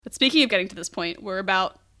But speaking of getting to this point, we're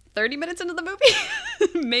about 30 minutes into the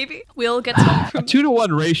movie. Maybe we'll get to home from a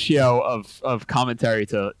 2-to-1 ratio of commentary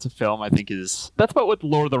to film. I think that's about what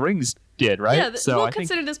Lord of the Rings did, right? Yeah, so we'll I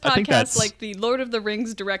consider think, this I think podcast like the Lord of the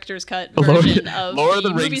Rings director's cut version of Lord of the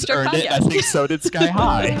Movie Rings Struck earned podcast. it. I think so did Sky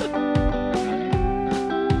High.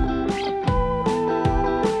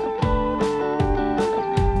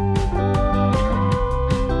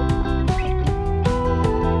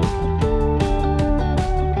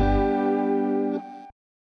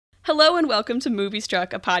 Hello and welcome to Movie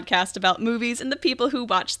Struck, a podcast about movies and the people who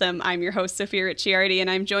watch them. I'm your host, Sophia Ricciardi, and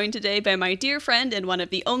I'm joined today by my dear friend and one of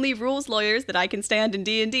the only rules lawyers that I can stand in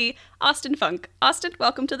D&D, Austin Funk. Austin,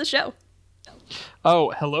 welcome to the show.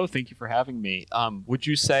 Oh, hello. Thank you for having me. Would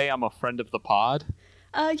you say I'm a friend of the pod?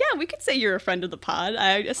 Yeah, we could say you're a friend of the pod.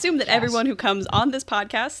 I assume that everyone who comes on this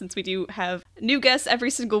podcast, since we do have new guests every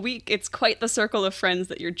single week, it's quite the circle of friends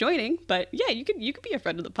that you're joining. But yeah, you could be a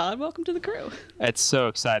friend of the pod. Welcome to the crew. It's so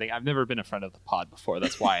exciting. I've never been a friend of the pod before.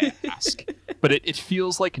 That's why I ask. But it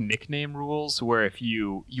feels like nickname rules, where if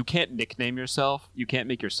you can't nickname yourself, you can't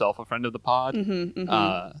make yourself a friend of the pod.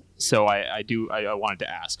 So I wanted to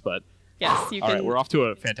ask, but. Yes, you can. All right, we're off to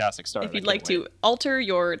a fantastic start. If you'd like to alter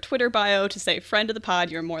your Twitter bio to say friend of the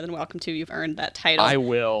pod, you're more than welcome to. You've earned that title. I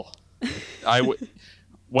will.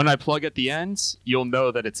 When I plug at the ends, you'll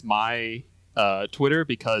know that it's my Twitter,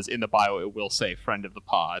 because in the bio it will say friend of the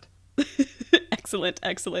pod. Excellent,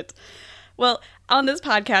 excellent. Well, on this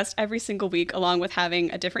podcast, every single week, along with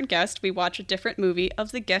having a different guest, we watch a different movie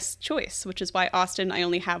of the guest's choice, which is why, Austin, I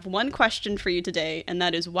only have one question for you today, and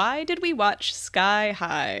that is, why did we watch Sky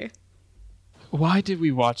High? Why did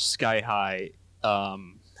we watch Sky High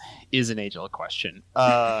is an age-old question.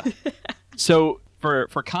 So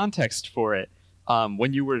for context for it,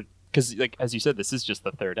 when you were, because like as you said, this is just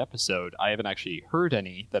the third episode. I haven't actually heard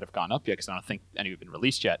any that have gone up yet, because I don't think any have been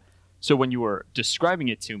released yet. So when you were describing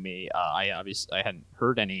it to me, I hadn't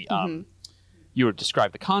heard any. You would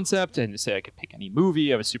describe the concept and say I could pick any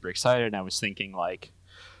movie. I was super excited, and I was thinking like,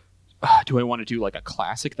 do I want to do like a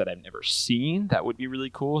classic that I've never seen? That would be really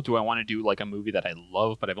cool. Do I want to do like a movie that I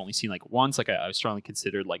love but I've only seen like once? Like I strongly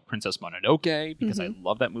considered like Princess Mononoke, because I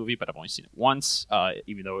love that movie but I've only seen it once,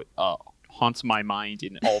 even though it haunts my mind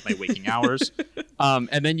in all of my waking hours.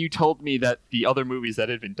 And then you told me that the other movies that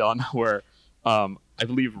had been done were I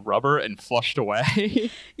believe Rubber and Flushed Away.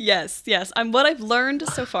 Yes. What I've learned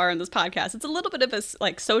so far in this podcast, it's a little bit of a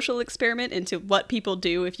like social experiment into what people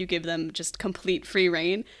do if you give them just complete free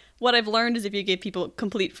reign. What I've learned is if you give people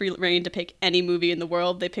complete free reign to pick any movie in the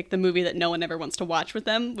world, they pick the movie that no one ever wants to watch with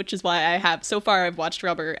them, which is why I've watched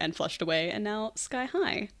Rubber and Flushed Away, and now Sky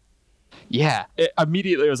High. Yeah,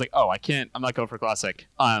 immediately I was like, I'm not going for classic.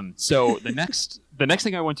 So the next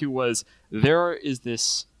thing I went to was, there is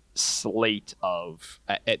this slate of,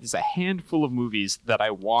 there's a handful of movies that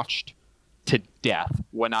I watched to death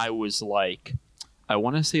when I was like, I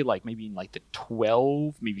want to say like maybe in like the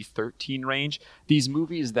 12, maybe 13 range. These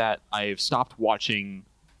movies that I've stopped watching,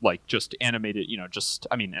 like just animated,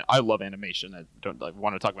 I love animation. I don't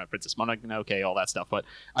want to talk about Princess Mononoke, all that stuff, but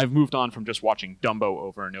I've moved on from just watching Dumbo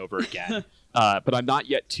over and over again. But I'm not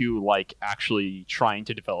yet to like actually trying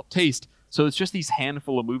to develop taste. So it's just these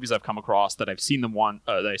handful of movies I've come across that I've seen them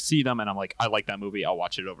that I see them and I'm like, I like that movie. I'll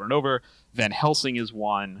watch it over and over. Van Helsing is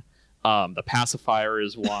one. The Pacifier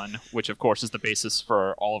is one, which of course is the basis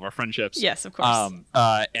for all of our friendships. Yes, of course.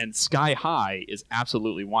 And Sky High is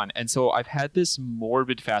absolutely one. And so I've had this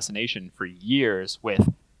morbid fascination for years with,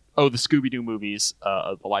 the Scooby-Doo movies,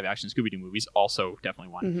 the live-action Scooby-Doo movies, also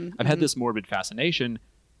definitely one. I've had this morbid fascination.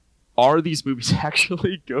 Are these movies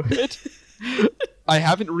actually good? I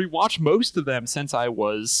haven't rewatched most of them since I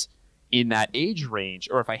was in that age range.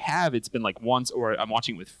 Or if I have, it's been like once, or I'm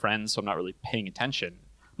watching with friends, so I'm not really paying attention.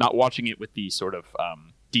 Not watching it with the sort of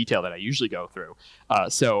detail that I usually go through.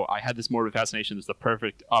 So I had this morbid fascination. It was the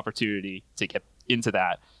perfect opportunity to get into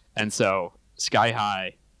that. And so Sky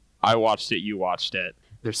High, I watched it, you watched it.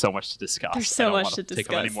 There's so much to discuss. There's so much to discuss.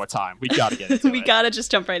 Take up any more time. We got to get into it. We got to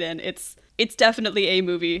just jump right in. It's definitely a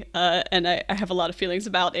movie, and I have a lot of feelings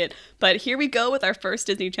about it. But here we go with our first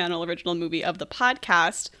Disney Channel original movie of the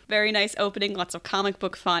podcast. Very nice opening, lots of comic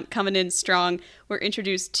book font coming in strong. We're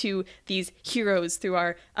introduced to these heroes through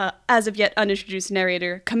our as of yet unintroduced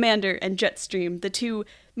narrator, Commander and Jetstream, the two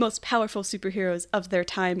most powerful superheroes of their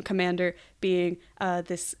time. Commander being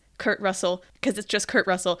this Kurt Russell, because it's just Kurt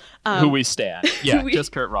Russell. Who we stand. Yeah,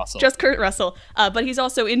 just Kurt Russell. Just Kurt Russell. But he's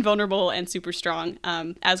also invulnerable and super strong,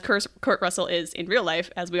 as Kurt Russell is in real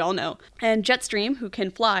life, as we all know. And Jetstream, who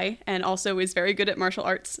can fly and also is very good at martial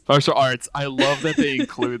arts. Martial arts. I love that they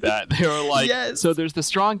include that. They were like, yes. So there's the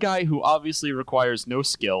strong guy who obviously requires no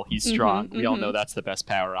skill. He's strong. We all know that's the best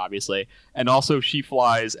power, obviously. And also she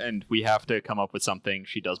flies, and we have to come up with something.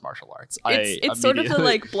 She does martial arts. It's sort of the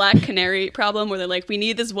like Black Canary problem where they're like, we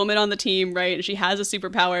need this woman on the team, right? And she has a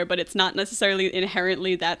superpower, but it's not necessarily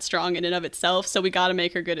inherently that strong in and of itself. So we got to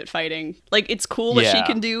make her good at fighting. Like, it's cool what she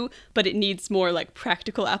can do, but it needs more like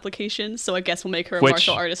practical application. So I guess we'll make her a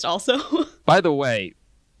martial artist also. By the way,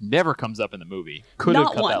 never comes up in the movie. Could have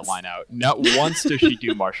cut that line out. Not once does she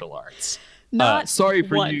do martial arts. Sorry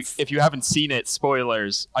for you if you haven't seen it.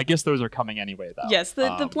 Spoilers. I guess those are coming anyway, though. Yes,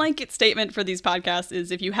 the blanket statement for these podcasts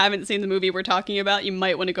is if you haven't seen the movie we're talking about, you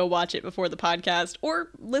might want to go watch it before the podcast, or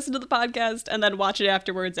listen to the podcast and then watch it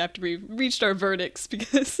afterwards after we've reached our verdicts,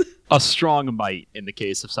 because a strong might in the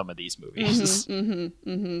case of some of these movies.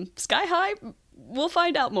 Sky High, we'll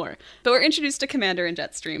find out more. But we're introduced to Commander and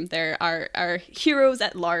Jetstream. They're our heroes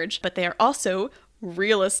at large, but they are also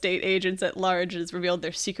real estate agents at large. It is revealed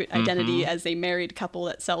their secret identity as a married couple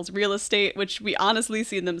that sells real estate, which we honestly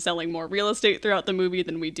see them selling more real estate throughout the movie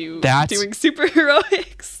than we do doing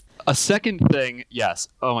superheroics. A second thing, yes.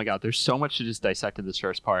 Oh my God, there's so much to just dissect in this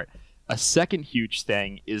first part. A second huge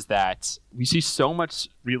thing is that we see so much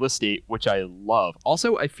real estate, which I love.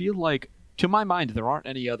 Also, I feel like, to my mind, there aren't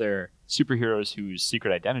any other superheroes whose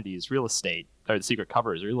secret identity is real estate, or the secret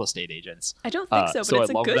cover is real estate agents. I don't think so, but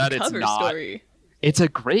it's a good cover story. It's a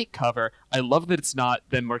great cover. I love that it's not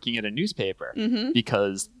them working at a newspaper,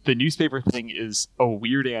 because the newspaper thing is a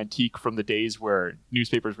weird antique from the days where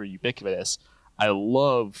newspapers were ubiquitous. I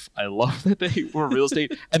love that they were real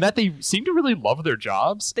estate and that they seem to really love their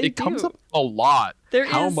jobs. It comes up a lot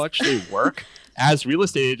how much they work as real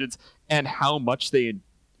estate agents and how much they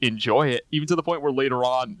enjoy it, even to the point where later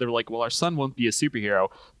on they're like, well, our son won't be a superhero,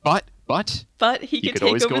 but he could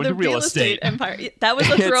take over the real estate empire. That was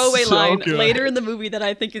a throwaway line later in the movie that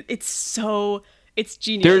I think it's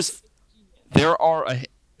genius.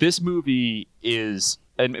 This movie is,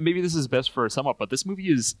 and maybe this is best for a sum up, but this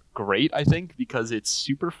movie is great, I think, because it's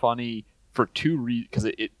super funny for two reasons, because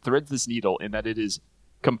it threads this needle in that it is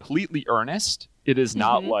completely earnest. It is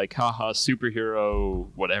not like, haha, superhero,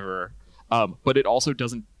 whatever. But it also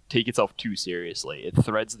doesn't take itself too seriously. It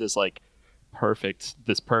threads this like perfect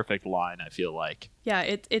line, I feel like. Yeah,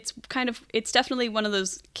 it's definitely one of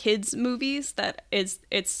those kids movies that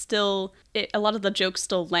a lot of the jokes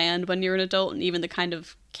still land when you're an adult, and even the kind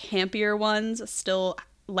of campier ones still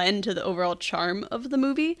lend to the overall charm of the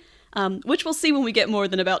movie, which we'll see when we get more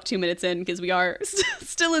than about 2 minutes in, because we are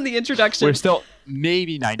still in the introduction. We're still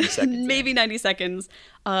maybe 90 seconds maybe 90 seconds.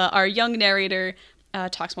 Our young narrator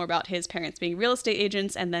talks more about his parents being real estate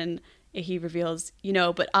agents, and then he reveals,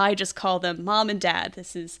 but I just call them Mom and Dad.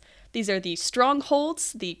 These are the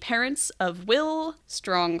Strongholds, the parents of Will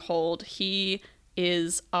Stronghold. He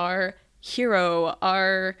is our hero,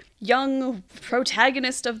 our young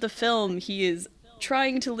protagonist of the film. He is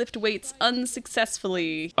trying to lift weights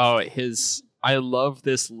unsuccessfully. Oh, I love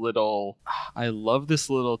this little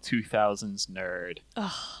 2000s nerd.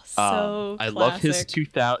 Oh, so I classic.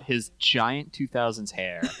 love his giant 2000s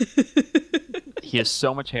hair. He has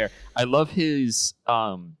so much hair. I love his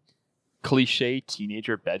cliche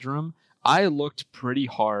teenager bedroom. I looked pretty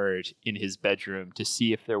hard in his bedroom to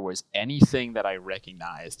see if there was anything that I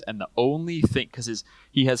recognized, and the only thing, because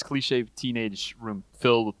he has cliche teenage room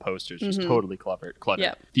filled with posters, just totally cluttered.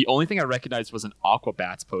 Yep. The only thing I recognized was an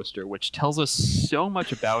Aquabats poster, which tells us so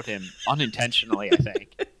much about him unintentionally, I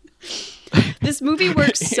think. This movie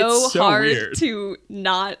works so hard weird to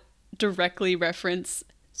not directly reference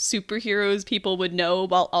superheroes people would know,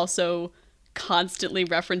 while also constantly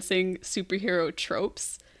referencing superhero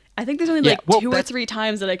tropes. I think there's only two or three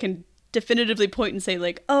times that I can definitively point and say,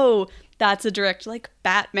 like, oh, that's a direct like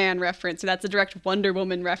Batman reference, or that's a direct Wonder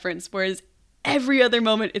Woman reference. Whereas every other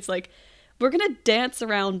moment, it's like, we're going to dance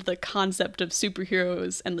around the concept of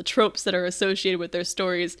superheroes and the tropes that are associated with their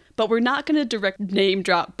stories, but we're not going to direct name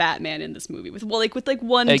drop Batman in this movie with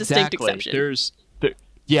one distinct exception.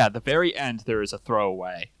 The very end, there is a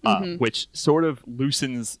throwaway, which sort of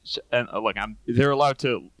loosens, and they're allowed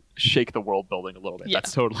to shake the world building a little bit. Yeah.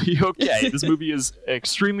 That's totally okay. This movie is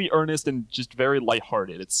extremely earnest and just very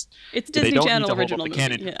lighthearted. It's Disney Channel original movie,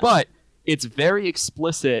 canon, but it's very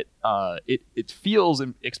explicit. It feels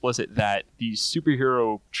explicit that these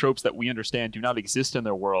superhero tropes that we understand do not exist in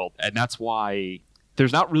their world, and that's why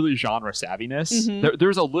there's not really genre savviness.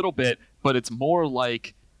 There's a little bit, but it's more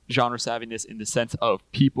like genre savviness in the sense of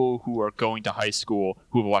people who are going to high school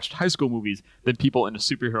who have watched high school movies than people in a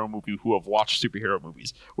superhero movie who have watched superhero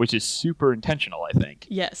movies, which is super intentional, I think.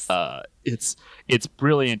 Yes. It's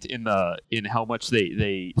brilliant in how much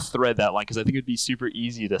they thread that line, because I think it'd be super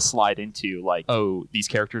easy to slide into like, oh, these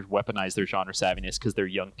characters weaponize their genre savviness because they're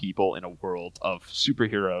young people in a world of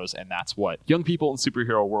superheroes, and that's what young people in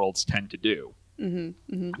superhero worlds tend to do. But they don't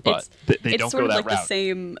go that route. It's sort of like the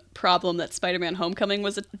same problem that Spider-Man Homecoming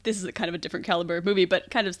was. This is a kind of a different caliber of movie, but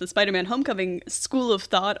kind of the Spider-Man Homecoming school of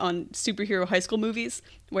thought on superhero high school movies,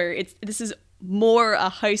 where this is more a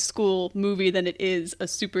high school movie than it is a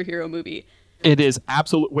superhero movie. It is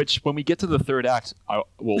absolute. Which when we get to the third act,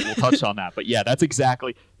 we'll touch on that. But yeah, that's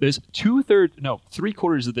exactly. There's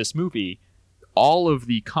 3/4 of this movie. All of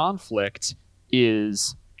the conflict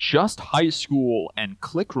is just high school and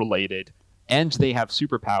clique related. And they have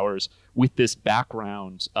superpowers with this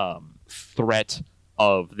background threat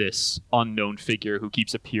of this unknown figure who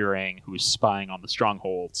keeps appearing, who is spying on the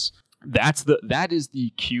strongholds. That is the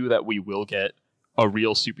cue that we will get a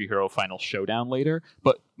real superhero final showdown later.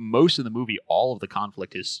 But most of the movie, all of the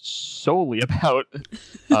conflict is solely about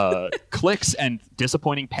cliques and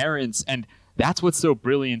disappointing parents, and that's what's so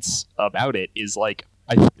brilliant about it. Is like,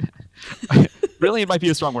 brilliant might be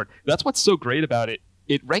a strong word. That's what's so great about it.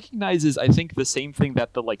 It recognizes, I think, the same thing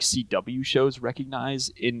that the like CW shows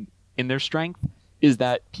recognize in their strength, is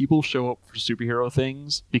that people show up for superhero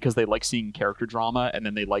things because they like seeing character drama, and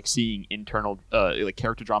then they like seeing internal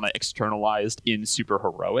character drama externalized in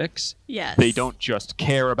superheroics. Yes. They don't just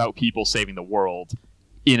care about people saving the world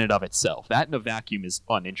in and of itself. That in a vacuum is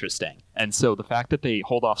uninteresting. And so the fact that they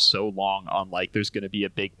hold off so long on like there's going to be a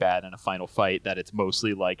big bad and a final fight, that it's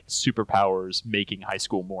mostly like superpowers making high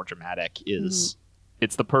school more dramatic is...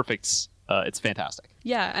 It's the perfect, it's fantastic.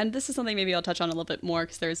 Yeah, and this is something maybe I'll touch on a little bit more,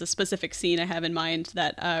 because there's a specific scene I have in mind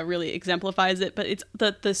that really exemplifies it, but it's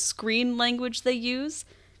the screen language they use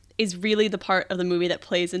is really the part of the movie that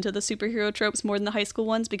plays into the superhero tropes more than the high school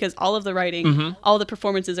ones, because all of the writing, all the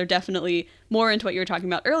performances are definitely more into what you were talking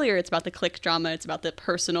about earlier. It's about the clique drama, it's about the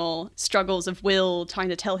personal struggles of Will trying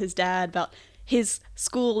to tell his dad about his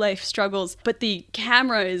school life struggles, but the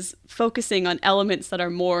camera is focusing on elements that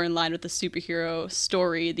are more in line with the superhero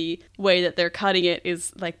story. The way that they're cutting it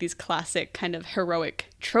is like these classic kind of heroic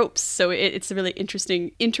tropes. So it's a really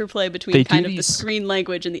interesting interplay between kind of the screen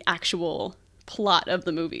language and the actual plot of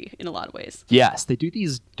the movie in a lot of ways. Yes, they do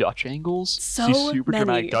these Dutch angles. These super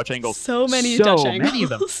dramatic Dutch angles. So many Dutch angles. Many of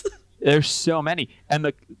them. There's so many.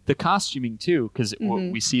 And the costuming too, because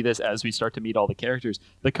we see this as we start to meet all the characters.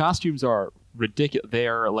 The costumes are ridiculous.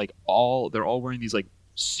 They're all wearing these like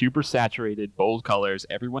super saturated, bold colors.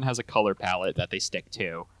 Everyone has a color palette that they stick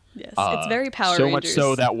to. Yes, it's very Power Rangers. So much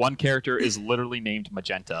so that one character is literally named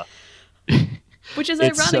Magenta. Which is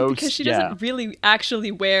ironic because she doesn't really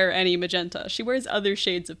actually wear any magenta. She wears other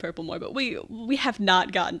shades of purple more, but we have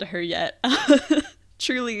not gotten to her yet.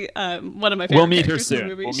 Truly one of my favorite characters in the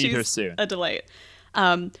movie. We'll meet her soon. A delight.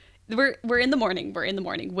 We're in the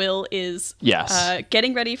morning. Will is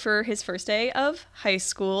getting ready for his first day of high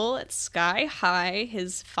school at Sky High,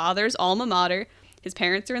 his father's alma mater. His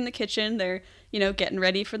parents are in the kitchen. They're, getting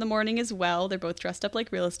ready for the morning as well. They're both dressed up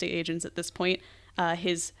like real estate agents at this point.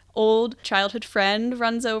 His old childhood friend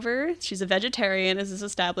runs over. She's a vegetarian, as is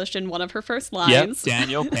established in one of her first lines. Yep,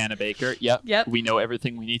 Daniel Panabaker. Yep. We know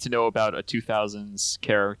everything we need to know about a 2000s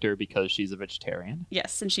character because she's a vegetarian.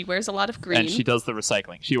 Yes, and she wears a lot of green. And she does the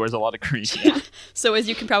recycling. She wears a lot of green. Yeah. So as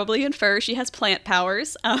you can probably infer, she has plant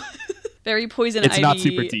powers. Very Poison Ivy. It's not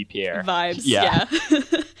super deep here. Vibes. Yeah.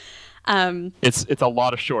 It's a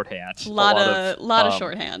lot of shorthand. A lot of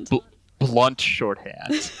shorthand. Blunt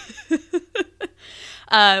shorthand.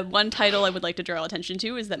 One title I would like to draw attention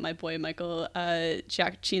to is that my boy Michael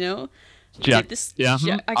Giacchino. I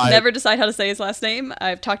can never decide how to say his last name.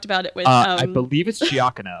 I've talked about it with... I believe it's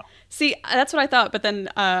Giacono. See, that's what I thought, but then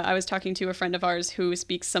I was talking to a friend of ours who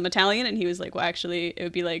speaks some Italian, and he was like, well, actually, it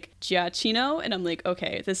would be like Giacchino, and I'm like,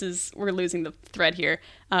 okay, we're losing the thread here.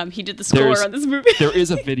 He did the score on this movie. There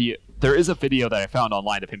is a video that I found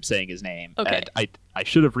online of him saying his name. Okay. And I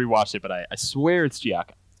should have rewatched it, but I swear it's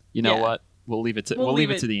Giacono. You know what? We'll leave it to the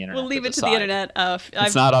internet. We'll leave it to the internet.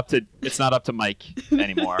 It's not up to Mike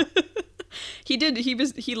anymore.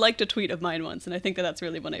 He liked a tweet of mine once, and I think that's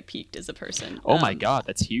really when I peaked as a person. Oh my god,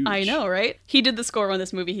 that's huge. I know, right? He did the score on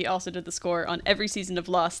this movie. He also did the score on every season of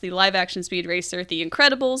Lost, the live-action Speed Racer, The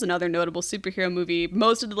Incredibles, another notable superhero movie,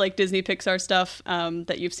 most of the Disney Pixar stuff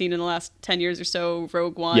that you've seen in the last 10 years or so,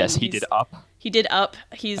 Rogue One. Yes, he did Up. He did Up.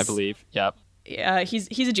 I believe, yep.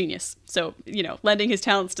 He's a genius. So, lending his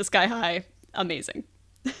talents to Sky High, amazing.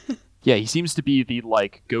 Yeah, he seems to be the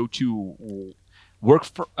like go-to work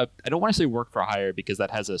for. I don't want to say work for hire because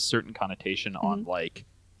that has a certain connotation on like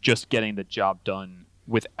just getting the job done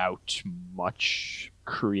without much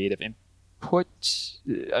creative input.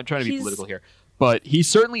 I'm trying to be political here, but he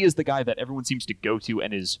certainly is the guy that everyone seems to go to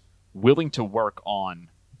and is willing to work on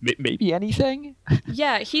maybe anything.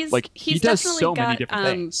 Yeah, he's like he's he does definitely so got many different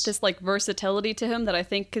things. this like versatility to him that I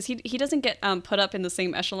think because he doesn't get put up in the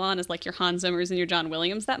same echelon as like your Hans Zimmers and your John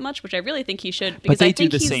Williams that much, which I really think he should because but they I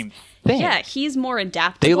think do the he's, same thing. Yeah, he's more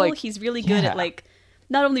adaptable. He's really good at yeah. like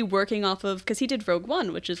not only working off of because he did Rogue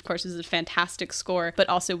One, which of course is a fantastic score, but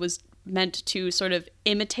also was meant to sort of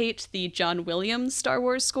imitate the John Williams Star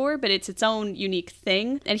Wars score, but it's its own unique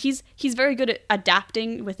thing. And he's very good at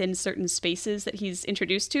adapting within certain spaces that he's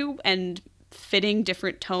introduced to and fitting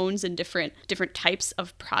different tones and different types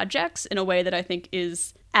of projects in a way that I think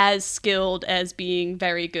is as skilled as being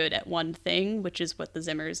very good at one thing, which is what the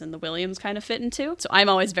Zimmers and the Williams kind of fit into. So I'm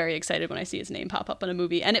always very excited when I see his name pop up in a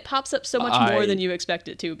movie, and it pops up so much more than you expect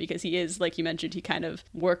it to because he is, like you mentioned, he kind of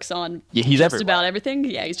works on he's just everywhere. about everything.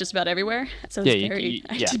 Yeah, he's just about everywhere. So it's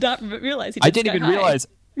I did not realize he did I didn't Sky even High. realize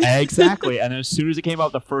exactly. And as soon as it came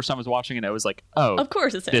out the first time I was watching it, I was like, oh, of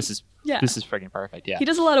course it's him. This is freaking perfect. Yeah. He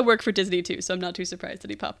does a lot of work for Disney too, so I'm not too surprised that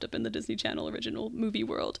he popped up in the Disney Channel original movie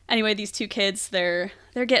world. Anyway, these two kids, they're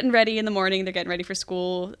getting ready in the morning. They're getting ready for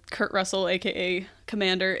school. Kurt Russell, aka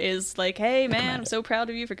Commander, is like, "Hey man, I'm so proud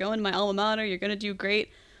of you for going to my alma mater. You're gonna do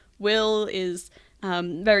great." Will is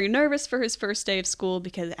very nervous for his first day of school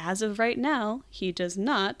because as of right now, he does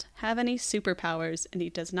not have any superpowers and he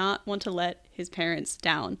does not want to let his parents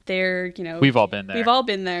down. We've all been there. We've all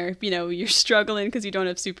been there. You're struggling because you don't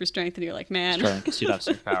have super strength and you're like, man. Struggling because you don't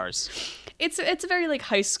have superpowers. It's a very like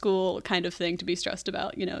high school kind of thing to be stressed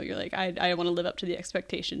about. You're like, I want to live up to the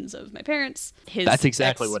expectations of my parents. That's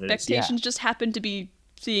exactly what it is. Expectations just happen to be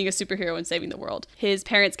being a superhero and saving the world. His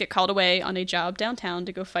parents get called away on a job downtown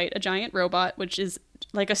to go fight a giant robot, which is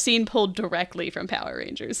like a scene pulled directly from Power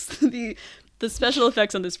Rangers. The special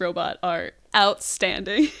effects on this robot are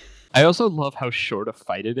outstanding. I also love how short a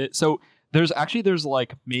fight it is. So there's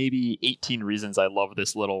like maybe 18 reasons I love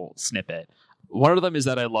this little snippet. One of them is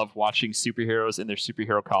that I love watching superheroes in their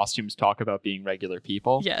superhero costumes talk about being regular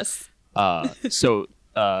people. Yes. So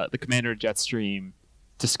the commander of Jetstream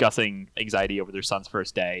discussing anxiety over their son's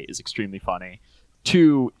first day is extremely funny.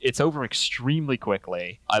 2, it's over extremely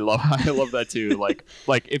quickly. I love that too. Like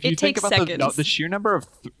if you think about the sheer number of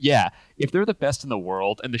if they're the best in the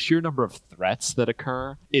world and the sheer number of threats that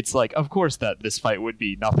occur, it's like of course that this fight would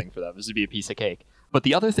be nothing for them. This would be a piece of cake. But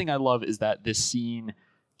the other thing I love is that this scene,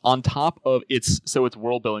 on top of it's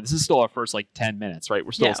world building. This is still our first like 10 minutes, right?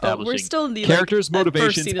 We're still establishing we're still in the characters,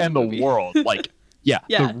 motivations, and the movie. world. Like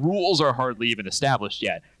the rules are hardly even established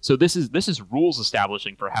yet. So this is rules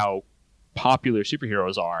establishing for how popular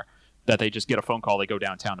superheroes are, that they just get a phone call, they go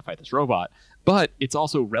downtown to fight this robot. But it's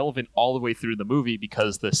also relevant all the way through the movie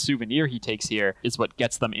because the souvenir he takes here is what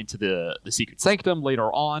gets them into the secret sanctum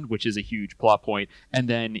later on, which is a huge plot point, and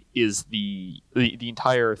then is the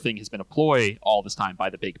entire thing has been a ploy all this time by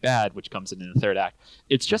the big bad, which comes in the third act.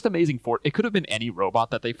 It's just amazing. It could have been any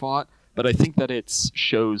robot that they fought, but I think that it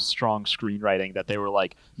shows strong screenwriting that they were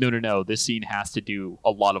like, no, this scene has to do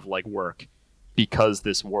a lot of like work because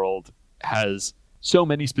this world has so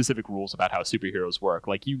many specific rules about how superheroes work.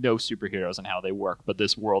 Like, superheroes and how they work, but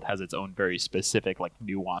this world has its own very specific like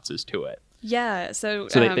nuances to it. Yeah, so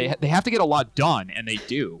they have to get a lot done, and they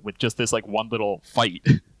do with just this like one little fight.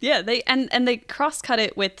 Yeah, they cross-cut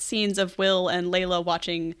it with scenes of Will and Layla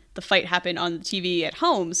watching the fight happen on the TV at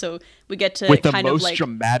home. So we get to with the kind of most like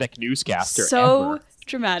dramatic newscaster so ever.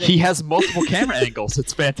 Dramatic. He has multiple camera angles.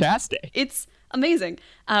 It's fantastic. It's amazing.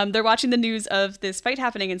 They're watching the news of this fight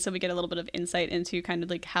happening, and so we get a little bit of insight into kind of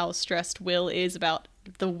like how stressed Will is about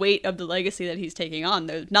the weight of the legacy that he's taking on.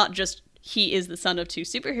 Though not just he is the son of 2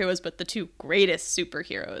 superheroes, but the 2 greatest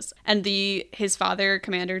superheroes. And his father,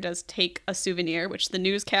 Commander, does take a souvenir, which the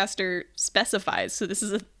newscaster specifies. So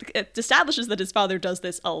it establishes that his father does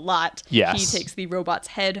this a lot. Yes. He takes the robot's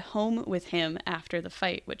head home with him after the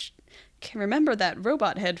fight, which can remember that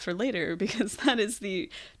robot head for later because that is the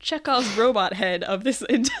Chekhov's robot head of this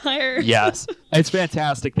entire. Yes, it's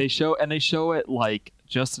fantastic. They show it like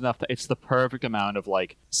just enough that it's the perfect amount of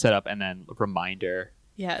like setup and then reminder.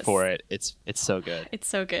 Yes. For it. It's so good. It's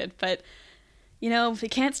so good. But, they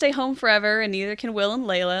can't stay home forever, and neither can Will and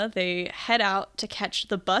Layla. They head out to catch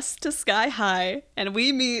the bus to Sky High, and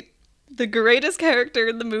we meet the greatest character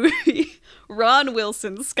in the movie, Ron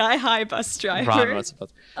Wilson, Sky High bus driver. Ron Wilson.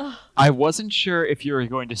 I wasn't sure if you were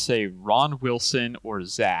going to say Ron Wilson or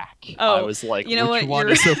Zach. Oh, I was like, you know which what? one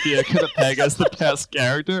is Sophia going to peg as the best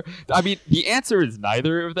character? I mean, the answer is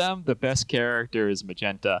neither of them. The best character is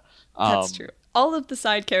Magenta. That's true. All of the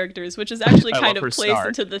side characters, which is actually I kind love of her plays start.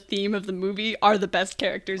 into the theme of the movie, are the best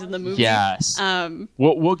characters in the movie. Yes.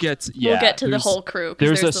 We'll get to, We'll get to the whole crew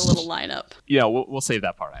because there's a little lineup. Yeah, we'll save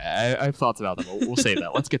that part. I have thoughts about them. We'll save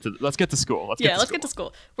that. Let's get to school. Let's get to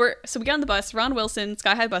school. So we get on the bus. Ron Wilson,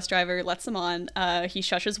 Sky High bus driver, lets them on. He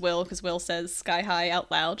shushes Will because Will says Sky High out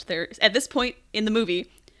loud. At this point in the movie,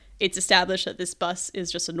 it's established that this bus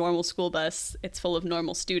is just a normal school bus. It's full of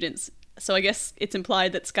normal students. So I guess it's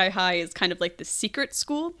implied that Sky High is kind of like the secret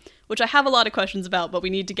school, which I have a lot of questions about, but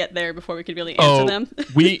we need to get there before we can really answer them.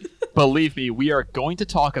 Believe me, we are going to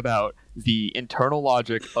talk about the internal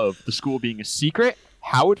logic of the school being a secret,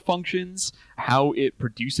 how it functions, how it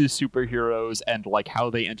produces superheroes, and like how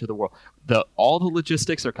they enter the world. All the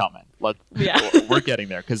logistics are coming. We're getting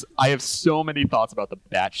there because I have so many thoughts about the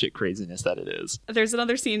batshit craziness that it is. There's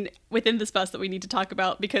another scene within this bus that we need to talk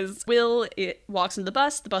about because Will walks in the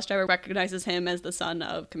bus driver recognizes him as the son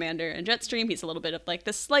of Commander and Jetstream. He's a little bit of like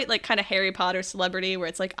this slight like kind of Harry Potter celebrity where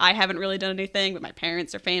it's like, I haven't really done anything, but my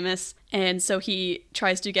parents are famous. And so he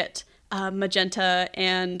tries to get Magenta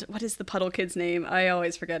and what is the puddle kid's name? I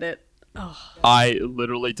always forget it. Oh. I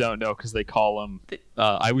literally don't know because they call him.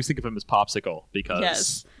 I always think of him as Popsicle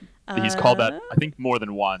because he's called that I think more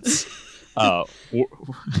than once. I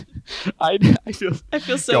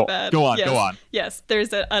feel so bad. Go on. Yes,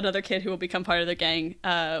 there's another kid who will become part of the gang.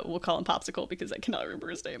 We'll call him Popsicle because I cannot remember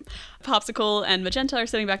his name. Popsicle and Magenta are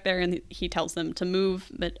sitting back there, and he tells them to move.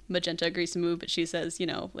 Magenta agrees to move, but she says,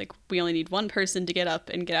 like we only need one person to get up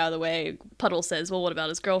and get out of the way. Puddle says, well, what about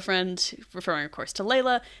his girlfriend? Referring, of course, to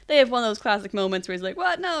Layla. They have one of those classic moments where he's like,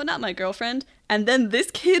 what? No, not my girlfriend. And then this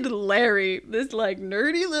kid, Larry, this like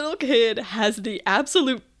nerdy little kid, has the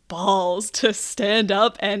absolute balls to stand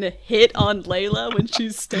up and hit on Layla when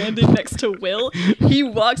she's standing next to Will. He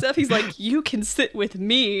walks up, he's like, you can sit with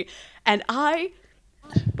me. And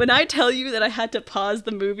when I tell you that I had to pause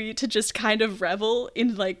the movie to just kind of revel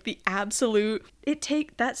in like the absolute,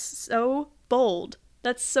 that's so bold.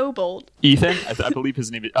 That's so bold. Ethan, I believe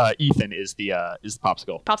his name is Ethan is the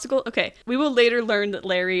Popsicle. Popsicle? Okay. We will later learn that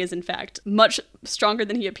Larry is in fact much stronger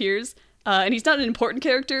than he appears. And he's not an important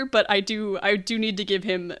character, but I do need to give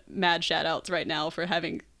him mad shout-outs right now for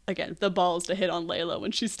having, again, the balls to hit on Layla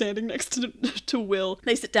when she's standing next to Will.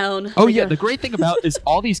 They sit down. Oh, yeah. The great thing about is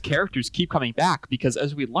all these characters keep coming back because,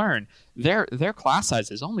 as we learn, their class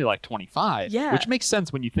size is only like 25. Yeah. Which makes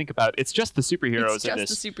sense when you think about it. It's just the superheroes It's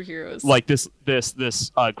just the superheroes. Like this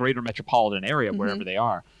greater metropolitan area, wherever they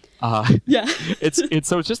are. It's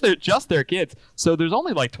just their kids. So there's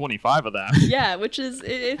only like 25 of them. Yeah, which is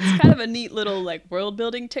it's kind of a neat little like world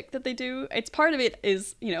building tick that they do. It's part of it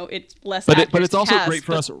is it's less. But it's also great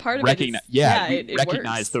for us to recognize. It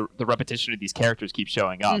recognize the repetition of these characters keep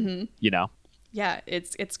showing up. Yeah,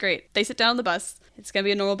 it's great. They sit down on the bus. It's gonna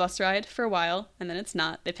be a normal bus ride for a while, and then it's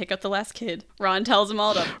not. They pick up the last kid. Ron tells them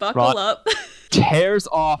all to buckle up. Tears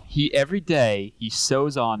off. Every day he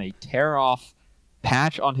sews on a tear off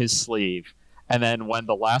patch on his sleeve, and then when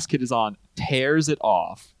the last kid is on, tears it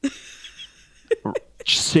off.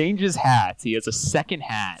 Changes hats. He has a second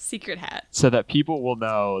hat, secret hat, so that people will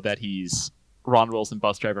know that he's Ron Wilson,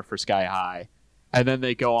 bus driver for Sky High. And then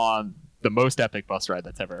they go on the most epic bus ride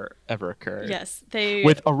that's ever occurred. Yes,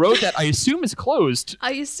 with a road that I assume is closed.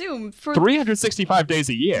 For 365 days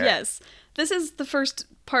a year. Yes. This is the first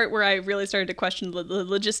part where I really started to question the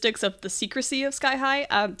logistics of the secrecy of Sky High.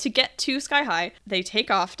 To get to Sky High, they take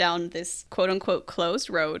off down this quote-unquote closed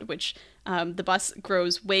road, which the bus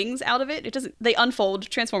grows wings out of it. They unfold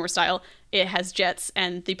Transformer style. It has jets,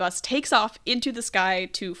 and the bus takes off into the sky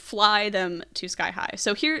to fly them to Sky High.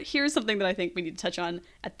 So here's something that I think we need to touch on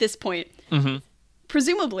at this point. Mm-hmm.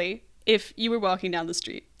 Presumably, if you were walking down the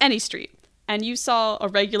street, any street, and you saw a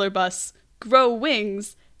regular bus grow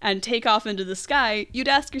wings and take off into the sky, you'd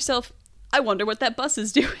ask yourself, I wonder what that bus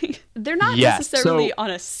is doing. They're not necessarily on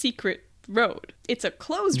a secret road. It's a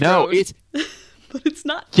closed road. But it's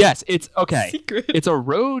not. Yes, it's okay. Secret. It's a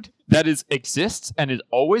road that exists and is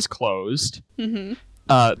always closed. Mm-hmm.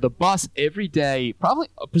 The bus every day,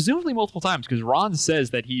 presumably multiple times, because Ron says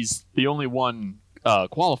that he's the only one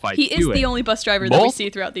qualified. He is the only bus driver that we see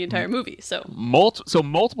throughout the entire movie. So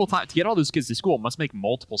multiple times to get all those kids to school must make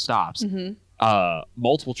multiple stops. Mm-hmm.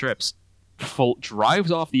 Multiple trips,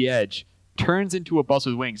 drives off the edge, turns into a bus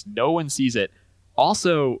with wings. No one sees it.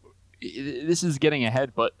 Also, this is getting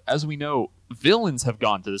ahead, but as we know, villains have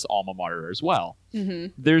gone to this alma mater as well.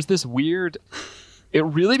 Mm-hmm. There's this weird... It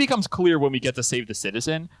really becomes clear when we get to Save the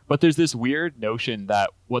Citizen, but there's this weird notion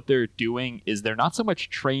that what they're doing is they're not so much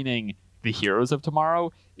training the heroes of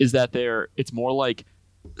tomorrow, is that it's more like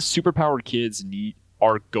superpowered kids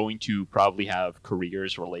are going to probably have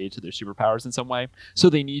careers related to their superpowers in some way. So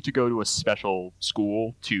they need to go to a special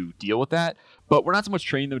school to deal with that. But we're not so much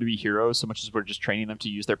training them to be heroes so much as we're just training them to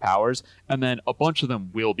use their powers. And then a bunch of them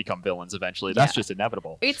will become villains eventually. That's just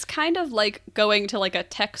inevitable. It's kind of like going to like a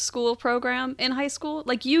tech school program in high school.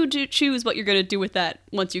 Like you do choose what you're going to do with that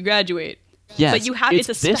once you graduate. Yes, but it's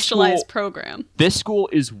a specialized program. This school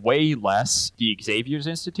is way less the Xavier's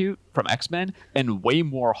Institute from X-Men and way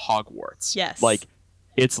more Hogwarts. Yes. Like,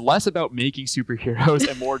 it's less about making superheroes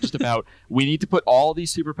and more just about we need to put all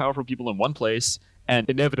these super powerful people in one place, and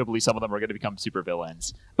inevitably some of them are going to become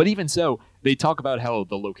supervillains. But even so, they talk about how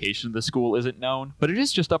the location of the school isn't known, but it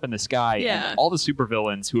is just up in the sky, and all the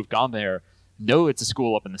supervillains who have gone there know it's a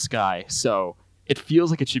school up in the sky, so it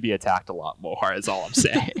feels like it should be attacked a lot more, is all I'm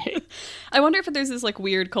saying. I wonder if there's this like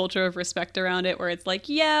weird culture of respect around it where it's like,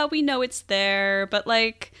 yeah, we know it's there, but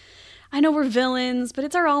like... I know we're villains, but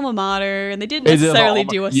it's our alma mater, and they didn't necessarily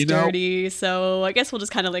do us dirty, so I guess we'll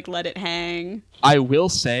just kind of like let it hang. I will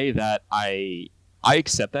say that I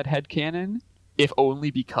accept that headcanon, if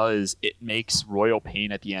only because it makes Royal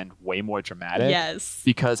Pain at the end way more dramatic. Yes.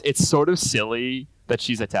 Because it's sort of silly that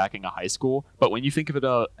she's attacking a high school, but when you think of it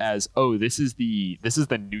as, oh, this is the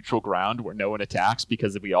neutral ground where no one attacks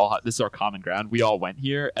because this is our common ground, we all went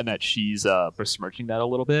here, and that she's besmirching that a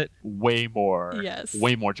little bit, way more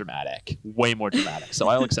dramatic. So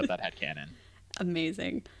I'll accept that headcanon.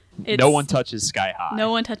 Amazing. No one touches Sky High.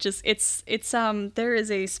 No one touches. It's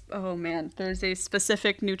there's a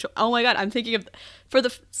specific neutral. Oh my god, I'm thinking of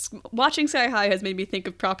watching Sky High has made me think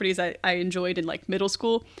of properties I enjoyed in like middle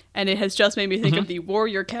school, and it has just made me think of the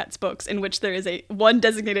Warrior Cats books, in which there is one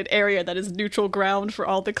designated area that is neutral ground for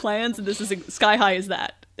all the clans, and Sky High is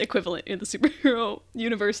that equivalent in the superhero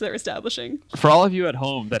universe they're establishing. For all of you at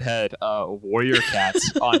home that had Warrior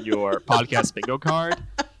Cats on your podcast bingo card,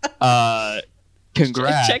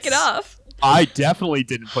 congrats. Check it off. I definitely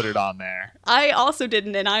didn't put it on there. I also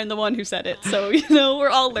didn't, and I'm the one who said it. So, we're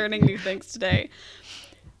all learning new things today.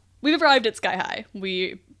 We've arrived at Sky High.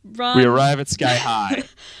 We arrive at Sky High.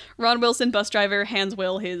 Ron Wilson, bus driver, hands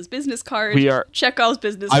Will his business card. Chekhov's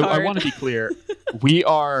business card. I want to be clear. We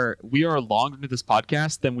are longer into this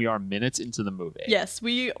podcast than we are minutes into the movie. Yes,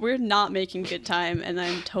 we're not making good time, and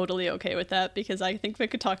I'm totally okay with that because I think we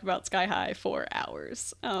could talk about Sky High for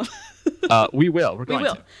hours. We will. We're going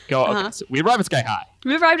to. Go. Okay. So we arrive at Sky High.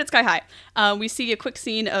 We arrived at Sky High. We see a quick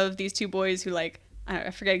scene of these two boys who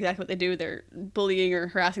I forget exactly what they do. They're bullying or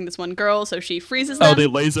harassing this one girl, so she freezes them. Oh, they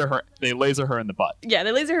laser her in the butt. Yeah,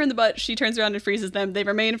 they laser her in the butt. She turns around and freezes them. They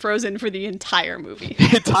remain frozen for the entire movie.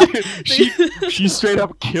 She straight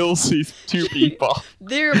up kills these two people.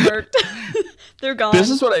 They're murked. They're gone. This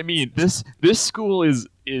is what I mean. This school is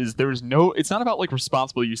it's not about like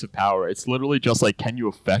responsible use of power. It's literally just like, can you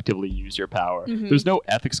effectively use your power? Mm-hmm. There's no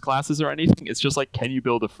ethics classes or anything. It's just like, can you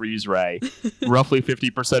build a freeze ray? Roughly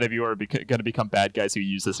 50% of you are going to become bad guys who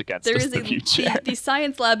use this against us in the future. The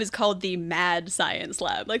science lab is called the Mad Science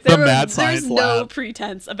Lab. Like there's no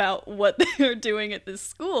pretense about what they're doing at this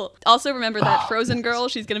school. Also remember that Frozen girl,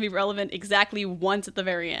 she's going to be relevant exactly once at the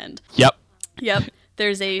very end. Yep.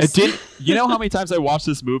 There's a... You know how many times I watched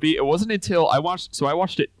this movie? It wasn't until I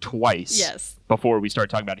watched it twice. Yes. Before we started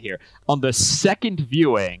talking about it here. On the second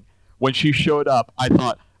viewing, when she showed up, I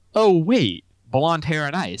thought, oh wait, blonde hair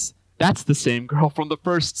and ice. That's the same girl from the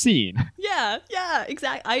first scene. Yeah,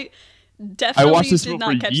 exactly. I definitely watched this did movie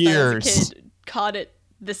not for catch years. that as a kid. Caught it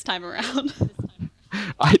this time around.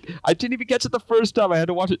 I didn't even catch it the first time. I had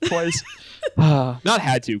to watch it twice. Not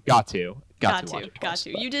had to, got to. Got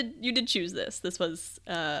to. You did choose this. This was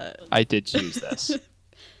I did choose this.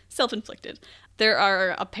 Self-inflicted. There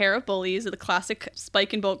are a pair of bullies, the classic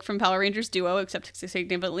Spike and Bulk from Power Rangers duo, except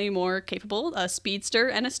significantly more capable, a speedster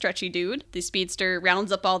and a stretchy dude. The speedster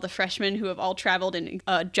rounds up all the freshmen who have all traveled in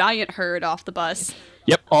a giant herd off the bus.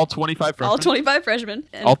 Yep, all 25 freshmen. All 25 freshmen.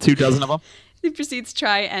 All 24 of them. He proceeds to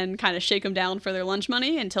try and kind of shake them down for their lunch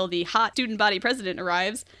money until the hot student body president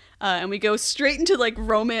arrives. And we go straight into like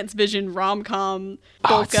romance vision rom-com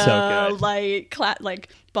polka, like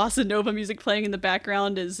bossa nova music playing in the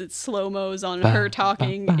background as it's slow-mos on her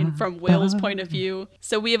talking from Will's point of view.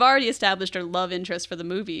 So we have already established our love interest for the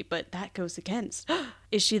movie, but that goes against.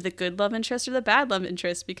 Is she the good love interest or the bad love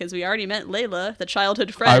interest? Because we already met Layla, the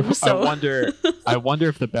childhood friend. I wonder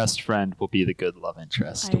if the best friend will be the good love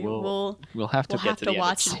interest. We'll have to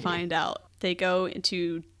watch and find out. They go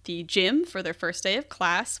into the gym for their first day of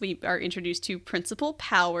class. We are introduced to Principal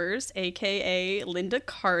Powers, aka Linda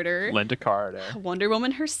Carter. Linda Carter. Wonder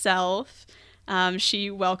Woman herself. She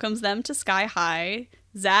welcomes them to Sky High.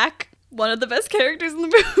 Zach, one of the best characters in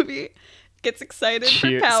the movie, gets excited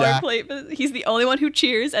for power play. He's the only one who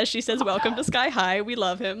cheers as she says, "Welcome to Sky High." We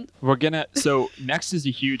love him. So next is a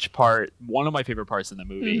huge part, one of my favorite parts in the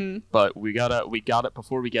movie, but we gotta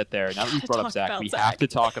before we get there. Now that we brought up Zach, we have to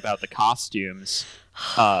talk about the costumes,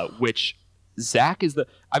 which Zach is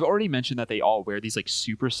I've already mentioned that they all wear these like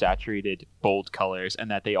super saturated, bold colors, and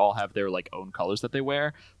that they all have their like own colors that they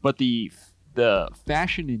wear, but the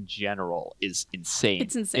fashion in general is insane.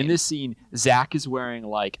 It's insane. In this scene, Zach is wearing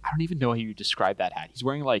like, I don't even know how you describe that hat. He's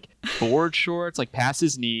wearing like board shorts, like past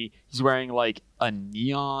his knee. He's wearing like a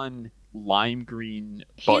neon lime green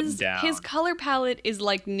button down. His color palette is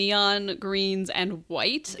like neon greens and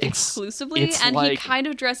white exclusively, and like, he kind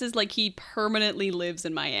of dresses like he permanently lives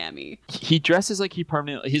in Miami. He dresses like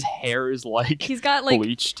his hair is like he's got like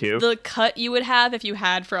bleached too. The cut you would have if you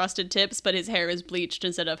had frosted tips, but his hair is bleached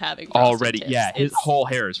instead of having frosted tips. Yeah, his whole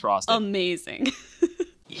hair is frosted. Amazing.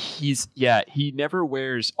 He never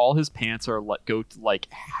wears, all his pants are go to like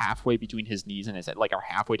halfway between his knees and his head, like are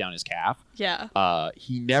halfway down his calf. Yeah.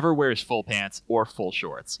 He never wears full pants or full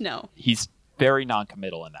shorts. No. He's very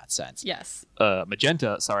non-committal in that sense. Yes.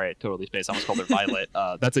 Magenta, sorry, I totally spaced. I almost called her Violet.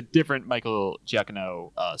 That's a different Michael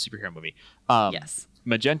Giacchino superhero movie. Yes.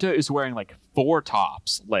 Magenta is wearing like 4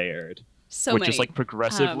 tops layered. So which many. is like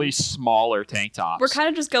progressively smaller tank tops. We're kind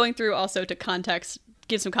of just going through also to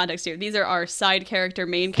give some context here. These are our side character,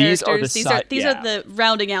 main characters. These are the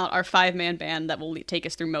rounding out our 5-man band that will take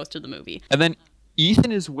us through most of the movie. And then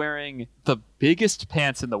Ethan is wearing the biggest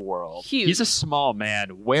pants in the world. Huge. He's a small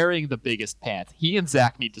man wearing the biggest pants. He and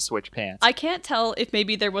Zach need to switch pants. I can't tell if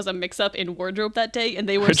maybe there was a mix-up in wardrobe that day and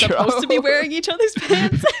they were supposed to be wearing each other's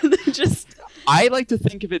pants. And then just... I like to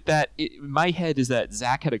think of it that my head is that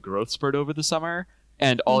Zach had a growth spurt over the summer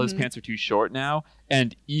and all his pants are too short now.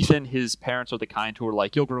 And Ethan, his parents are the kind who are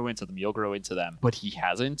like, you'll grow into them. But he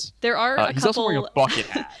hasn't. There are he's also wearing a bucket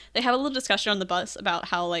hat. They have a little discussion on the bus about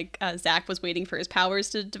how like Zach was waiting for his powers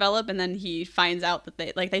to develop, and then he finds out that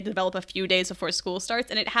they develop a few days before school starts,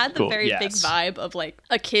 and it had the very big vibe of like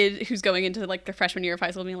a kid who's going into like their freshman year of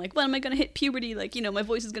high school being like, when am I going to hit puberty? Like, my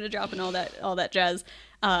voice is going to drop and all that jazz.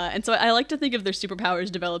 And so I like to think of their superpowers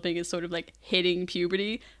developing as sort of like hitting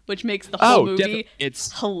puberty, which makes the whole movie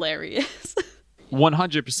it's hilarious.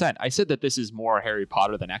 100%. I said that this is more Harry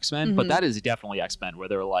Potter than X-Men, but that is definitely X-Men, where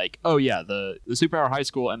they're like, oh yeah, the superpower high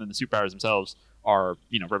school and then the superpowers themselves are,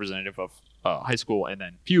 representative of high school and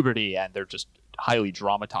then puberty, and they're just highly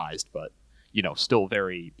dramatized, but still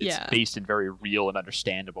it's based in very real and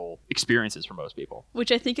understandable experiences for most people.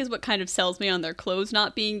 Which I think is what kind of sells me on their clothes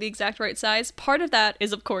not being the exact right size. Part of that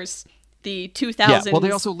is, of course, the 2000s. Yeah, well,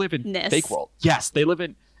 they also live in fake world. Yes, they live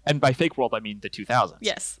in, and by fake world, I mean the 2000s.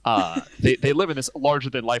 Yes. They live in this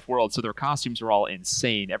larger-than-life world, so their costumes are all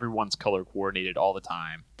insane. Everyone's color-coordinated all the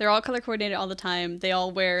time. They're all color-coordinated all the time. They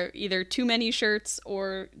all wear either too many shirts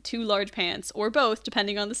or too large pants, or both,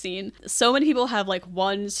 depending on the scene. So many people have, like,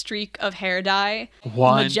 one streak of hair dye.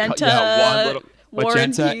 Magenta,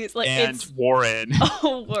 Warren piece, like, and Warren.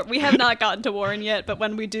 Oh, we have not gotten to Warren yet, but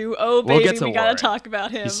when we do, oh, baby, we gotta talk about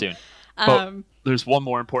him. Soon. There's one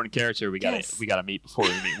more important character we gotta meet before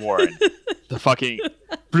we meet Warren. The fucking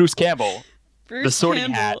Bruce Campbell, the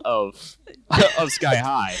sorting hat of Sky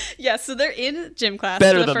High. Yeah, so they're in gym class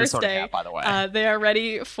Better for the than first the sorting day. hat, by the way. They are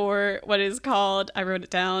ready for what is called, I wrote it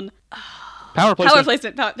down. Power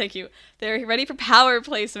placement. Thank you. They're ready for power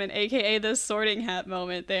placement, aka the sorting hat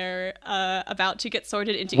moment. They're about to get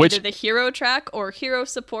sorted into either the hero track or hero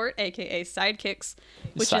support, aka sidekicks,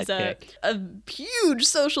 which is a huge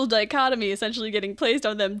social dichotomy essentially getting placed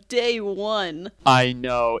on them day one. I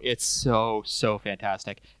know. It's so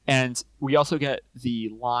fantastic. And we also get the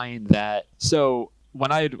line that... So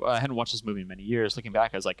when I hadn't watched this movie in many years, looking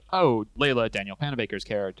back, I was like, oh, Layla, Danielle Panabaker's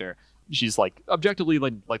character... She's like objectively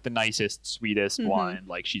like the nicest, sweetest one.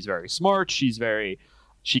 Like she's very smart. She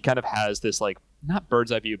kind of has this like not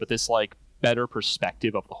bird's eye view, but this like better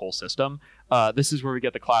perspective of the whole system. This is where we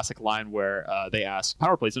get the classic line where they ask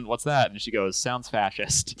power placement, what's that? And she goes, sounds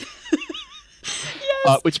fascist.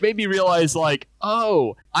 Which made me realize, like,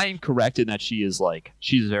 oh, I am correct in that she's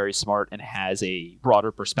very smart and has a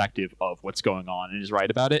broader perspective of what's going on and is right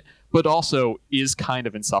about it, but also is kind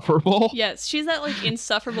of insufferable. Yes, she's that, like,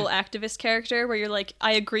 insufferable activist character where you're like,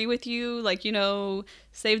 I agree with you, like, you know,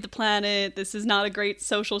 save the planet, this is not a great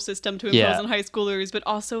social system to impose on high schoolers, but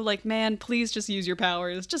also, like, man, please just use your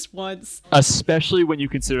powers, just once. Especially when you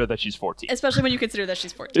consider that she's 14.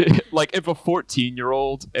 Like, if a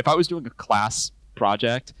 14-year-old, if I was doing a class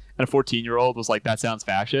project and a 14-year-old was like, that sounds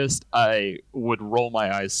fascist, I would roll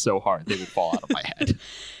my eyes so hard they would fall out of my head.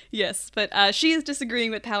 Yes, but she is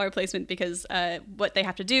disagreeing with power placement because what they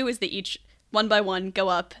have to do is they each, one by one, go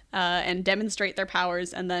up and demonstrate their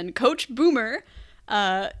powers, and then Coach Boomer...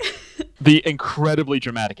 The incredibly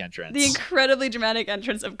dramatic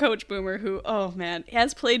entrance of Coach Boomer, who, oh man,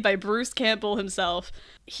 as played by Bruce Campbell himself.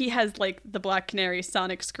 He has, like, the Black Canary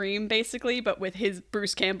sonic scream, basically, but with his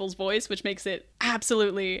Bruce Campbell's voice, which makes it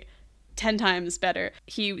absolutely 10 times better.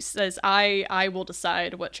 He says, I will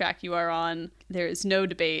decide what track you are on. There is no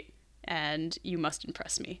debate, and you must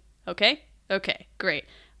impress me. Okay? Okay, great.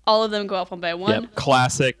 All of them go up one by one. Yep.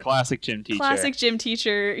 Classic gym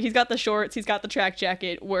teacher. He's got the shorts. He's got the track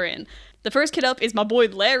jacket. We're in. The first kid up is my boy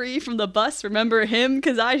Larry from the bus. Remember him?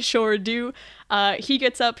 Because I sure do. He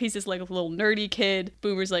gets up. He's this, like, little nerdy kid.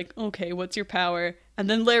 Boomer's like, okay, what's your power? And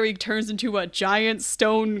then Larry turns into a giant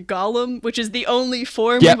stone golem, which is the only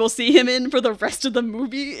form we will see him in for the rest of the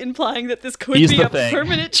movie, implying that this could be a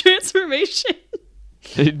permanent transformation.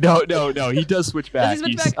 No. He does switch back.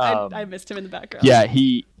 I missed him in the background. Yeah,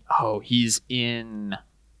 he's in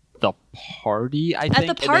the party, I think. At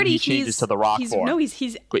the party, and then he changes to the rock form. No, he's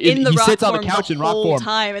in the rock form. He sits on the couch in rock form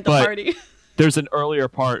time at the party. There's an earlier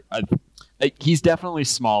part. He's definitely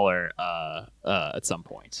smaller at some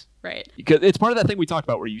point. Right. Because it's part of that thing we talked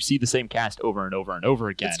about where you see the same cast over and over and over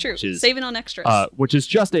again. It's true. Which is, saving on extras. Which is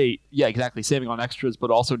just saving on extras,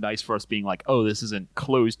 but also nice for us being like, oh, this is a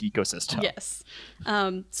closed ecosystem. Yes.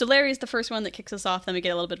 So Larry's the first one that kicks us off. Then we get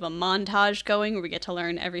a little bit of a montage going where we get to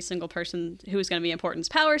learn every single person who's going to be important's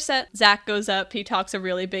power set. Zach goes up. He talks a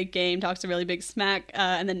really big game, talks a really big smack,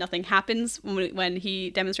 and then nothing happens when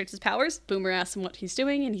he demonstrates his powers. Boomer asks him what he's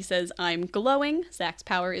doing, and he says, I'm glowing. Zach's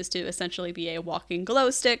power is to essentially be a walking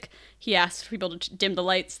glow stick. He asks for people to dim the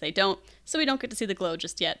lights. They don't. So we don't get to see the glow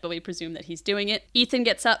just yet, but we presume that he's doing it. Ethan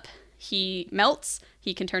gets up. He melts.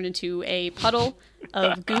 He can turn into a puddle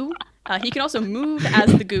of goo. He can also move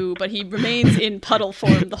as the goo, but he remains in puddle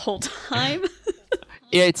form the whole time.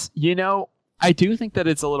 I do think that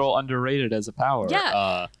it's a little underrated as a power.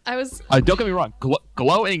 Yeah, don't get me wrong.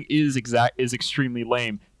 Glowing is extremely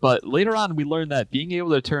lame, but later on we learned that being able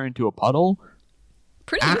to turn into a puddle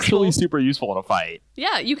actually useful. Super useful in a fight.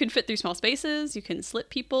 Yeah, you can fit through small spaces. You can slit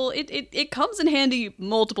people. It comes in handy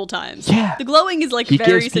multiple times. Yeah, the glowing is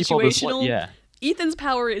very situational. Yeah. Ethan's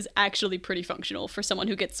power is actually pretty functional for someone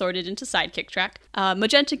who gets sorted into sidekick track.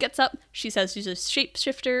 Magenta gets up. She says she's a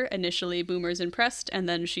shapeshifter. Initially, Boomer's impressed, and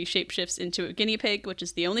then she shapeshifts into a guinea pig, which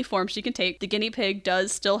is the only form she can take. The guinea pig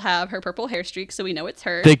does still have her purple hair streak, so we know it's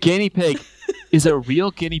her. The guinea pig is a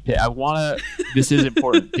real guinea pig. This is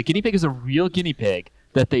important. The guinea pig is a real guinea pig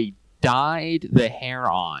that they dyed the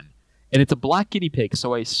hair on. And it's a black guinea pig,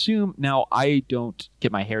 so I assume... Now, I don't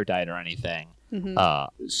get my hair dyed or anything.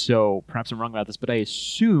 Mm-hmm. So perhaps I'm wrong about this, but I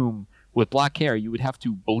assume with black hair you would have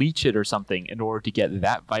to bleach it or something in order to get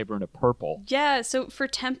that vibrant a purple. Yeah, so for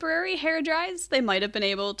temporary hair dries, they might have been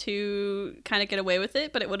able to kind of get away with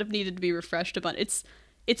it, but it would have needed to be refreshed a bunch.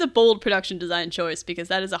 It's a bold production design choice because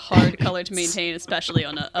that is a hard color to maintain, especially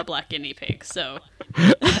on a black guinea pig. So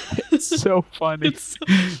it's so funny.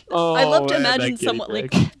 I love to imagine someone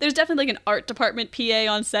like there's definitely like an art department PA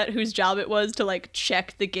on set whose job it was to like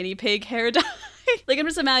check the guinea pig hair dye. Like I'm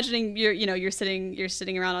just imagining you're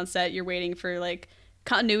sitting around on set, you're waiting for like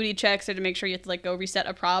continuity checks or to make sure you have to like go reset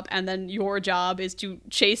a prop, and then your job is to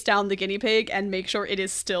chase down the guinea pig and make sure it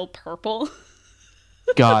is still purple.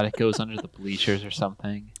 God, it goes under the bleachers or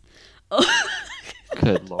something. Oh.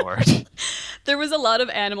 Good Lord. There was a lot of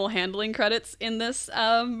animal handling credits in this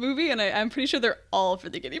movie, and I'm pretty sure they're all for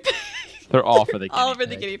the guinea pig. They're all for the guinea pig. All for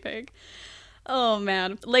the guinea pig. Oh,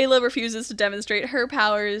 man. Layla refuses to demonstrate her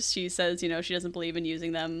powers. She says, she doesn't believe in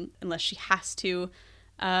using them unless she has to.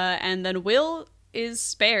 And then Will is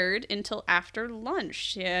spared until after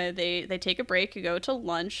lunch. Yeah, they take a break, go to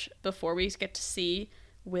lunch before we get to see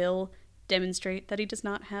Will demonstrate that he does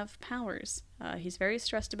not have powers. He's very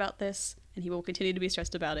stressed about this, and he will continue to be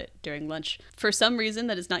stressed about it during lunch. For some reason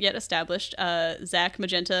that is not yet established, Zach,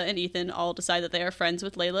 Magenta, and Ethan all decide that they are friends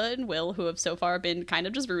with Layla and Will, who have so far been kind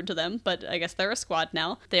of just rude to them, but I guess they're a squad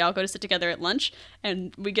now. They all go to sit together at lunch,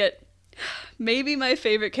 and we get Maybe my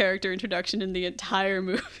favorite character introduction in the entire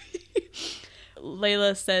movie.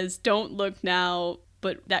 Layla says, "Don't look now,"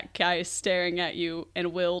 but that guy is staring at you,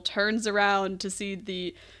 and Will turns around to see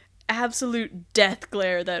the absolute death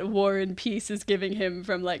glare that War and Peace is giving him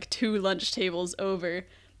from like 2 lunch tables over.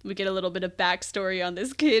 We get a little bit of backstory on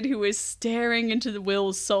this kid who is staring into the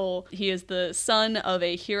Will's soul. He is the son of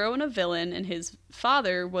a hero and a villain, and his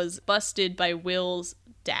father was busted by Will's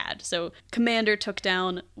dad. So Commander took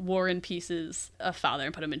down War and Peace's father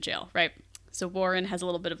and put him in jail, right? So Warren has a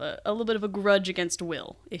little bit of a grudge against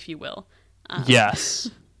Will, if you will. Yes.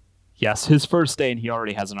 Yes, his first day, and he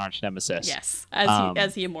already has an arch nemesis. Yes,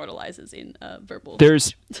 as he immortalizes in verbal.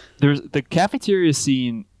 There's the cafeteria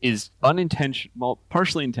scene is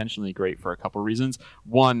partially intentionally great for a couple reasons.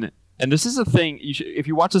 One, and this is a thing, if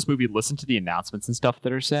you watch this movie, listen to the announcements and stuff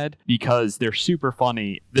that are said, because they're super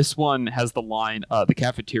funny. This one has the line, the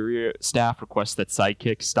cafeteria staff requests that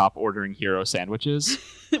sidekicks stop ordering hero sandwiches.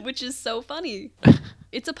 Which is so funny.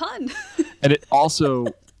 It's a pun. And it also,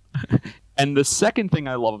 and the second thing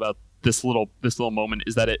I love about this little moment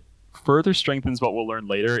is that it further strengthens what we'll learn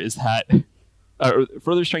later, is that, or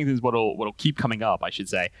further strengthens what'll keep coming up, I should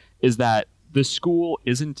say, is that the school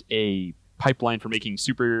isn't a pipeline for making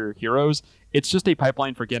superheroes. It's just a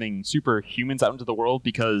pipeline for getting superhumans out into the world,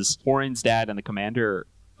 because Warren's dad and the commander,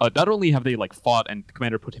 not only have they like fought and the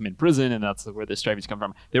commander put him in prison, and that's where the strivings come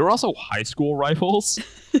from, they were also high school rivals.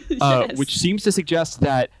 Yes. Which seems to suggest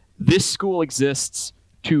that this school exists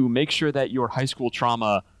to make sure that your high school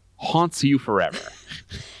trauma haunts you forever.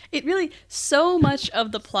 It really, so much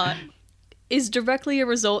of the plot is directly a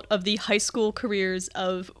result of the high school careers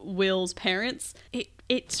of Will's parents.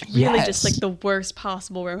 It's really just like the worst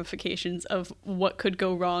possible ramifications of what could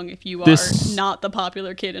go wrong if you are not the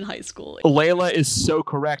popular kid in high school. Layla is so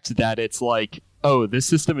correct that it's like, oh, this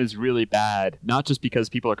system is really bad, not just because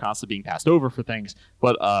people are constantly being passed over for things,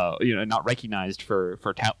 but not recognized for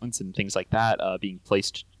talents and things like that, being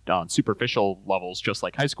placed on superficial levels just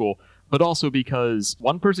like high school, but also because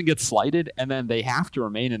one person gets slighted and then they have to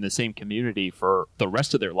remain in the same community for the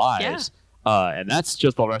rest of their lives. And that's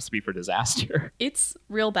just the recipe for disaster. It's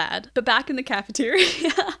real bad. But back in the cafeteria,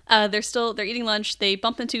 they're eating lunch. They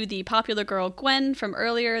bump into the popular girl Gwen from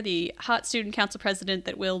earlier, the hot student council president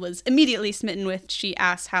that Will was immediately smitten with. She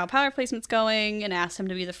asks how power placement's going and asks him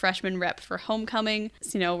to be the freshman rep for homecoming.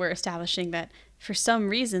 So, we're establishing that for some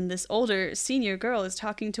reason, this older senior girl is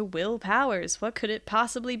talking to Will Powers. What could it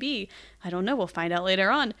possibly be? I don't know. We'll find out later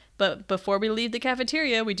on. But before we leave the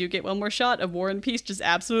cafeteria, we do get one more shot of War and Peace just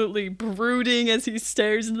absolutely brooding as he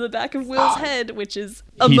stares into the back of Will's head, which is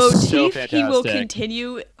a motif he will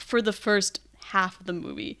continue for the first half of the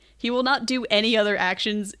movie. He will not do any other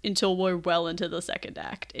actions until we're well into the second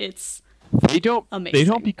act. It's amazing. They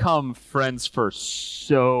don't become friends for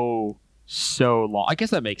so long. I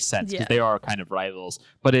guess that makes sense because they are kind of rivals,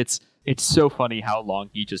 but it's so funny how long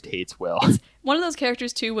he just hates Will. It's one of those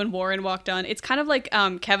characters too, when Warren walked on, it's kind of like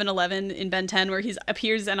Kevin 11 in Ben 10, where he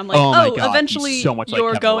appears and I'm like, oh God, eventually so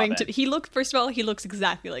you're like going 11. To first of all, he looks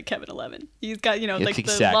exactly like Kevin 11. He's got like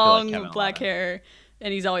exactly the long like black hair,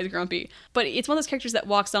 and he's always grumpy, but it's one of those characters that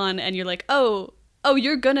walks on and you're like, oh,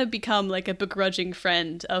 you're gonna become like a begrudging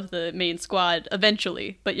friend of the main squad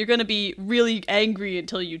eventually, but you're gonna be really angry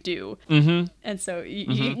until you do. Mm-hmm. And so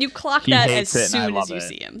you clock that as soon as you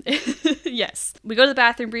see him. Yes. We go to the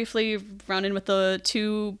bathroom briefly, run in with the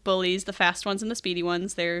 2 bullies, the fast ones and the speedy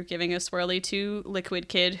ones. They're giving a swirly to Liquid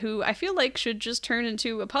Kid, who I feel like should just turn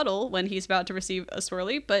into a puddle when he's about to receive a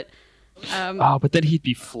swirly, but... but then he'd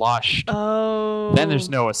be flushed. Oh. Then there's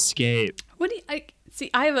no escape. What do you...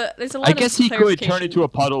 there's a lot I guess of he could turn into a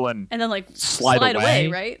puddle and then like slide away,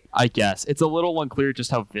 right? I guess. It's a little unclear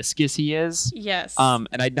just how viscous he is. Yes. And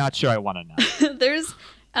I'm not sure I want to know. There's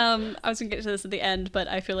I was going to get to this at the end, but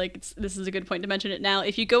I feel like this is a good point to mention it now.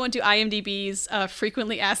 If you go into IMDb's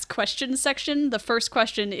frequently asked questions section, the first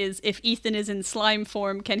question is, if Ethan is in slime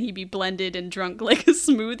form, can he be blended and drunk like a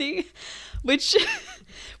smoothie? Which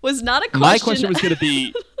was not a question. My question was going to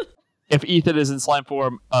be, if Ethan is in slime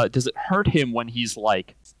form, does it hurt him when he's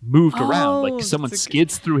like moved around? Like someone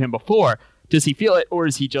skids through him before. Does he feel it, or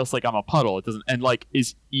is he just like, I'm a puddle? It doesn't. And like,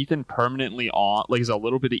 is Ethan permanently on? Like, is a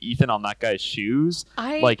little bit of Ethan on that guy's shoes?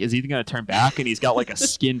 Like, is Ethan gonna turn back and he's got like a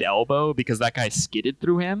skinned elbow because that guy skidded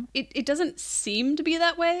through him? It doesn't seem to be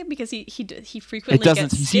that way because he frequently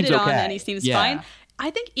gets skidded on and he seems fine. I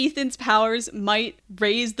think Ethan's powers might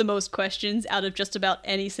raise the most questions out of just about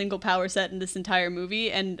any single power set in this entire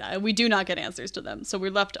movie, and we do not get answers to them. So we're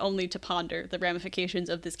left only to ponder the ramifications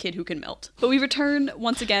of this kid who can melt. But we return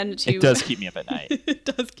once again to... It does keep me up at night. It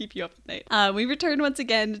does keep you up at night. We return once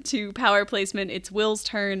again to power placement. It's Will's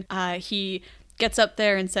turn. He gets up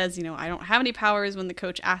there and says, I don't have any powers. When the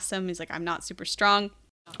coach asks him, he's like, I'm not super strong.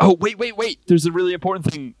 Oh, wait. There's a really important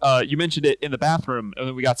thing. You mentioned it in the bathroom, and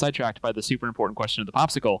then we got sidetracked by the super important question of the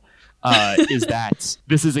popsicle. Is that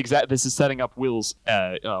this is setting up Will's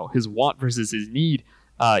his want versus his need.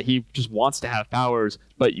 He just wants to have powers,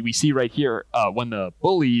 but we see right here when the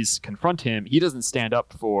bullies confront him, he doesn't stand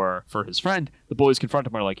up for his friend. The bullies confront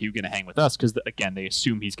him, are like, "You gonna hang with us?" Because again, they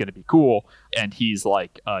assume he's gonna be cool, and he's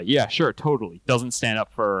like, "Yeah, sure, totally." Doesn't stand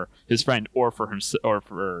up for his friend or for him,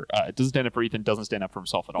 doesn't stand up for Ethan. Doesn't stand up for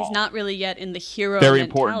himself at all. He's not really yet in the hero Very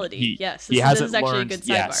mentality. Important. This is actually a good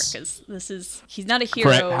sidebar because he's not a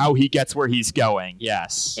hero. Correct. How he gets where he's going.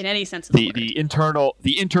 Yes. In any sense of the word.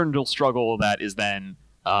 The internal struggle that is then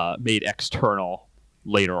made external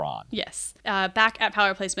later on. Yes. Back at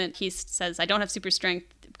power placement, he says, I don't have super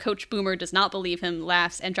strength. Coach Boomer does not believe him,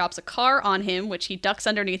 laughs, and drops a car on him, which he ducks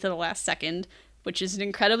underneath at the last second, which is an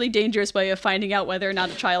incredibly dangerous way of finding out whether or not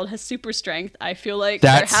a child has super strength. I feel like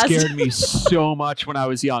that scared me so much when I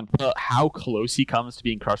was young. How close he comes to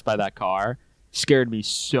being crushed by that car scared me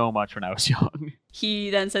so much when I was young. He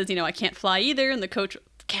then says, I can't fly either, and the coach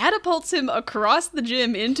catapults him across the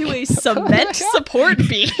gym into a cement support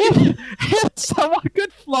beam. Someone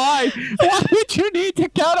could fly. Why would you need to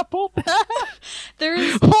catapult that?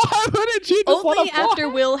 Why wouldn't you just only after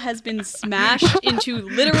Will has been smashed into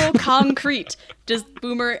literal concrete does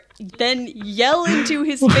Boomer then yell into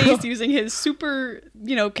his face using his super,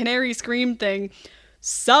 canary scream thing,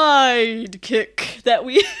 sidekick,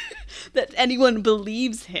 that anyone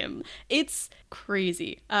believes him. It's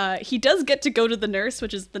crazy. He does get to go to the nurse,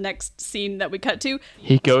 which is the next scene that we cut to.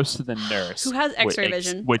 He goes to the nurse, who has X-ray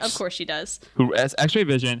vision. Of course, she does. Who has X-ray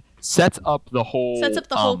vision? Sets up the whole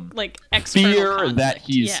external fear conflict. That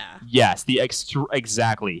he's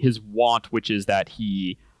exactly his want, which is that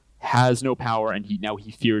he has no power and he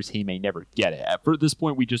fears he may never get it. At this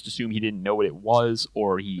point, we just assume he didn't know what it was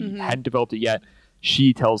or he hadn't developed it yet.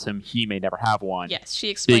 She tells him he may never have one. Yes, she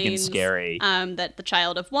explains big and scary. That the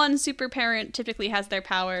child of one super parent typically has their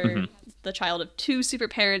power. The child of two super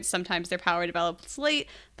parents, sometimes their power develops late,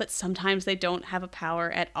 but sometimes they don't have a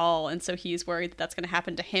power at all. And so he's worried that that's going to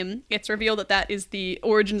happen to him. It's revealed that is the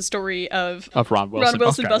origin story of Ron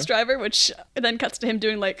Wilson, bus driver, which then cuts to him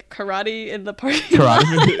doing karate in the parking lot.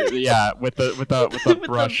 Yeah, with the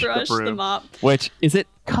brush, the broom, the mop. Which is it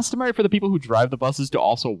customary for the people who drive the buses to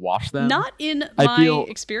also wash them? Not in my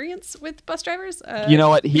experience with bus drivers. You know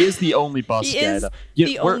what? He is the only bus guy. He is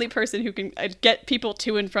the only person who can get people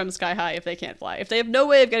to and from Sky High if they can't fly. If they have no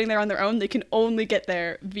way of getting there on their own, they can only get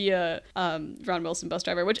there via Ron Wilson, bus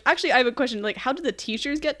driver. Which actually, I have a question. How do the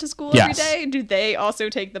teachers get to school every day? Do they also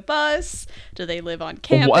take the bus? Do they live on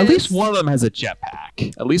campus? Well, at least one of them has a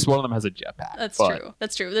jetpack.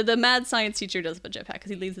 That's true. The mad science teacher does have a jetpack because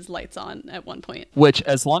he leaves his lights on at one point. Which,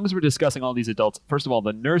 as long as we're discussing all these adults, first of all,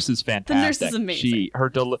 the nurse is fantastic. The nurse is amazing.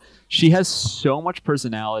 She has so much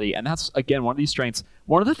personality, and that's, again, one of these strengths.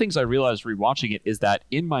 One of the things I realized rewatching it is that,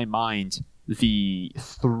 in my mind, the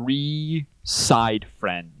three side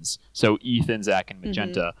friends, so Ethan, Zach, and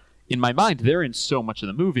Magenta, in my mind, they're in so much of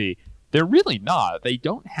the movie. They're really not. They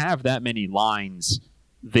don't have that many lines.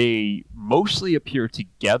 They mostly appear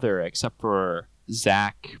together, except for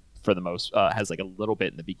Zach, for the most, has a little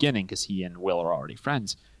bit in the beginning because he and Will are already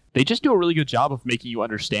friends. They just do a really good job of making you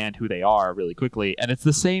understand who they are really quickly. And it's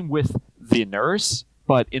the same with the nurse,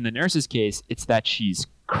 but in the nurse's case, it's that she's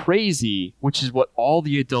crazy, which is what all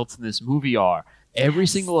the adults in this movie are. Every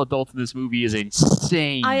single adult in this movie is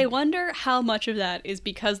insane. I wonder how much of that is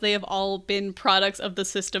because they have all been products of the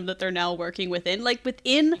system that they're now working within.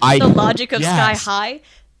 Within the logic of Sky High,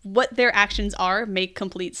 what their actions are make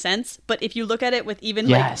complete sense. But if you look at it with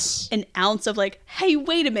even an ounce of hey,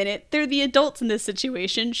 wait a minute, they're the adults in this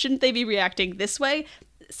situation. Shouldn't they be reacting this way?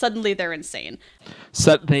 Suddenly they're insane.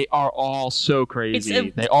 So they are all so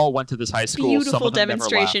crazy. They all went to this high school. Beautiful Some of them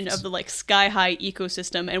demonstration never left. of the Sky High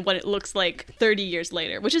ecosystem and what it looks like 30 years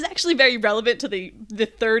later, which is actually very relevant to the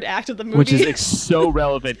third act of the movie. Which is so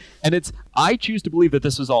relevant. And I choose to believe that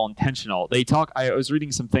this was all intentional. I was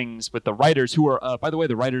reading some things with the writers who are, by the way,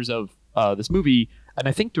 the writers of this movie, and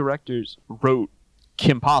I think directors wrote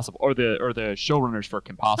Kim Possible, or the showrunners for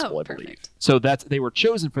Kim Possible, I believe. Perfect. So they were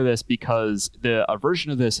chosen for this because a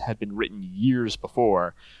version of this had been written years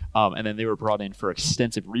before, and then they were brought in for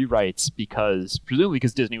extensive rewrites presumably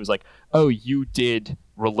because Disney was like, oh, you did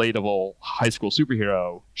relatable high school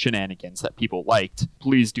superhero shenanigans that people liked.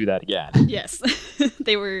 Please do that again. Yes,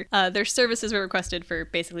 they were. Their services were requested for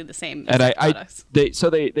basically the same and products.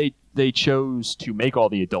 They chose to make all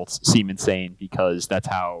the adults seem insane because that's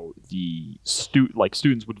how the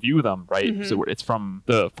students would view them, right? Mm-hmm. So it's from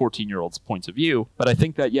the 14-year-old's points of view. But I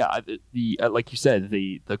think that the like you said,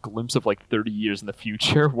 the glimpse of like 30 years in the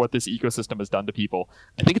future, what this ecosystem has done to people,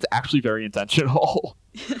 I think it's actually very intentional.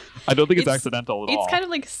 I don't think it's accidental at all. It's kind of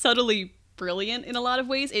like subtly brilliant in a lot of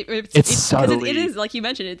ways. It's subtly, it is, like you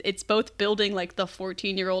mentioned, it's both building like the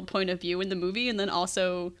 14-year-old point of view in the movie and then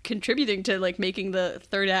also contributing to like making the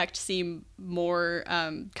third act seem more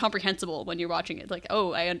comprehensible when you're watching it. Like,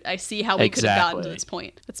 oh, I see how we could have gotten to this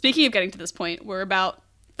point. But speaking of getting to this point, we're about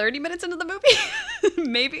 30 minutes into the movie.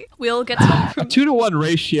 Maybe Will gets home from a 2-to-1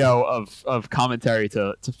 ratio of commentary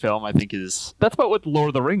to film. I think that's about what Lord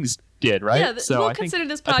of the Rings did, right? Yeah, so we'll consider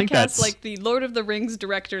this podcast like the Lord of the Rings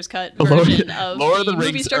director's cut version of Lord of the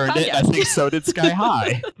Movie Rings Star earned podcast. it. I think so did Sky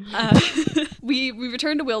High. We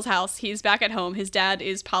return to Will's house. He's back at home. His dad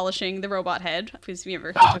is polishing the robot head because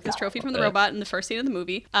remember he took his trophy from the robot in the first scene of the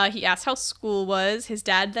movie. He asks how school was. His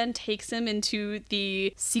dad then takes him into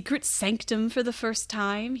the secret sanctum for the first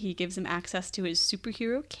time. He gives him access to his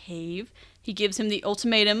superhero cave. He gives him the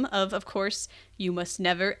ultimatum of course, you must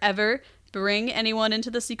never ever bring anyone into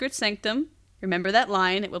the secret sanctum. Remember that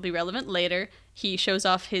line, it will be relevant later. He shows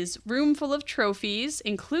off his room full of trophies,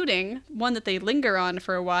 including one that they linger on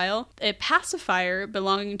for a while, a pacifier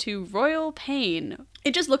belonging to Royal Pain.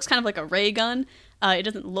 It just looks kind of like a ray gun. It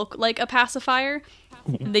doesn't look like a pacifier.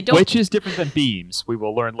 They don't. Which is different than beams, we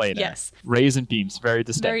will learn later. Yes. Rays and beams, very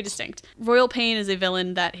distinct. Very distinct. Royal Pain is a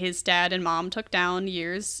villain that his dad and mom took down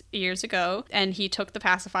years ago, and he took the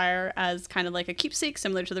pacifier as kind of like a keepsake,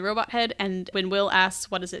 similar to the robot head. And when Will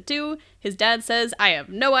asks, what does it do? His dad says, I have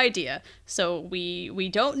no idea. So we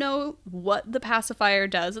don't know what the pacifier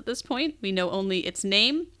does at this point. We know only its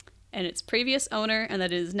name and its previous owner, and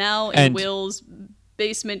that it is now in Will's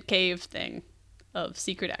basement cave thing of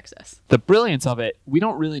secret access. The brilliance of it, we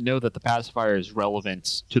don't really know that the pacifier is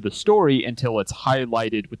relevant to the story until it's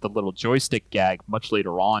highlighted with the little joystick gag much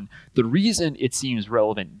later on. The reason it seems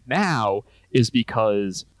relevant now is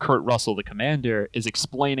because Kurt Russell, the commander, is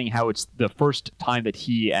explaining how it's the first time that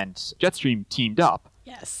he and Jetstream teamed up.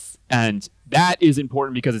 Yes. And that is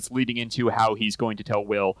important because it's leading into how he's going to tell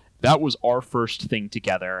Will, that was our first thing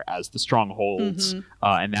together as the Strongholds,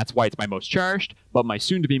 and that's why it's my most cherished, but my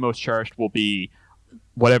soon-to-be most cherished will be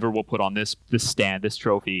whatever we'll put on this stand, this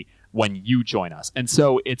trophy, when you join us. And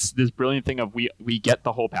so it's this brilliant thing of we get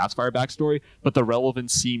the whole pacifier backstory, but the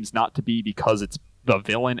relevance seems not to be because it's the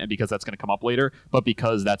villain and because that's going to come up later, but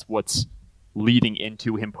because that's what's leading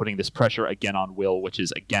into him putting this pressure again on Will, which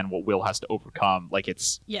is again what Will has to overcome. Like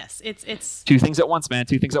it's two things at once, man.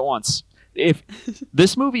 Two things at once. If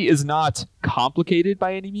this movie is not complicated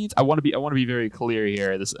by any means, I want to be very clear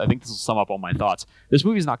here. I think this will sum up all my thoughts. This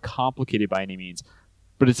movie is not complicated by any means,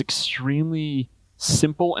 but it's extremely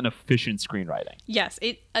simple and efficient screenwriting. Yes,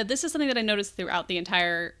 this is something that I noticed throughout the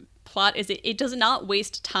entire plot. Is it does not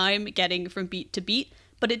waste time getting from beat to beat,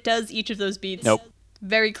 but it does each of those beats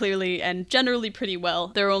very clearly and generally pretty well.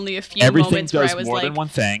 There are only a few moments where I was more like, than one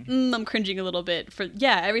thing. I'm cringing a little bit.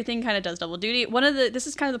 Everything kind of does double duty. This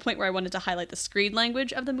is kind of the point where I wanted to highlight the screen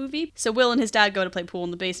language of the movie. So Will and his dad go to play pool in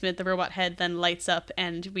the basement. The robot head then lights up,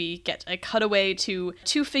 and we get a cutaway to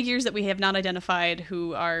two figures that we have not identified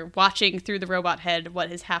who are watching through the robot head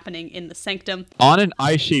what is happening in the sanctum. On an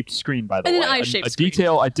eye-shaped screen, by the way. An eye-shaped screen.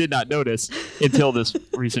 Detail I did not notice until this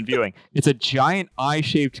recent viewing. It's a giant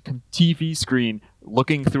eye-shaped TV screen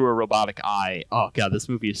looking through a robotic eye. Oh god, this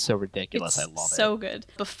movie is so ridiculous. I love it. So good.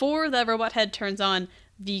 Before the robot head turns on,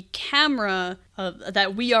 the camera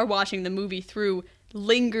that we are watching the movie through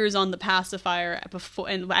lingers on the pacifier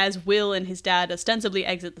and as Will and his dad ostensibly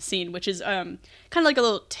exit the scene, which is kind of like a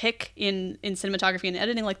little tick in cinematography and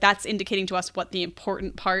editing. Like that's indicating to us what the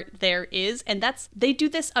important part there is, and they do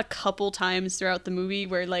this a couple times throughout the movie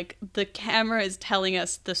where like the camera is telling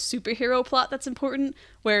us the superhero plot that's important,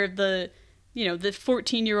 where the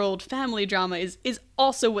 14-year-old family drama is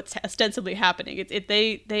also what's ostensibly happening.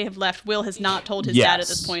 They have left. Will has not told his dad at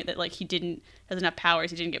this point that like he doesn't have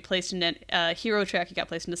powers. He didn't get placed in a hero track. He got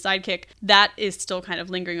placed in a sidekick. That is still kind of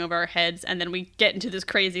lingering over our heads. And then we get into this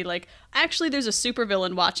crazy like, actually there's a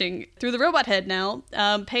supervillain watching through the robot head now.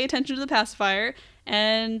 Pay attention to the pacifier.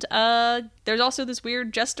 And there's also this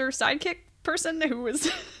weird jester sidekick person who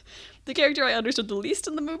was the character I understood the least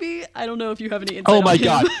in the movie. I don't know if you have any insight Oh my on him.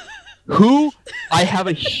 god. Who? I have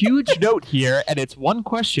a huge note here, and it's one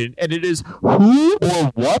question, and it is, who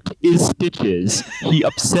or what is Stitches? He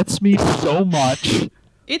upsets me so much.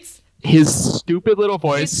 It's His stupid little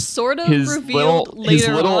voice. It's sort of his revealed his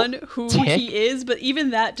later little on who tick. he is, but even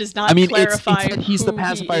that does not I mean, clarify he's who the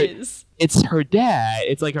pacifier. he is. It's her dad.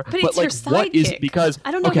 It's like her. But it's like, her sidekick. what is because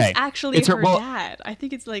I don't know okay, if it's actually it's her well, dad. I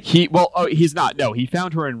think it's like he's not. No, he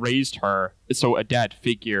found her and raised her, so a dad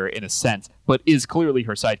figure in a sense, but is clearly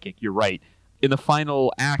her sidekick. You're right. In the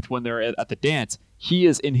final act, when they're at the dance, he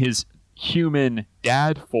is in his human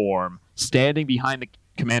dad form, standing behind the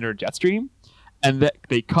Commander Jetstream, and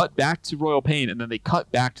they cut back to Royal Pain, and then they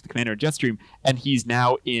cut back to the Commander Jetstream, and he's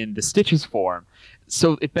now in the Stitches form.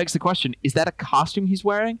 So it begs the question: is that a costume he's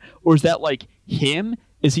wearing, or is that like him?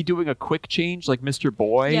 Is he doing a quick change like Mr.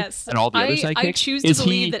 Boy yes, and all the other sidekicks? I choose to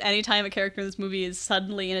believe that anytime a character in this movie is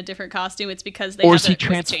suddenly in a different costume, it's because they or have is he a quick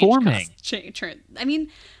transforming? I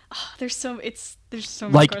mean, there's so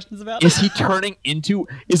many Like, questions about is he turning into?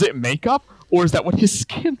 Is it makeup, or is that what his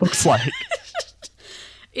skin looks like?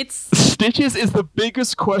 It's Stitches is the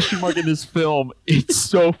biggest question mark in this film. It's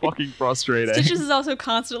so fucking frustrating. Stitches is also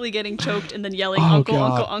constantly getting choked and then yelling Oh, "Uncle,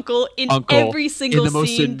 God. Uncle, Uncle" in Uncle, every single in the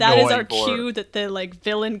most scene. That is our annoying cue that the like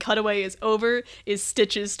villain cutaway is over. Is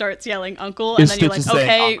Stitches starts yelling "Uncle" and then you're like, Stitches saying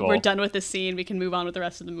 "Okay, Uncle. we're done with this scene. We can move on with the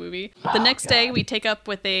rest of the movie." The next day, we take up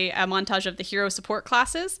with a montage of the hero support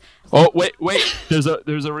classes. Oh wait! There's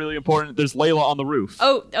a really important. There's Layla on the roof.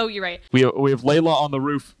 Oh, you're right. We have Layla on the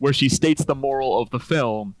roof where she states the moral of the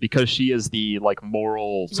film because she is the like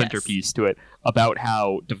moral centerpiece to it about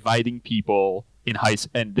how dividing people in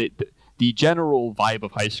and the general vibe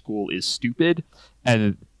of high school is stupid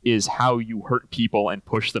and is how you hurt people and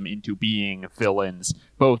push them into being villains,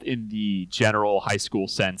 both in the general high school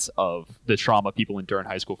sense of the trauma people endure in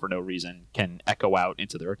high school for no reason can echo out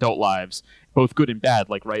into their adult lives, both good and bad.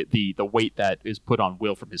 Like, right, the weight that is put on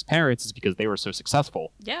Will from his parents is because they were so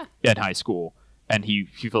successful in high school. And he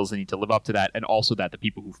feels the need to live up to that, and also that the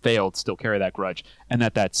people who failed still carry that grudge, and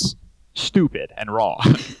that's stupid and wrong,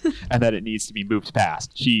 and that it needs to be moved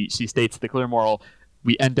past. She states the clear moral.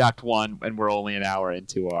 We end Act 1, and we're only an hour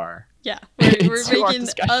into our we're making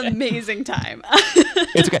discussion. amazing time.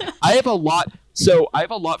 It's okay. I have a lot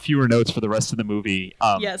fewer notes for the rest of the movie.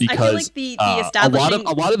 Yes, because I feel like the establishing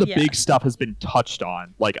a lot of the big stuff has been touched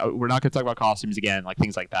on. Like we're not going to talk about costumes again, like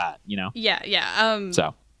things like that. You know? Yeah.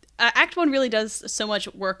 So. Act 1 really does so much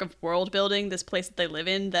work of world building, this place that they live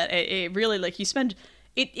in, that it really, like, you spend...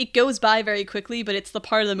 It goes by very quickly, but it's the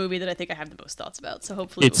part of the movie that I think I have the most thoughts about, so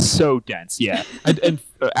hopefully... It's so dense, yeah. and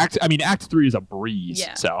Act 3 is a breeze,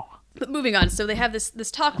 yeah. so... But moving on, so they have this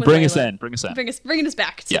talk with Bring Layla. us in. Bringing us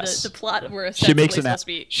back to yes. the plot where she makes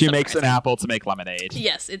she makes an apple to make lemonade.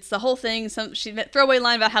 Yes, it's the whole thing. She throwaway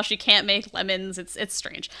line about how she can't make lemons. It's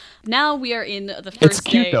strange. Now we are in the first It's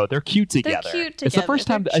cute day. though. They're cute together. It's the first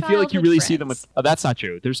time I feel like you really see them with. Oh, that's not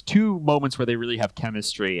true. There's two moments where they really have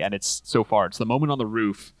chemistry, and it's so far. It's the moment on the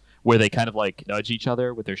roof where they kind of like nudge each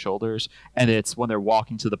other with their shoulders, and it's when they're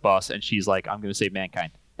walking to the bus, and she's like, "I'm going to save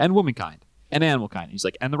mankind and womankind and animal kind." And he's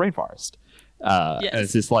like, "And the rainforest." And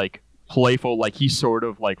it's this like playful, like he's sort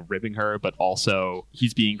of like ribbing her, but also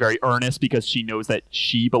he's being very earnest because she knows that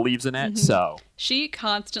she believes in it. Mm-hmm. So she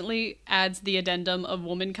constantly adds the addendum of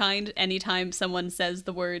womankind anytime someone says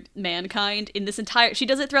the word mankind in this entire. She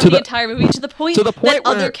does it throughout the entire movie to the point that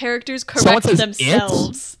other characters correct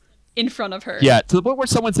themselves in front of her. Yeah, to the point where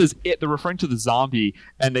someone says it, they're referring to the zombie,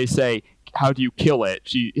 and they say, "How do you kill it?"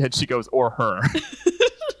 She goes, "Or her,"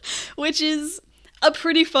 which is a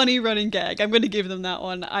pretty funny running gag. I'm going to give them that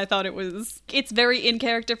one. I thought it's very in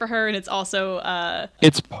character for her, and it's also...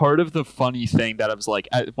 It's part of the funny thing that I was like,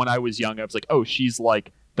 when I was young, I was like, oh, she's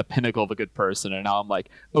like the pinnacle of a good person, and now I'm like,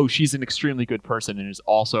 oh, she's an extremely good person and is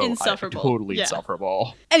also insufferable. Totally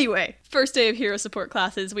insufferable. Anyway, first day of hero support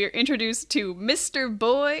classes, we are introduced to Mr.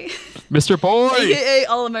 Boy. Mr. Boy! AKA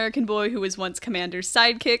All-American Boy, who was once Commander's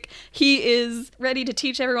sidekick. He is ready to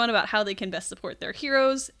teach everyone about how they can best support their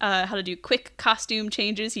heroes, how to do quick costume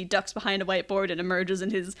changes. He ducks behind a whiteboard and emerges in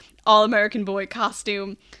his All-American Boy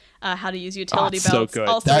costume. How to use utility belts, so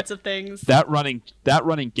all sorts of things. That running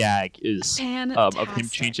gag is of him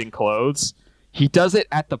changing clothes. He does it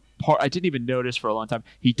at the part. I didn't even notice for a long time.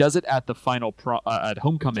 He does it at the final at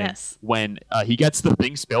homecoming when he gets the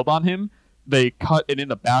thing spilled on him. They cut, and in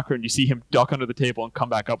the background you see him duck under the table and come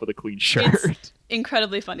back up with a clean shirt. It's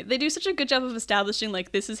incredibly funny. They do such a good job of establishing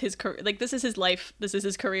like this is his this is his life, this is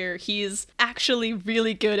his career. He's actually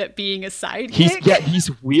really good at being a sidekick.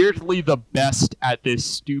 He's weirdly the best at this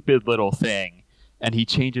stupid little thing. and he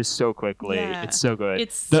changes so quickly. Yeah. It's so good.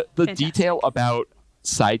 It's the fantastic. detail about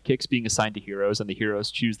sidekicks being assigned to heroes and the heroes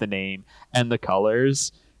choose the name and the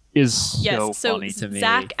colors is so funny to me.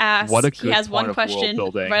 Zach asks, what a good he has point one of question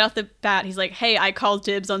world building. right off the bat. He's like, hey, I called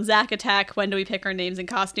dibs on Zack Attack. When do we pick our names and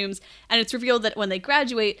costumes? And it's revealed that when they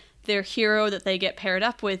graduate, their hero that they get paired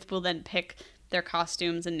up with will then pick their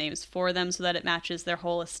costumes and names for them so that it matches their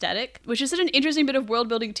whole aesthetic, which is such an interesting bit of world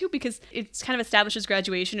building too, because it kind of establishes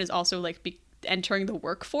graduation is also like entering the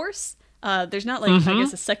workforce. There's not like, I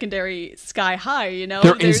guess, a secondary Sky High, you know?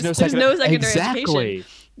 There's no secondary education.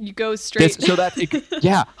 You go straight.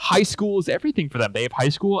 High school is everything for them. They have high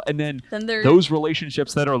school, and then they're those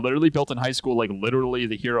relationships that are literally built in high school, like literally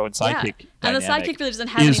the hero and sidekick. And the sidekick really doesn't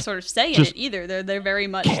have any sort of say in it either. They're very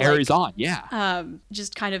much carries on. Yeah.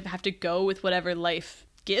 Just kind of have to go with whatever life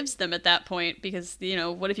gives them at that point, because, you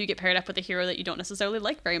know, what if you get paired up with a hero that you don't necessarily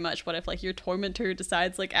like very much? What if like your tormentor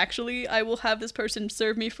decides like, actually, I will have this person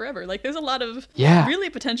serve me forever? Like, there's a lot of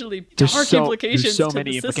really potentially dark implications to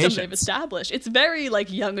the system they've established. It's very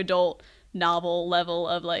like young adult novel level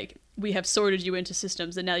of like, we have sorted you into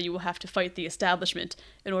systems and now you will have to fight the establishment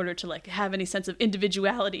in order to like have any sense of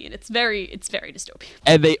individuality. And it's very dystopian.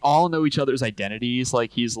 And they all know each other's identities.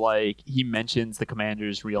 Like he mentions the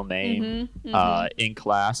commander's real name in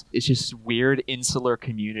class. It's just this weird insular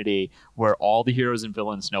community where all the heroes and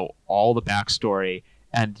villains know all the backstory.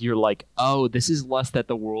 And you're like, oh, this is less that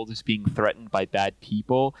the world is being threatened by bad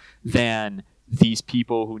people than these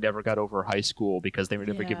people who never got over high school because they were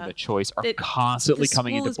never given a choice are constantly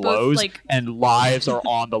coming into blows, and lives are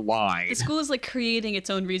on the line. The school is like creating its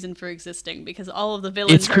own reason for existing because all of the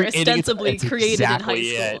villains are ostensibly created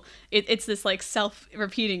exactly in high school. It's this like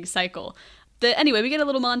self-repeating cycle. Anyway, we get a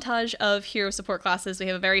little montage of hero support classes. We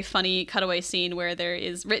have a very funny cutaway scene where there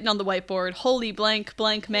is written on the whiteboard, "Holy blank,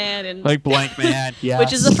 blank man," and like blank man, yes.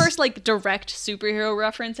 Which is the first like direct superhero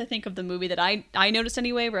reference I think of the movie that I noticed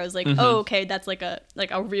anyway. Where I was like, oh, okay, that's like a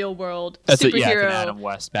real world superhero. An Adam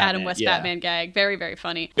West Batman, Batman gag. Very, very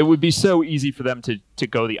funny. It would be so easy for them to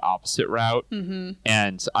go the opposite route,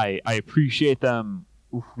 and I appreciate them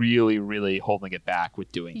really, really holding it back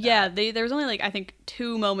with doing that. Yeah, there was only like I think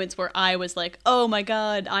 2 moments where I was like, oh my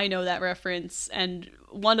god, I know that reference, and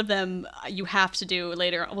one of them you have to do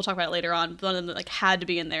later. We'll talk about it later on. One of them like had to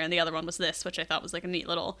be in there, and the other one was this, which I thought was like a neat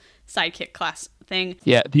little sidekick class thing.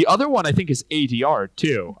 Yeah, the other one I think is ADR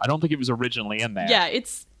too. I don't think it was originally in there. Yeah,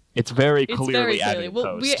 it's very clearly added in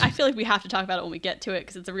well, post. I feel like we have to talk about it when we get to it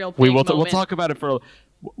because it's a real big we'll moment. talk about it for.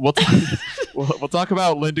 We'll talk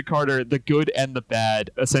about Lynda Carter, the good and the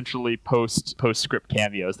bad, essentially postscript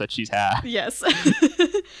cameos that she's had. Yes.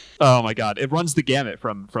 Oh my god, it runs the gamut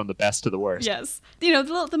from the best to the worst. Yes. You know,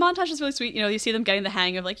 the montage is really sweet. You know, you see them getting the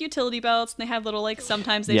hang of like utility belts, and they have little like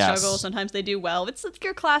sometimes they struggle, sometimes they do well. It's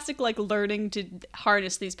your classic like learning to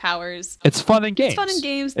harness these powers. It's fun and games. It's fun and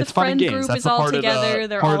games. The friend group is all together.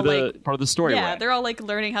 They're all like part of the story. Yeah, they're all like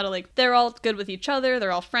learning how to like. They're all good with each other.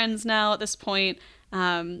 They're all friends now at this point.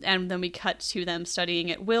 And then we cut to them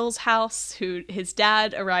studying at Will's house, his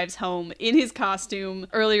dad arrives home in his costume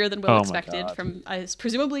earlier than Will expected from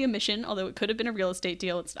presumably a mission, although it could have been a real estate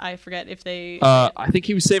deal. I forget if they... I think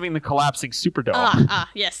he was saving the collapsing Superdome.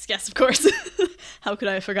 Yes, of course. How could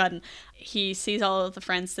I have forgotten? He sees all of the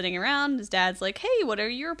friends sitting around. His dad's like, hey, what are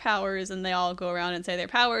your powers? And they all go around and say their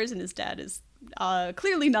powers, and his dad is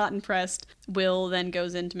clearly not impressed. Will then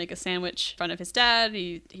goes in to make a sandwich in front of his dad.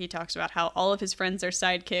 He talks about how all of his friends are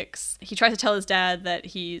sidekicks. He tries to tell his dad that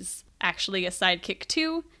he's actually a sidekick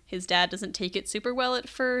too. His dad doesn't take it super well at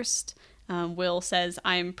first. Will says,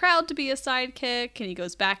 I'm proud to be a sidekick, and he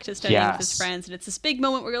goes back to studying with his friends, and it's this big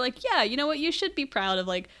moment where you're like, yeah, you know what, you should be proud of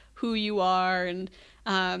like who you are, and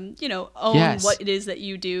own what it is that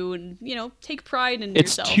you do, and take pride in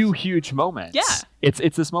yourself. It's 2 huge moments. Yeah,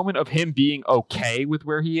 it's this moment of him being okay with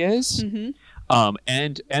where he is,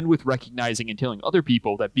 and with recognizing and telling other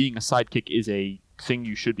people that being a sidekick is a thing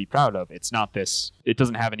you should be proud of. It's not this. It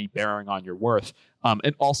doesn't have any bearing on your worth.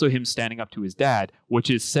 And also him standing up to his dad,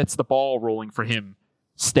 which sets the ball rolling for him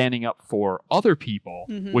standing up for other people,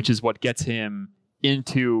 which is what gets him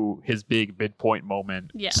into his big midpoint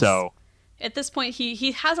moment. Yes. So at this point,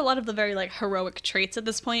 he has a lot of the very like heroic traits at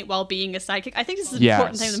this point while being a sidekick. I think this is an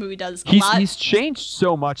important thing the movie does a lot. He's changed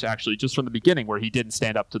so much actually just from the beginning, where he didn't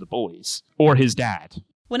stand up to the bullies or his dad.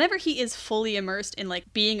 Whenever he is fully immersed in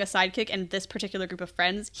like being a sidekick and this particular group of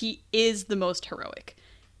friends, he is the most heroic.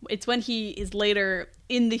 It's when he is later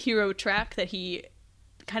in the hero track that he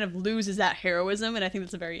kind of loses that heroism, and I think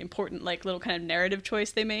that's a very important like little kind of narrative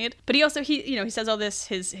choice they made. But he also he says all this,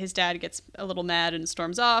 his dad gets a little mad and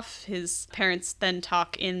storms off. His parents then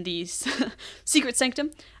talk in the secret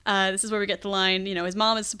sanctum. This is where we get the line, his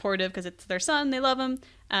mom is supportive because it's their son, they love him.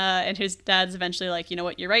 And his dad's eventually like, you know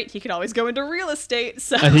what, you're right. He could always go into real estate.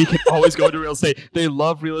 So. And he could always go into real estate. They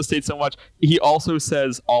love real estate so much. He also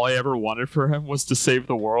says, all I ever wanted for him was to save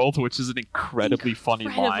the world, which is an incredibly funny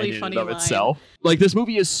line in and of itself. Like, this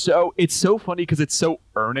movie is it's so funny because it's so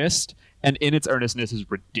earnest. And in its earnestness is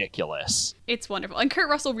ridiculous. It's wonderful. And Kurt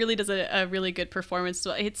Russell really does a really good performance.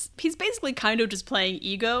 So he's basically kind of just playing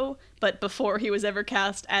Ego, but before he was ever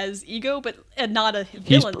cast as Ego, but not a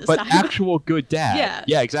villain this time. But actual good dad. Yeah.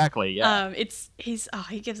 Yeah, exactly. Yeah.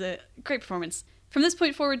 He gives a great performance. From this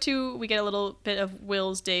point forward, too, we get a little bit of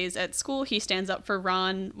Will's days at school. He stands up for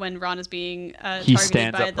Ron when Ron is being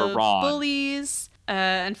targeted by the bullies.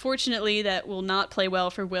 Unfortunately, that will not play well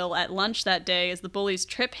for Will at lunch that day as the bullies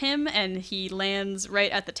trip him and he lands right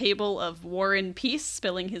at the table of Warren Peace,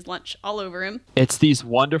 spilling his lunch all over him. It's these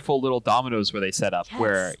wonderful little dominoes where they set up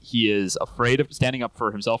where he is afraid of standing up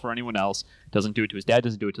for himself or anyone else, doesn't do it to his dad,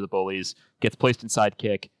 doesn't do it to the bullies, gets placed in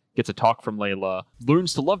sidekick, gets a talk from Layla,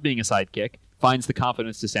 learns to love being a sidekick, finds the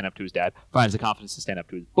confidence to stand up to his dad, finds the confidence to stand up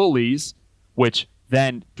to his bullies, which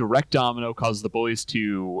then direct domino causes the bullies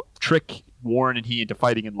to trick Warren and he into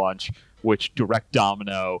fighting in lunch, which direct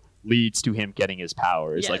domino leads to him getting his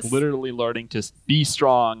powers. Like literally learning to be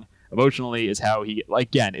strong emotionally is how he,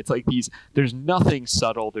 again, it's like there's nothing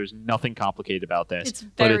subtle, there's nothing complicated about this. It's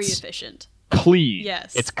very efficient. Clean.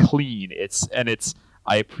 Yes. It's clean.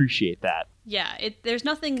 I appreciate that. Yeah, there's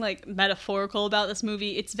nothing like metaphorical about this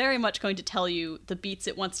movie. It's very much going to tell you the beats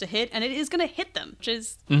it wants to hit, and it is going to hit them, which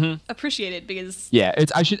is appreciated because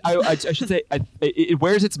I should say it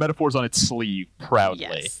wears its metaphors on its sleeve proudly.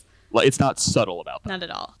 Yes. Like, it's not subtle about that. Not at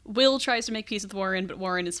all. Will tries to make peace with Warren, but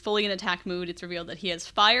Warren is fully in attack mood. It's revealed that he has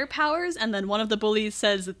fire powers, and then one of the bullies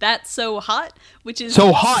says that's so hot, which is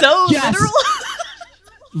so hot. So yes! literal.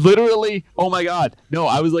 Literally, oh my god. No,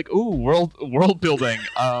 I was like, ooh, world building.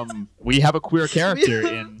 We have a queer character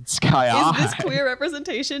in Sky High. Is this queer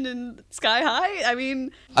representation in Sky High? I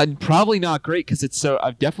mean, probably not great because it's so.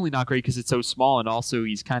 Definitely not great because it's so small, and also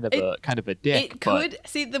he's kind of a dick. It could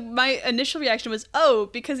see my initial reaction was, oh,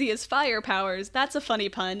 because he has fire powers. That's a funny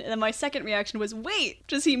pun. And then my second reaction was, wait,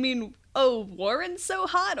 does he mean, oh, Warren's so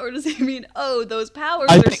hot, or does he mean, oh, those powers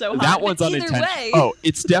are so hot? That one's unintentional. Way. Oh,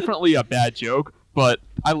 it's definitely a bad joke. But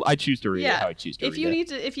I choose to read it how I choose to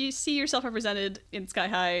read it. If you see yourself represented in Sky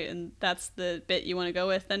High and that's the bit you want to go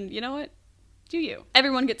with, then you know what? Do you.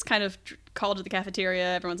 Everyone gets kind of called to the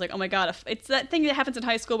cafeteria. Everyone's like, oh my god. It's that thing that happens in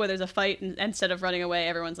high school where there's a fight and instead of running away,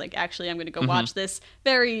 everyone's like, actually, I'm going to go watch this.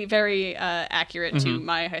 Very, very accurate to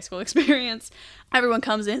my high school experience. Everyone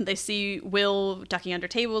comes in. They see Will ducking under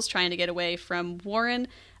tables, trying to get away from Warren.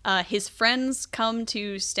 His friends come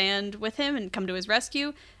to stand with him and come to his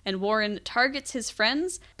rescue, and Warren targets his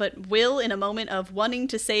friends, but Will, in a moment of wanting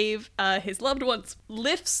to save his loved ones,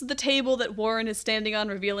 lifts the table that Warren is standing on,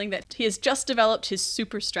 revealing that he has just developed his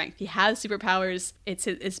super strength. He has superpowers. It's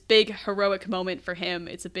his big heroic moment for him.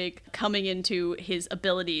 It's a big coming into his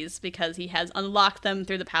abilities because he has unlocked them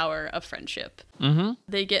through the power of friendship. Mm-hmm.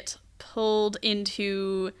 They get pulled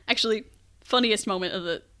into, actually, funniest moment of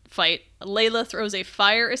the fight, Layla throws a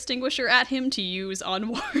fire extinguisher at him to use on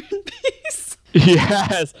Warren Peace.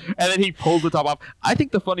 Yes, and then he pulls the top off. I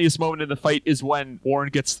think the funniest moment in the fight is when Warren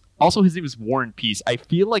gets... Also, his name is Warren Peace. I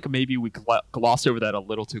feel like maybe we glossed over that a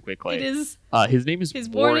little too quickly. It is. His name is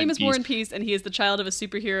Warren Peace. Warren Peace, and he is the child of a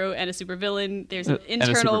superhero and a supervillain. There's an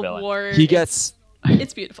internal war. It's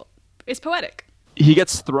beautiful. It's poetic. He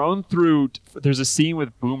gets thrown through... There's a scene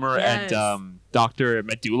with Boomer and Dr.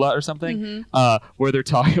 Medulla or something, where they're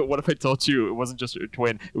talking, what if I told you it wasn't just her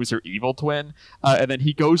twin, it was her evil twin? And then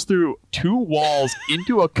he goes through 2 walls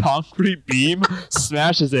into a concrete beam,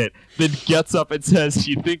 smashes it, then gets up and says,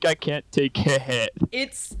 you think I can't take a hit?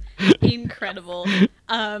 It's incredible.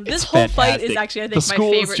 This whole fight is actually, I think, my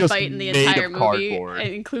favorite fight in the entire movie,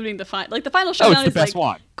 including the final. Like, the final showdown is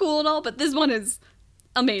like cool and all, but this one is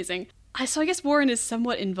amazing. So I guess Warren is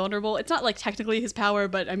somewhat invulnerable. It's not like technically his power,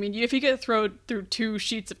 but I mean, if you get thrown through 2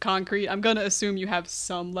 sheets of concrete, I'm going to assume you have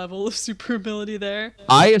some level of super ability there.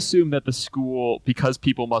 I assume that the school, because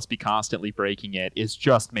people must be constantly breaking it, is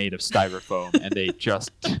just made of styrofoam and they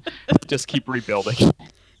just keep rebuilding.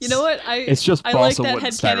 You know what? I like that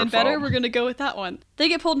headcanon better. We're going to go with that one. They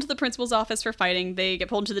get pulled into the principal's office for fighting. They get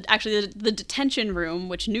pulled into the detention room,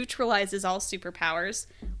 which neutralizes all superpowers.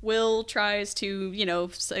 Will tries to,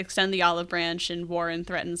 extend the olive branch, and Warren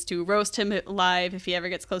threatens to roast him alive if he ever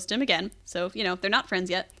gets close to him again. So, they're not friends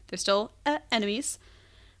yet. They're still enemies.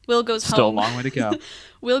 Will goes home. Still a long way to go.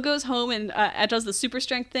 Will goes home and does the super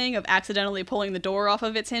strength thing of accidentally pulling the door off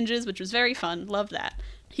of its hinges, which was very fun. Loved that.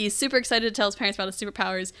 He's super excited to tell his parents about his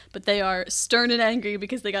superpowers, but they are stern and angry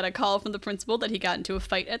because they got a call from the principal that he got into a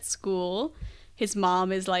fight at school. His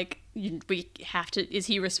mom is like, is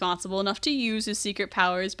he responsible enough to use his secret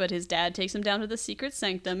powers? But his dad takes him down to the secret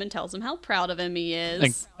sanctum and tells him how proud of him he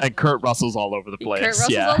is. And Kurt Russell's all over the place. Kurt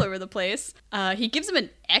Russell's all over the place. He gives him an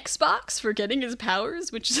Xbox for getting his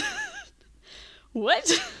powers, which is...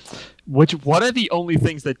 What? What are the only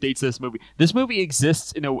things that dates this movie? This movie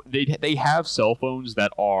exists they have cell phones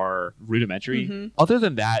that are rudimentary. Mm-hmm. Other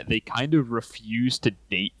than that, they kind of refuse to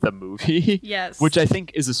date the movie. Yes. Which I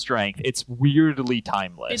think is a strength. It's weirdly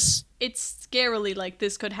timeless. It's scarily like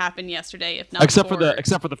this could happen yesterday, if not except for the fashion.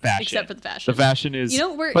 Except for the fashion. The fashion is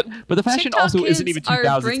but the fashion TikTok also isn't even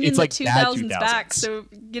 2000s. It's like the 2000s back. So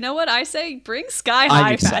you know what I say? Bring Sky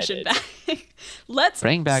High fashion back. Let's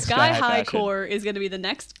bring back Sky High core is going to be the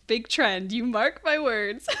next big trend. You mark my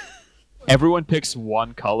words. Everyone picks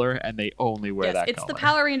one color and they only wear that color. It's the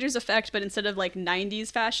Power Rangers effect, but instead of like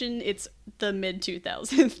 90s fashion, it's the mid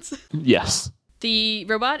 2000s. Yes. The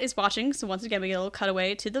robot is watching, so once again we get a little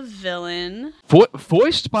cutaway to the villain.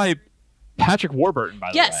 Voiced by Patrick Warburton,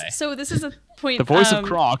 by the way. Yes, so this is a point. The voice of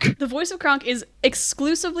Kronk. The voice of Kronk is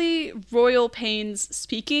exclusively Royal Pain's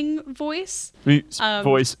speaking voice.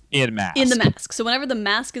 Voice in mask. In the mask. So whenever the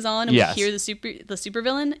mask is on and we hear the super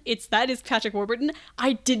villain, that is Patrick Warburton.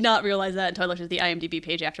 I did not realize that until I looked at the IMDb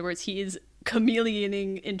page afterwards. He is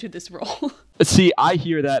chameleoning into this role. See, I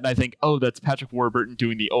hear that and I think, oh, that's Patrick Warburton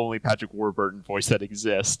doing the only Patrick Warburton voice that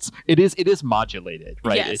exists. It is modulated,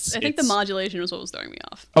 right? Yes, I think the modulation was what was throwing me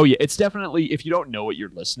off. Oh yeah, it's definitely, if you don't know what you're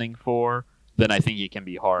listening for, then I think it can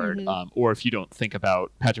be hard. Mm-hmm. Or if you don't think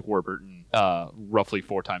about Patrick Warburton roughly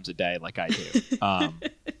 4 times a day like I do.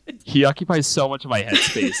 He occupies so much of my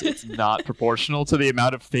headspace. It's not proportional to the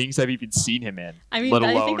amount of things I've even seen him in. I mean,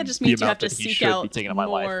 I think that just means you have to seek out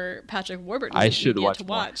more Patrick Warburton. I should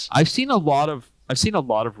watch. I've seen a lot of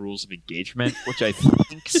Rules of Engagement, which I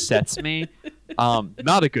think sets me.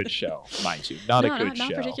 Not a good show, mind you. Not a good show.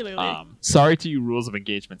 Not particularly. Sorry to you Rules of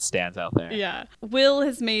Engagement stands out there. Yeah. Will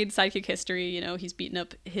has made sidekick history. He's beaten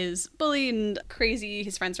up his bully and crazy.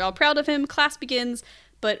 His friends are all proud of him. Class begins.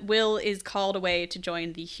 But Will is called away to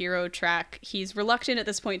join the hero track. He's reluctant at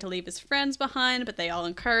this point to leave his friends behind, but they all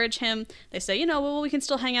encourage him. They say, well, we can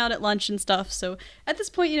still hang out at lunch and stuff. So at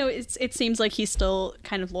this point, it seems like he's still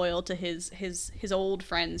kind of loyal to his old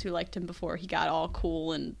friends who liked him before he got all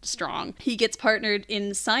cool and strong. He gets partnered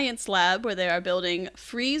in science lab where they are building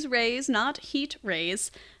freeze rays, not heat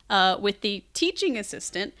rays, with the teaching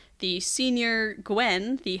assistant, the senior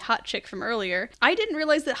Gwen, the hot chick from earlier. I didn't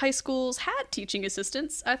realize that high schools had teaching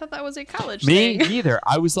assistants. I thought that was a college thing. Me neither.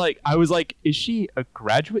 I was like, is she a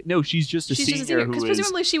graduate? No, she's just a senior who is,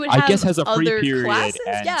 presumably she would have, I guess, has a free other period classes?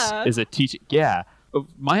 and is a teacher. Yeah.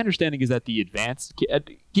 My understanding is that the advanced,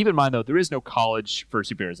 keep in mind though, there is no college for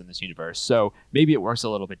superheroes in this universe, so maybe it works a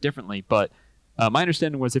little bit differently, but my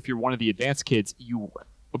understanding was if you're one of the advanced kids, you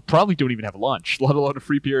probably don't even have lunch, let alone a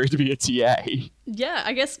free period to be a TA. Yeah,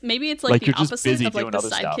 I guess maybe it's like the opposite of like the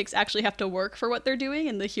sidekicks stuff. Actually have to work for what they're doing,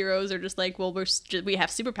 and the heroes are just like, well, we have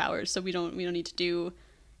superpowers, so we don't need to do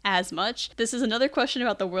as much. This is another question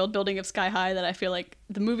about the world building of Sky High that I feel like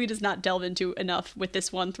the movie does not delve into enough with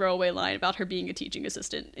this one throwaway line about her being a teaching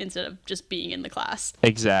assistant instead of just being in the class.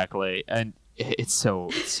 Exactly, and it's so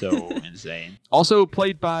insane. Also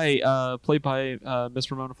played by Miss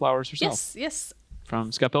Ramona Flowers herself. Yes.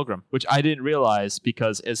 From Scott Pilgrim, which I didn't realize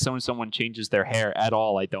because as soon as someone changes their hair at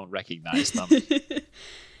all, I don't recognize them.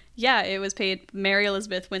 Yeah, it was paid Mary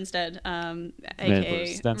Elizabeth Winstead,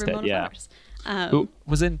 aka Ramona Flowers. Who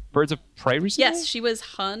was in Birds of Prey recently? Yes, she was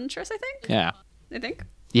Huntress, I think. Yeah. I think.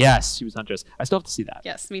 Yes, she was Huntress. I still have to see that.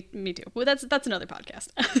 Yes, me too. Well, that's another podcast.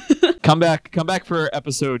 Come back for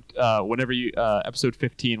episode episode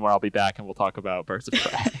 15 where I'll be back and we'll talk about Birds of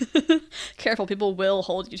Prey. Careful, people will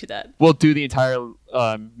hold you to that. We'll do the entire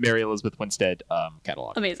Mary Elizabeth Winstead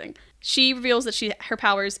catalog. Amazing. She reveals that her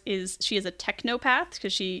powers is she is a technopath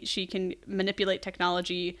because she can manipulate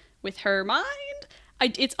technology with her mind.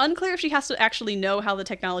 It's unclear if she has to actually know how the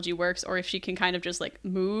technology works or if she can kind of just like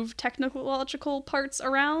move technological parts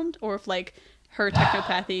around or if like her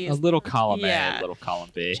technopathy is a little column A, a little column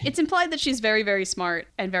B. It's implied that she's very, very smart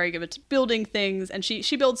and very good at building things, and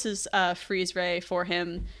she builds his freeze ray for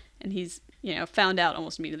him, and he's found out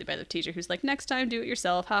almost immediately by the teacher who's like, next time do it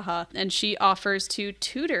yourself, haha. And she offers to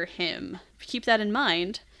tutor him. Keep that in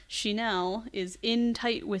mind. she now is in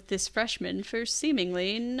tight with this freshman for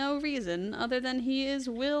seemingly no reason other than he is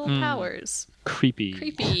Will Powers.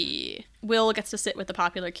 Creepy. Will gets to sit with the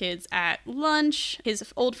popular kids at lunch. His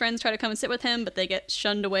old friends try to come and sit with him, but they get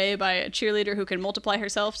shunned away by a cheerleader who can multiply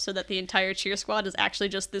herself so that the entire cheer squad is actually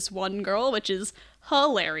just this one girl, which is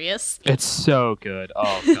hilarious. It's so good.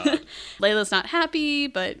 Oh, God. Layla's not happy,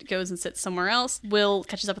 but goes and sits somewhere else. Will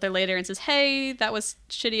catches up with her later and says, hey, that was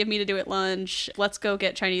shitty of me to do at lunch. Let's go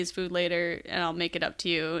get Chinese food later, and I'll make it up to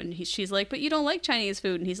you. And she's like, but you don't like Chinese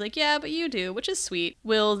food. And he's like, yeah, but you do, which is sweet.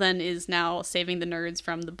 Will then is now saving the nerds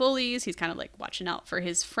from the bullies. He's kind of like watching out for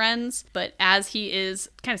his friends. But as he is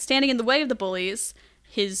kind of standing in the way of the bullies,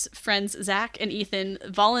 his friends Zach and Ethan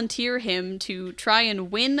volunteer him to try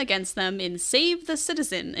and win against them in Save the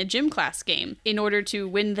Citizen, a gym class game, in order to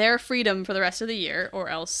win their freedom for the rest of the year, or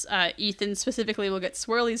else Ethan specifically will get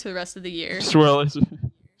swirlies for the rest of the year. Swirlies.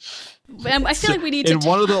 I feel like we need to...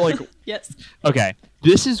 one of the, like... Yes. Okay,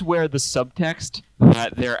 this is where the subtext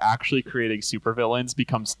that they're actually creating supervillains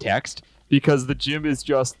becomes text, because the gym is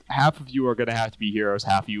just, half of you are going to have to be heroes,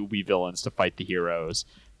 half of you will be villains to fight the heroes.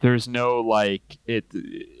 There's no, like,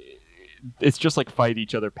 it's just, like, fight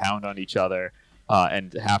each other, pound on each other,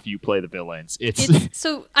 and half you play the villains.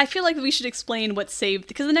 So I feel like we should explain what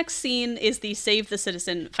because the next scene is the Save the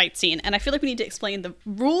Citizen fight scene, and I feel like we need to explain the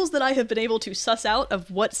rules that I have been able to suss out of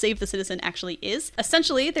what Save the Citizen actually is.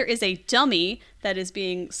 Essentially, there is a dummy that is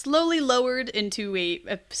being slowly lowered into a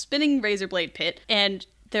spinning razor blade pit, and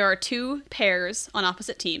there are two pairs on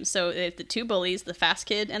opposite teams. So the two bullies, the fast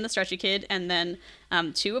kid and the stretchy kid, and then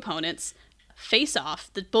two opponents face off.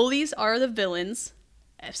 The bullies are the villains,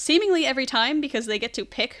 seemingly every time, because they get to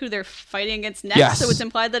pick who they're fighting against next. Yes. So it's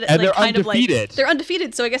implied that it's like kind undefeated. Of like they're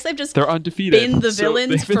undefeated. So I guess they're undefeated. Been the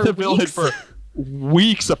villains for the villain for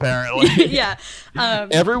weeks, apparently. Yeah.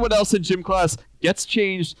 Everyone else in gym class gets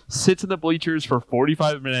changed, sits in the bleachers for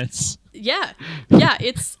 45 minutes. Yeah,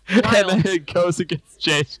 it's wild. And then it goes and gets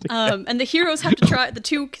changed again. And the heroes have to try, the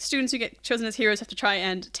two students who get chosen as heroes have to try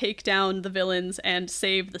and take down the villains and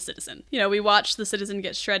save the citizen. You know, we watch the citizen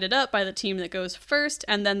get shredded up by the team that goes first,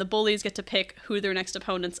 and then the bullies get to pick who their next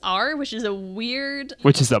opponents are, which is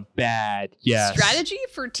a bad strategy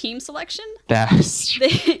for team selection. That's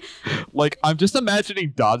like, I'm just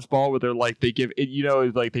imagining dodgeball where they're like, they give it, you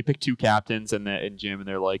know, like they pick two captains in gym, and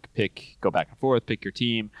they're like, go back and forth, pick your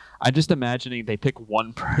team. I'm just imagining they pick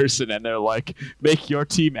one person and they're like, make your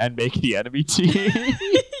team and make the enemy team.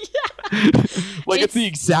 Like, it's the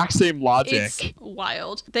exact same logic. It's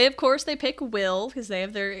wild. They pick Will because they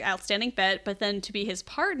have their outstanding bet, but then to be his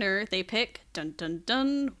partner, they pick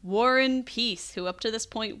Warren Peace, who up to this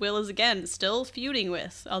point Will is again still feuding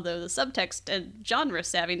with, although the subtext and genre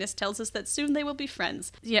savviness tells us that soon they will be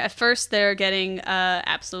friends. Yeah, at first they're getting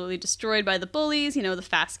absolutely destroyed by the bullies. You know, the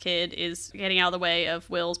fast kid is getting out of the way of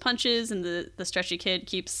Will's punches, and the stretchy kid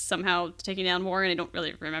keeps somehow taking down Warren. I don't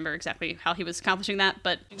really remember exactly how he was accomplishing that,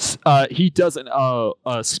 but he doesn't.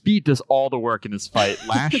 Speed does all the work in this fight.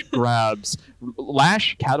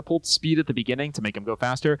 Lash catapults Speed at the beginning to make him go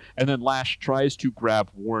faster, and then Lash tries to grab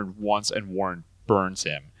Warren once, and Warren burns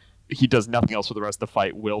him. He does nothing else for the rest of the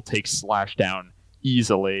fight. Will takes Slash down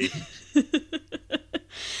easily.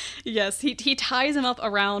 Yes, he ties him up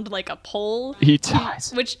around like a pole.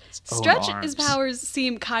 Which stretch his powers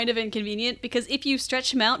seem kind of inconvenient, because if you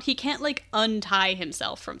stretch him out, he can't like untie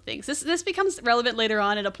himself from things. This becomes relevant later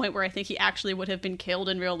on at a point where I think he actually would have been killed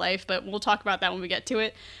in real life, but we'll talk about that when we get to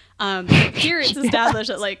it. Here it's established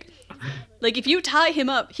that like if you tie him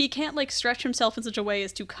up, he can't like stretch himself in such a way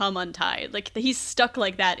as to come untied. Like, he's stuck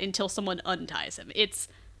like that until someone unties him.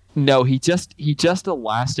 No, he just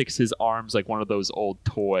elastics his arms like one of those old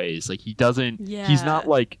toys. Like, he doesn't. Yeah. He's not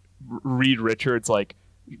like Reed Richards, like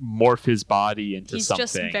morph his body into something.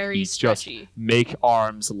 He's just very stretchy. Just make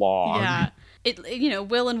arms long. Yeah.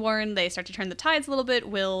 Will and Warren, they start to turn the tides a little bit.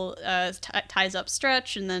 Will ties up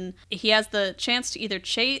Stretch, and then he has the chance to either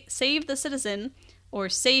save the citizen or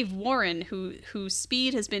save Warren, whose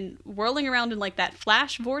Speed has been whirling around in like that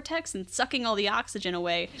flash vortex and sucking all the oxygen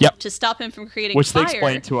away to stop him from creating which fire. Which they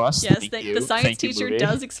explained to us. Yes, the science teacher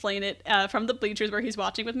does explain it from the bleachers where he's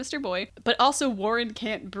watching with Mr. Boy. But also Warren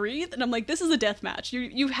can't breathe, and I'm like, this is a death match.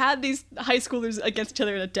 You've had these high schoolers against each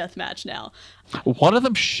other in a death match now. One of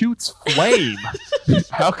them shoots flame.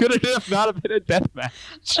 How could it have not been a death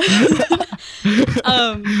match?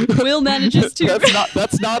 Will manages to.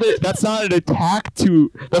 That's not an attack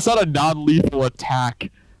to. That's not a non-lethal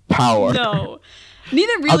attack power. No,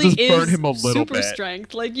 neither really is burn him a little super bit.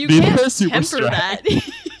 Strength. Like, you can't temper that.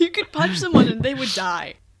 You could punch someone and they would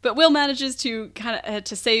die. But Will manages to kind of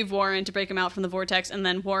to save Warren, to break him out from the vortex, and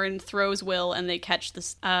then Warren throws Will, and they catch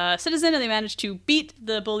this citizen, and they manage to beat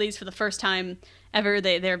the bullies for the first time ever.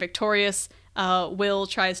 They're victorious. Will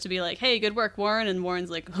tries to be like, "Hey, good work, Warren," and Warren's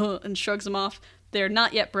like, huh, and shrugs him off. They're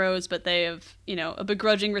not yet bros, but they have, a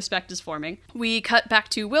begrudging respect is forming. We cut back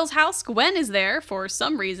to Will's house. Gwen is there for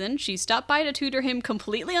some reason. She stopped by to tutor him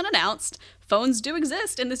completely unannounced. Phones do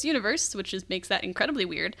exist in this universe, which makes that incredibly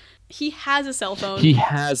weird. He has a cell phone. He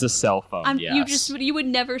has a cell phone, yes. You would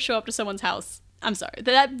never show up to someone's house. I'm sorry.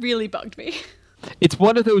 That really bugged me. It's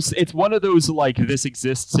one of those like this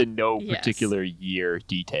exists in no particular year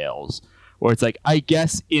details. Where it's like, I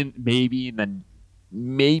guess maybe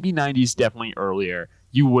 90s, definitely earlier,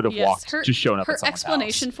 you would have shown up at someone's house. Her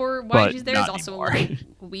explanation for why she's there is also a little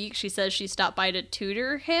weak. She says she stopped by to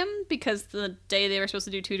tutor him because the day they were supposed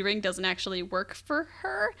to do tutoring doesn't actually work for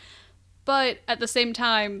her. But at the same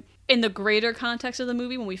time, in the greater context of the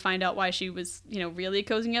movie, when we find out why she was, really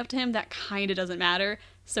cozying up to him, that kind of doesn't matter.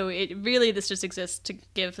 So this just exists to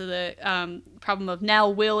give the problem of now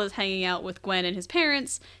Will is hanging out with Gwen and his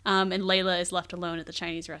parents, and Layla is left alone at the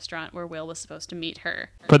Chinese restaurant where Will was supposed to meet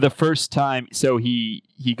her. For the first time, so he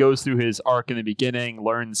goes through his arc in the beginning,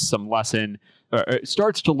 learns some lesson,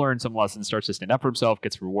 starts to learn some lessons, starts to stand up for himself,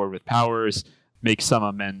 gets rewarded with powers, makes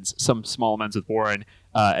some small amends with Warren,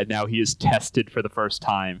 and now he is tested for the first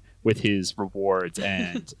time with his rewards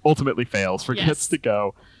and ultimately fails, forgets to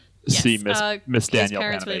go see Miss Danielle. His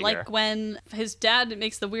parents really like Gwen. His dad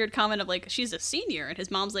makes the weird comment of like, she's a senior, and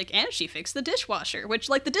his mom's like, and she fixed the dishwasher, which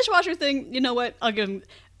like the dishwasher thing, you know what, I'll give him,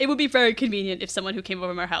 it would be very convenient if someone who came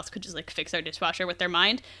over to our house could just like fix our dishwasher with their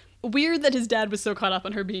mind. Weird that his dad was so caught up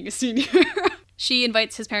on her being a senior. She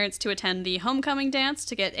invites his parents to attend the homecoming dance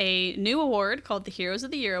to get a new award called the Heroes of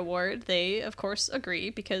the Year Award. They, of course, agree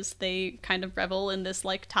because they kind of revel in this,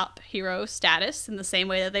 like, top hero status in the same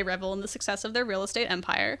way that they revel in the success of their real estate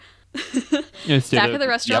empire. Back at the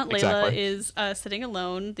restaurant, Layla is sitting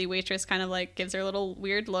alone. The waitress kind of, like, gives her a little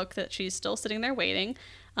weird look that she's still sitting there waiting.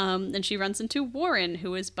 And she runs into Warren,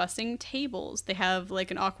 who is bussing tables. They have, like,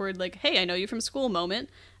 an awkward, like, hey, I know you from school moment.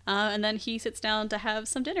 And then he sits down to have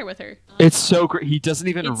some dinner with her. It's so great. He doesn't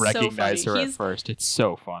even recognize her at first. It's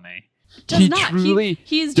so funny.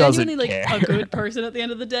 He's genuinely like a good person at the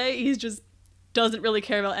end of the day. He's just doesn't really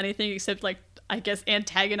care about anything except like, I guess,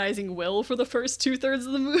 antagonizing Will for the first 2/3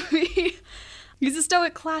 of the movie. He's a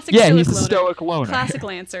stoic stoic loner. Classic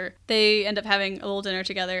Lancer. They end up having a little dinner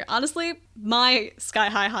together. Honestly, my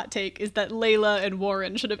sky-high hot take is that Layla and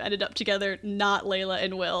Warren should have ended up together, not Layla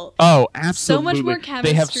and Will. Oh, absolutely. So much more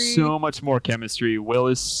chemistry. They have so much more chemistry.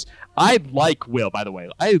 I like Will, by the way.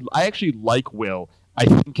 I actually like Will. I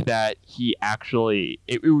think that he actually,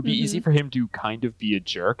 it would be easy for him to kind of be a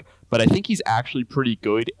jerk, but I think he's actually pretty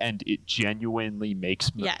good, and it genuinely makes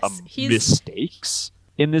mistakes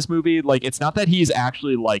in this movie. Like, it's not that he's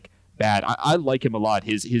actually like bad. I like him a lot.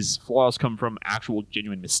 His flaws come from actual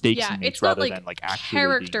genuine mistakes he makes rather than like actually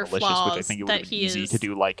character being malicious, flaws which I think it would that have been he easy is to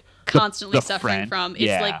do like constantly the suffering friend. from.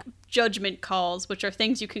 It's like judgment calls, which are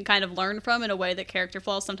things you can kind of learn from in a way that character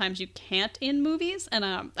flaws sometimes you can't in movies, and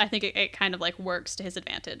I think it kind of like works to his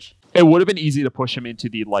advantage. It would have been easy to push him into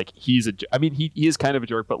the like he is kind of a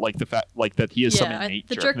jerk, but like the fact like that he has some innate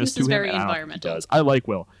jerkness to him. Very environmental. I like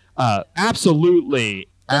Will. Absolutely.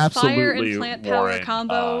 The fire and plant power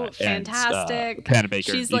combo, fantastic.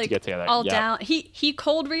 Panabaker, she's like all down. He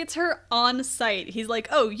cold reads her on sight. He's like,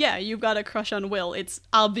 oh yeah, you've got a crush on Will. It's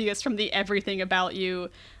obvious from the everything about you.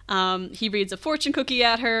 He reads a fortune cookie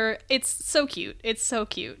at her. It's so cute. It's so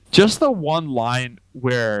cute. Just the one line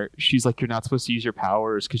where she's like, you're not supposed to use your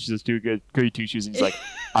powers because she's just goody two shoes, and he's like,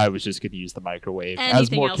 I was just going to use the microwave. Has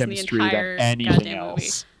more chemistry than anything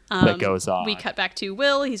else. That goes on. We cut back to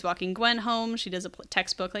Will. He's walking Gwen home. She does a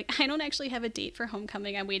textbook, like, I don't actually have a date for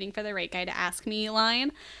homecoming. I'm waiting for the right guy to ask me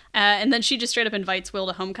line. And then she just straight up invites Will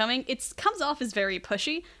to homecoming. It comes off as very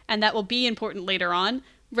pushy, and that will be important later on.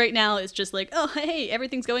 Right now, it's just like, oh, hey,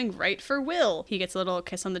 everything's going right for Will. He gets a little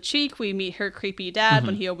kiss on the cheek. We meet her creepy dad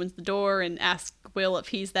when he opens the door and asks Will if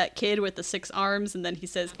he's that kid with the 6 arms. And then he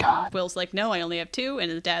says, Will's like, no, I only have 2.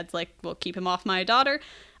 And his dad's like, well, keep him off my daughter.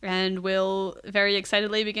 And Will very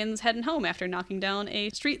excitedly begins heading home after knocking down a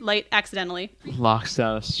street light accidentally. Locks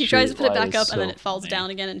down a street He tries to put it back up, so and then it falls down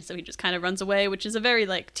again, and so he just kind of runs away, which is a very,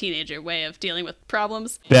 like, teenager way of dealing with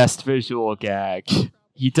problems. Best visual gag.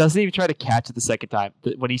 He doesn't even try to catch it the second time.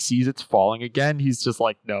 When he sees it's falling again, he's just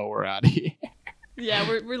like, no, we're out of here. Yeah,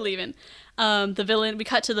 we're leaving. We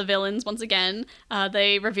cut to the villains once again.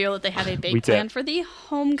 They reveal that they have a big plan for the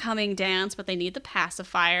homecoming dance, but they need the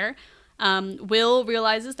pacifier. Will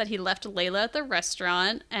realizes that he left Layla at the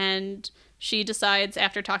restaurant, and She decides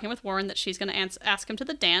after talking with Warren that she's going to ask him to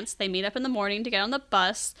the dance. They meet up in the morning to get on the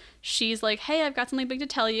bus. She's like, hey, I've got something big to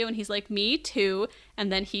tell you. And he's like, me too.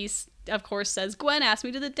 And then he's, of course, says, Gwen asked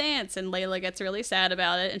me to the dance. And Layla gets really sad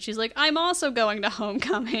about it. And she's like, I'm also going to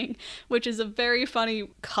homecoming, which is a very funny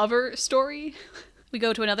cover story. We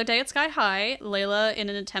go to another day at Sky High. Layla, in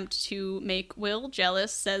an attempt to make Will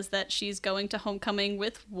jealous, says that she's going to homecoming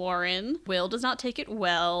with Warren. Will does not take it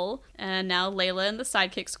well. And now Layla and the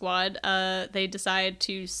sidekick squad, they decide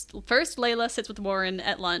to... First, Layla sits with Warren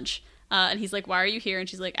at lunch. And he's like, why are you here? And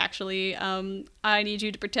she's like, actually, I need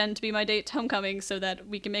you to pretend to be my date to homecoming so that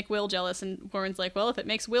we can make Will jealous. And Warren's like, well, if it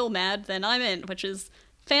makes Will mad, then I'm in, which is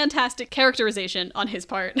fantastic characterization on his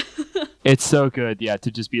part. It's so good, yeah,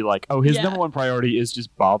 to just be like, oh, his Yeah. number one priority is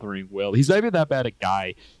just bothering Will. He's not even that bad a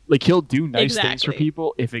guy. Like, he'll do nice things for Exactly.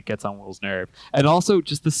 people if it gets on Will's nerve. And also,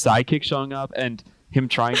 just the sidekick showing up and him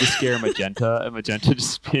trying to scare Magenta, and Magenta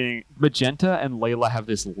just being... Magenta and Layla have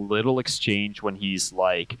this little exchange when he's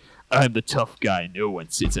like, I'm the tough guy, no one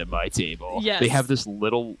sits at my table. Yes. They have this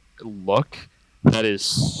little look that is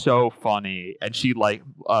so funny, and she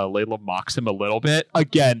Layla mocks him a little bit.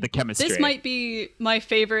 Again, the chemistry. This might be my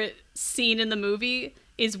favorite scene in the movie,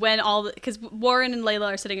 is when because Warren and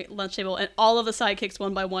Layla are sitting at lunch table, and all of the sidekicks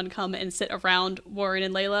one by one come and sit around Warren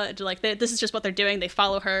and Layla, and they're like, this is just what they're doing. They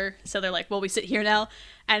follow her, so they're like, well, we sit here now,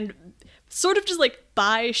 and sort of just like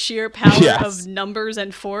by sheer power Yes. of numbers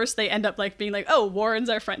and force, they end up like being like, oh, Warren's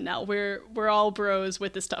our friend now. We're all bros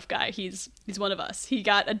with this tough guy. He's one of us. He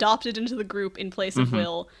got adopted into the group in place of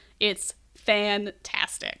Will. It's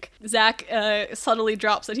fantastic. Zach subtly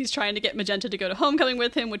drops that he's trying to get Magenta to go to homecoming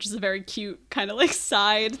with him, which is a very cute kind of like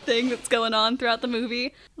side thing that's going on throughout the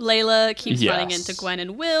movie. Layla keeps running into Gwen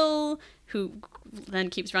and Will, who then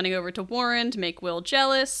keeps running over to Warren to make Will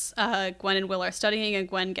jealous. Gwen and Will are studying, and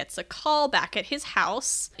Gwen gets a call back at his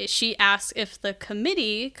house. She asks if the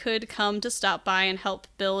committee could come to stop by and help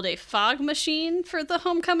build a fog machine for the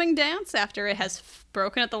homecoming dance after it has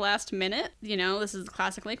broken at the last minute. You know, this is the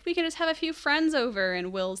classic, like, we can just have a few friends over.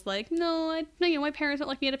 And Will's like, no, my parents don't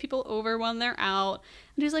like me to have people over when they're out.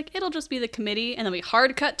 And he's like, it'll just be the committee. And then we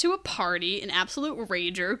hard cut to a party, an absolute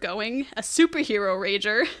rager going, a superhero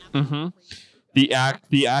rager. Mm-hmm.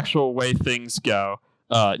 The actual way things go,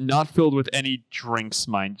 not filled with any drinks,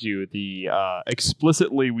 mind you. The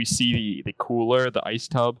explicitly we see the cooler, the ice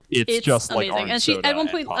tub. It's just amazing. like orange and she soda at one and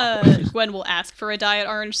point pop. Gwen will ask for a diet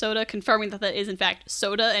orange soda, confirming that is in fact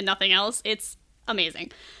soda and nothing else. It's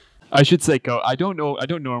amazing. I should say I don't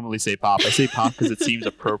normally say pop. I say pop because it seems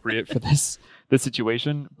appropriate for this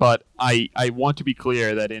situation. But I want to be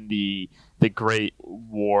clear that in the great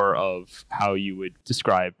war of how you would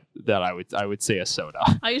describe that, I would say a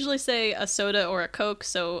soda. I usually say a soda or a Coke,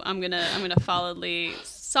 so I'm gonna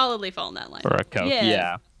solidly fall in that line. Or a Coke,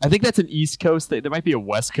 yeah. I think that's an East Coast thing. There might be a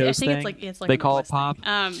West Coast thing. It's like they call it pop.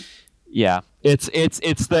 Thing. Yeah, it's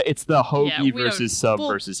the hoagie we'll versus sub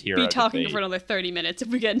versus hero. Be talking for another 30 minutes if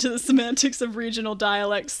we get into the semantics of regional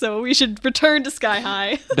dialects. So we should return to Sky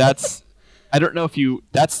High. I don't know if you.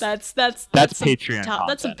 That's Patreon content.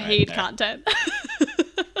 That's some paid right content.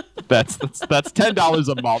 That's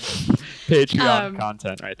 $10 a month Patreon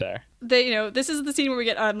content right there. This is the scene where we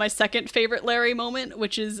get my second favorite Larry moment,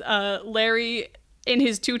 which is Larry in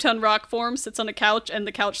his 2-ton rock form sits on a couch, and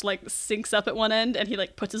the couch like sinks up at one end, and he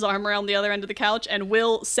like puts his arm around the other end of the couch, and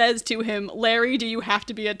Will says to him, Larry, do you have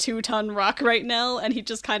to be a 2-ton rock right now? And he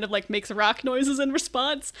just kind of like makes rock noises in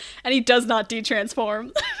response, and he does not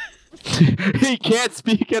detransform. He can't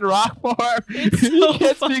speak in rock form.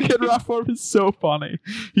 Speak in rock form is so funny.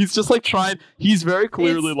 He's just like he's very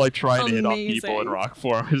clearly like trying to hit on people in rock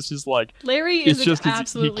form. It's just like Larry is an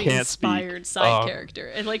absolutely inspired side character,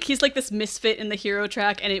 and like he's like this misfit in the hero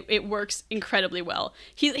track, and it works incredibly well.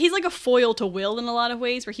 He's like a foil to Will in a lot of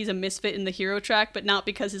ways, where he's a misfit in the hero track, but not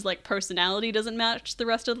because his like personality doesn't match the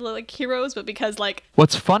rest of the like heroes, but because like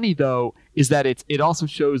what's funny though is that it also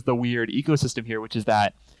shows the weird ecosystem here, which is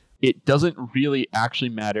that it doesn't really actually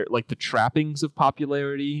matter. Like, the trappings of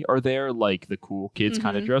popularity are there. Like, the cool kids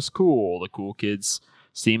kind of dress cool. The cool kids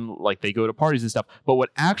seem like they go to parties and stuff. But what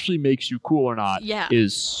actually makes you cool or not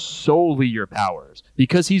is solely your powers.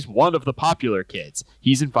 Because he's one of the popular kids.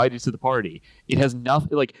 He's invited to the party. It has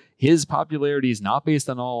nothing... Like, his popularity is not based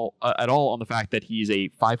on at all on the fact that he's a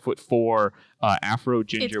 5'4" Afro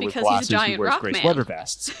ginger with glasses who wears gray sweater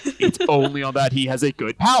vests. It's only on that he has a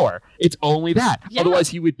good power. It's only that. Yeah. Otherwise,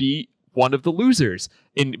 he would be one of the losers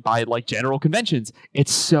by like general conventions.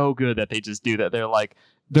 It's so good that they just do that. They're like,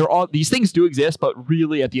 these things do exist, but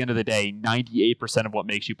really at the end of the day, 98% of what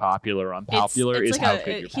makes you popular or unpopular is how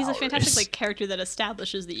good your he's a power fantastic is. like character that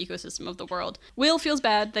establishes the ecosystem of the world. Will feels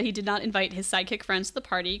bad that he did not invite his sidekick friends to the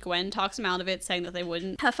party. Gwen talks him out of it, saying that they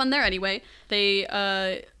wouldn't have fun there anyway. They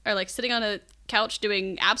are like sitting on a couch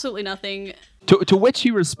doing absolutely nothing. To which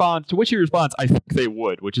he responds, I think they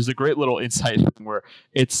would, which is a great little insight where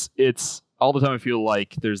it's all the time I feel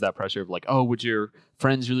like there's that pressure of like, oh, would your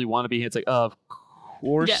friends really want to be here? It's like, of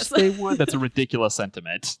course Yes. they would. That's a ridiculous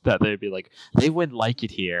sentiment that they'd be like, they wouldn't like it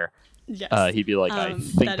here. Yes. He'd be like, I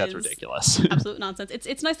think that's ridiculous. Absolute nonsense.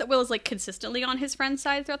 It's nice that Will is like consistently on his friend's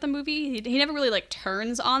side throughout the movie. He never really like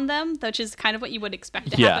turns on them, which is kind of what you would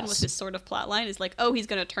expect to happen with this sort of plot line, is like, oh, he's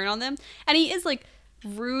going to turn on them. And he is like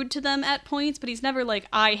rude to them at points, but he's never like,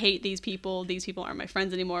 I hate these people aren't my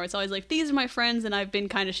friends anymore. It's always like, these are my friends and I've been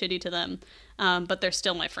kind of shitty to them, but they're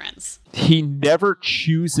still my friends. He never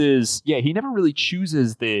really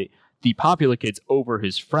chooses the popular kids over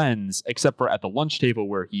his friends, except for at the lunch table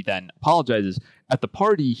where he then apologizes. At the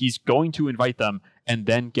party, he's going to invite them and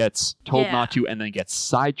then gets told not to, and then gets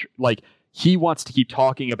sidetracked. Like, he wants to keep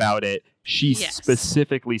talking about it. She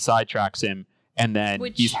specifically sidetracks him. And then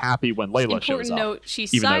he's happy when Layla shows up. Important note, she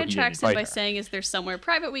sidetracks him by saying, is there somewhere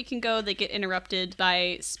private we can go? They get interrupted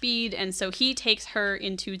by Speed, and so he takes her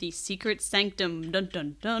into the secret sanctum, dun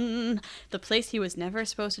dun dun, the place he was never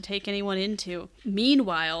supposed to take anyone into.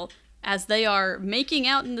 Meanwhile, as they are making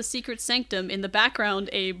out in the secret sanctum, in the background,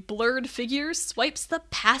 a blurred figure swipes the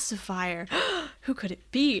pacifier. Who could it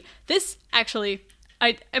be? This, actually,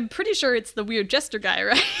 I'm pretty sure it's the weird jester guy,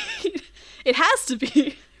 right? It has to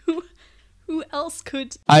be. Who else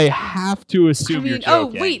could? I have to assume you're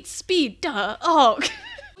joking. Oh, wait, Speed, duh. Oh.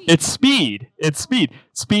 It's Speed.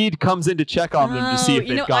 Speed comes in to check on them to see if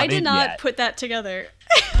they've gone in yet. I did not put that together.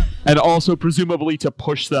 And also presumably to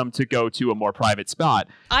push them to go to a more private spot.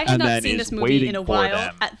 I had not seen this movie in a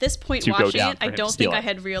while. At this point watching it, I don't think I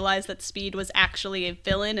had realized that Speed was actually a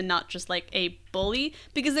villain and not just like a bully,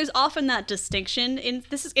 because there's often that distinction in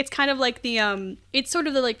this. It's kind of like the it's sort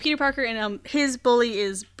of the like Peter Parker and his bully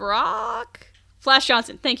is Flash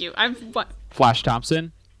Johnson. Thank you. Flash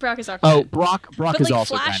Thompson. Brock is our Brock but, is like,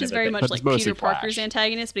 also Flash kind is of very a bit, much like Peter Parker's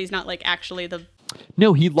antagonist, but he's not like actually the.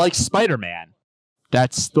 No, he likes Spider-Man.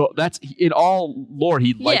 That's in all lore.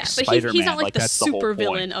 He likes Spider-Man. He's not like the super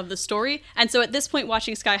villain villain of the story. And so at this point,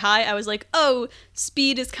 watching Sky High, I was like, oh,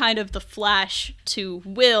 Speed is kind of the Flash to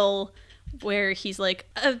Will, where he's like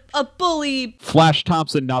a bully. Flash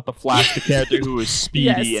Thompson, not the Flash, the character who is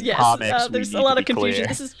speedy in comics. There's a lot of confusion.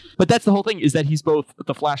 But that's the whole thing, is that he's both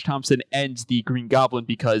the Flash Thompson and the Green Goblin,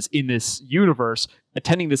 because in this universe,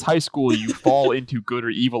 attending this high school, you fall into good or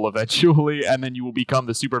evil eventually, and then you will become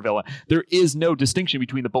the supervillain. There is no distinction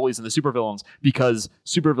between the bullies and the supervillains, because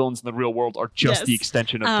supervillains in the real world are just the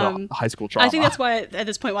extension of the high school trauma. I think that's why at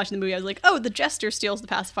this point watching the movie, I was like, oh, the jester steals the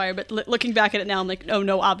pacifier, but looking back at it now, I'm like, oh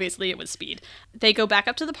no, obviously it was Speed. They go back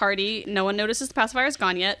up to the party. No one notices the pacifier is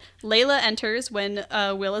gone yet. Layla enters when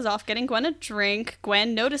Will is off getting Gwen a drink.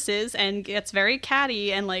 Gwen notices and gets very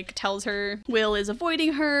catty and like tells her Will is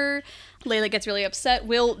avoiding her. Layla gets really upset.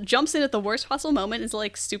 Will jumps in at the worst possible moment, is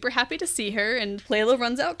like super happy to see her, and Layla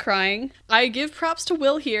runs out crying. I give props to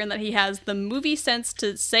Will here in that he has the movie sense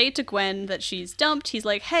to say to Gwen that she's dumped. He's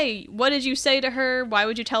like, hey, what did you say to her? Why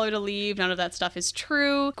would you tell her to leave? None of that stuff is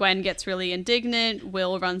true. Gwen gets really indignant.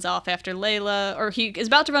 Will runs off after Layla, or he is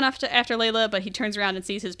about to run after Layla, but he turns around and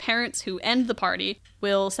sees his parents, who end the party.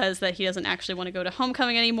 Will says that he doesn't actually want to go to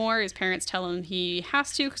homecoming anymore. His parents tell him he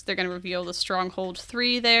has to because they're going to reveal the Stronghold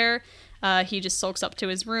 3 there. He just sulks up to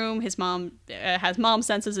his room. His mom has mom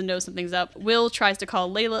senses and knows something's up. Will tries to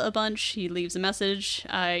call Layla a bunch. He leaves a message.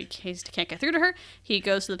 In case he can't get through to her. He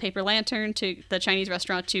goes to the Paper Lantern, to the Chinese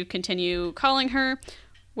restaurant, to continue calling her,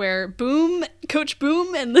 where Coach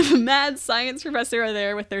Boom and the mad science professor are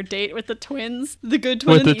there with their date with the twins. The good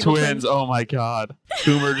twin and the evil twins. Oh my god.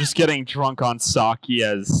 Boomer just getting drunk on sake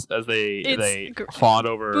as they fawn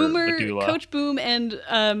over Medulla. Coach Boom and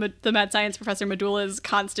the mad science professor Medulla's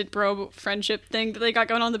constant bro friendship thing that they got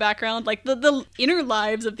going on in the background. Like the inner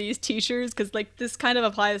lives of these teachers, because like this kind of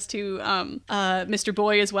applies to Mr.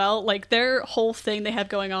 Boy as well. Like their whole thing they have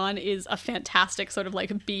going on is a fantastic sort of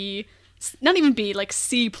like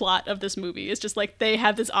C plot of this movie. It's just like they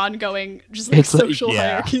have this ongoing just like social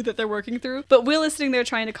hierarchy that they're working through. But Will is sitting there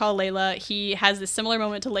trying to call Layla. He has this similar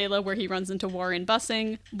moment to Layla where he runs into Warren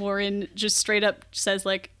busing. Warren just straight up says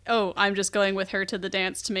like, oh, I'm just going with her to the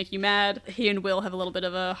dance to make you mad. He and Will have a little bit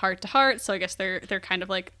of a heart to heart, so I guess they're kind of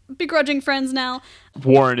like begrudging friends now.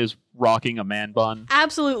 Warren is rocking a man bun.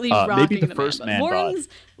 Absolutely rocking maybe the man first bun. man Warren's,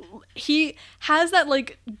 he has that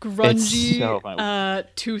like grungy It's so funny.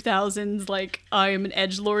 2000s like I am an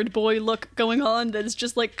edgelord boy look going on that is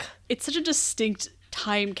just like, it's such a distinct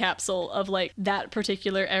time capsule of like that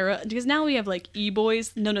particular era, because now we have like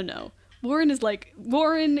e-boys. No, Warren is like,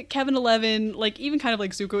 Warren, Kevin 11, like even kind of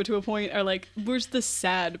like Zuko to a point, are like, where's the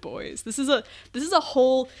sad boys? This is a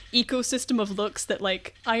whole ecosystem of looks that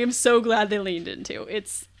like I am so glad they leaned into.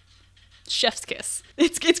 It's chef's kiss.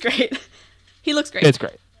 It's great. He looks great. It's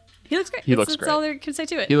great. He looks great. He looks That's great. all there can say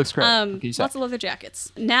to it. He looks great. What can you say? Lots of leather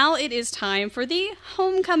jackets. Now it is time for the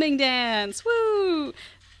homecoming dance. Woo!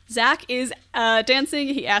 Zach is dancing.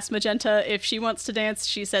 He asks Magenta if she wants to dance.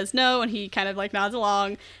 She says no, and he kind of like nods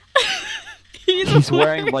along. He's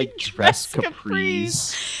wearing like dress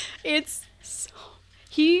capris.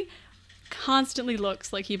 He constantly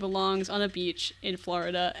looks like he belongs on a beach in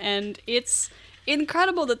Florida, and it's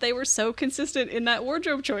incredible that they were so consistent in that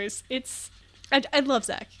wardrobe choice. I love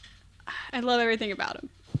Zach. I love everything about him.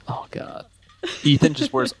 Oh god. Ethan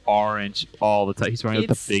just wears orange all the time. He's wearing like,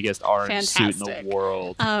 the It's biggest orange suit in fantastic. the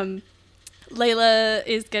world. Layla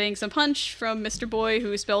is getting some punch from Mr. Boy,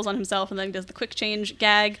 who spills on himself and then does the quick change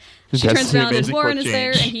gag. She That's turns the around and amazing Warren quick is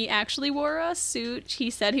there, change. and he actually wore a suit. He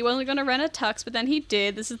said he wasn't going to rent a tux, but then he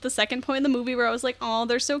did. This is the second point in the movie where I was like, oh,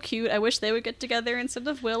 they're so cute. I wish they would get together instead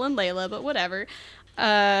of Will and Layla, but whatever.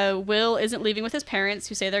 Will isn't leaving with his parents,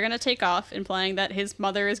 who say they're going to take off, implying that his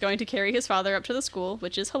mother is going to carry his father up to the school,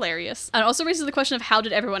 which is hilarious. And it also raises the question of how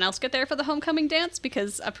did everyone else get there for the homecoming dance,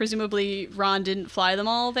 because presumably Ron didn't fly them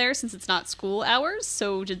all there since it's not school hours.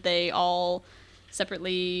 So did they all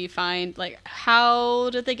separately find, like, how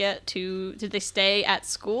did they stay at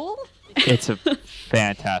school? It's a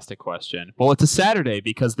fantastic question. Well, it's a Saturday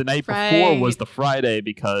because the night before Right. was the Friday,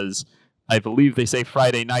 because I believe they say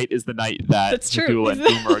Friday night is the night that That's true. Abdul and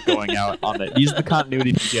Boomer are going out on the. These are the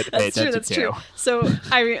continuity things you have to pay That's attention true. to. So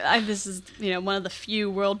I this is one of the few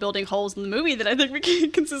world building holes in the movie that I think we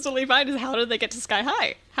can consistently find is how did they get to Sky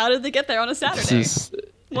High? How did they get there on a Saturday? This is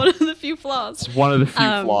One of the few flaws. it's one of the few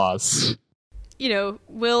Um, flaws.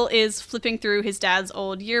 Will is flipping through his dad's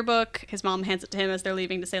old yearbook. His mom hands it to him as they're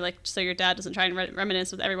leaving to say, like, so your dad doesn't try and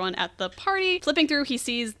reminisce with everyone at the party. Flipping through, he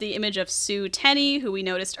sees the image of Sue Tenney, who we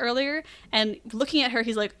noticed earlier, and looking at her,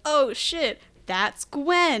 he's like, oh shit, that's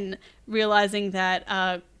Gwen. Realizing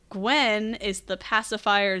that Gwen is the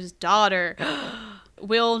pacifier's daughter.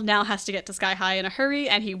 Will now has to get to Sky High in a hurry,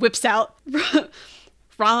 and he whips out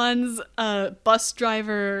Ron's bus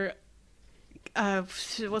driver.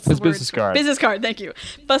 What's the word? Business card. Business card. Thank you.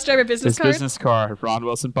 Bus driver business This card. business car, Ron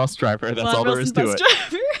Wilson bus driver. That's Ron all there Wilson is to bus it.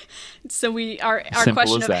 driver. So our Simple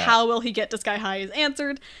question as of that. how will he get to Sky High is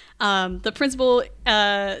answered. The principal,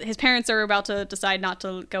 his parents are about to decide not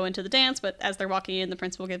to go into the dance, but as they're walking in, the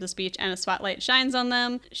principal gives a speech and a spotlight shines on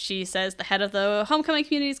them. She says the head of the homecoming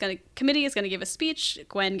committee is going to give a speech.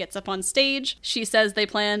 Gwen gets up on stage. She says they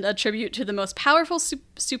planned a tribute to the most powerful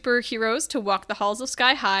superheroes to walk the halls of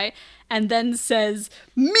Sky High, and then says,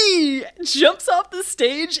 me, jumps off the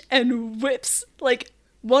stage and whips, like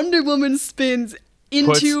Wonder Woman spins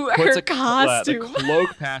into her costume. The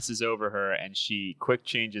cloak passes over her, and she quick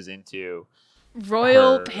changes into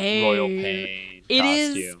Royal her Pain. Royal Pain It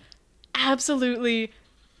is costume. absolutely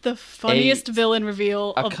the funniest villain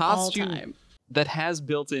reveal A of costume all time. that has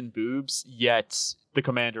built-in boobs, yet the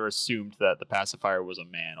commander assumed that the pacifier was a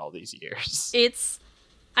man all these years.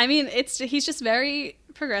 He's just very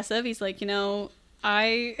progressive. He's like,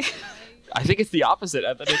 I think it's the opposite.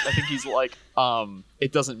 I think he's like,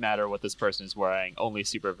 it doesn't matter what this person is wearing. Only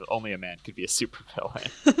a man could be a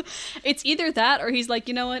supervillain. it's either that or he's like,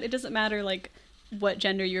 you know what? It doesn't matter like what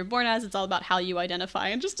gender you were born as. It's all about how you identify,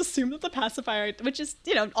 and just assume that the pacifier, which is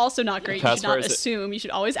also not great. You should not assume. You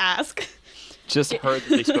should always ask. Just heard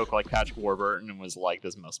that they spoke like Patrick Warburton and was like,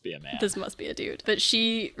 this must be a man. This must be a dude. But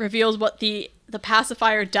she reveals what the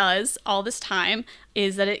pacifier does all this time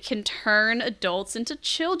is that it can turn adults into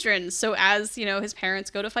children. So as, his parents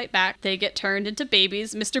go to fight back, they get turned into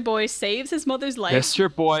babies. Mr. Boy saves his mother's life.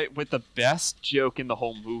 Mr. Boy with the best joke in the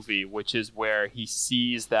whole movie, which is where he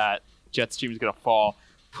sees that Jetstream is going to fall,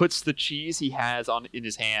 puts the cheese he has in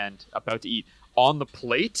his hand, about to eat, on the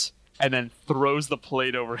plate, and then throws the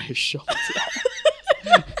plate over his shoulder.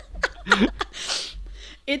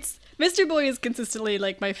 Mr. Boy is consistently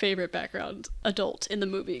like my favorite background adult in the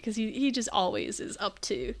movie because he just always is up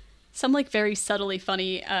to some like very subtly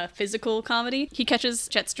funny physical comedy. He catches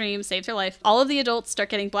Jetstream, saves her life. All of the adults start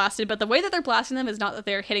getting blasted, but the way that they're blasting them is not that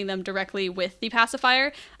they're hitting them directly with the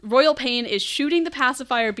pacifier. Royal Pain is shooting the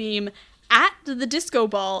pacifier beam at the disco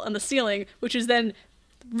ball on the ceiling, which is then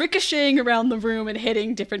ricocheting around the room and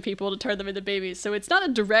hitting different people to turn them into babies. So it's not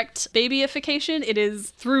a direct babyification. It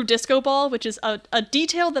is through disco ball, which is a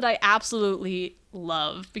detail that I absolutely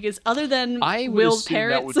love, because other than Will's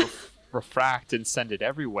parents, that would refract and send it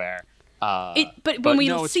everywhere. But when we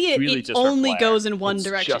no, see it, really it only goes in one it's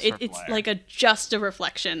direction. It's like just a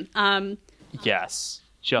reflection. Yes,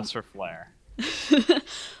 just for flair.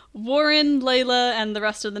 Warren, Layla, and the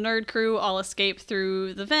rest of the nerd crew all escape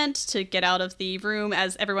through the vent to get out of the room,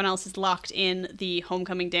 as everyone else is locked in the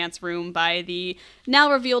homecoming dance room by the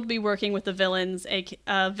now revealed to be working with the villains,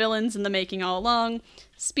 villains in the making all along,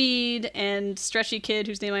 Speed and Stretchy Kid,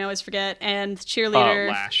 whose name I always forget, and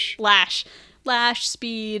cheerleader Lash,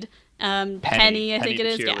 Speed, Penny, I think it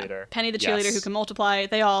is. Yeah, Penny the cheerleader who can multiply.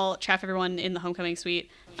 They all trap everyone in the homecoming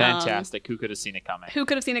suite. Fantastic. Who could have seen it coming? Who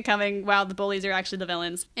could have seen it coming? Wow, the bullies are actually the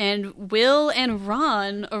villains. And Will and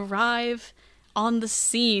Ron arrive on the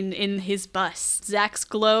scene in his bus. Zach's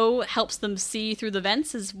glow helps them see through the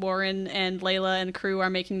vents as Warren and Layla and crew are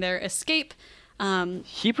making their escape.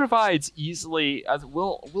 He provides easily, as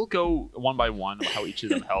we'll go one by one how each of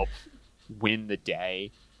them help win the day.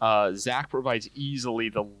 Zach provides easily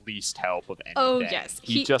the least help of anything. Oh, yes.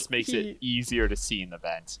 He just makes it easier to see in the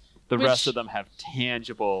vents. The rest of them have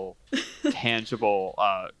tangible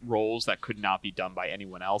roles that could not be done by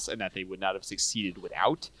anyone else and that they would not have succeeded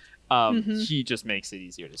without. He just makes it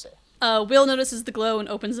easier to say. Will notices the glow and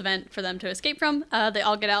opens the vent for them to escape from. They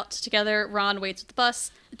all get out together. Ron waits with the bus.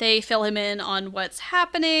 They fill him in on what's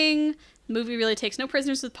happening. The movie really takes no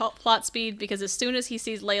prisoners with plot speed, because as soon as he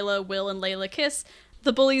sees Layla, Will and Layla kiss,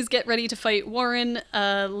 the bullies get ready to fight Warren,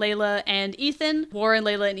 Layla, and Ethan. Warren,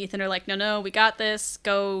 Layla, and Ethan are like, no, we got this.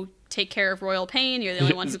 Go take care of Royal Pain. You're the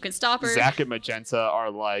only one who can stop her. Zach and Magenta are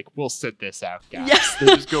like, we'll sit this out, guys. Yes. They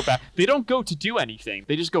just go back. They don't go to do anything.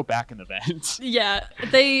 They just go back in the vent. Yeah.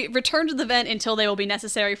 They return to the vent until they will be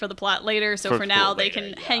necessary for the plot later. So for now, they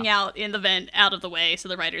can hang out in the vent out of the way so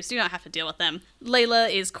the writers do not have to deal with them. Layla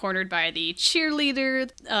is cornered by the cheerleader.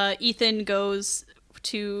 Ethan goes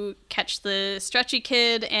to catch the Stretchy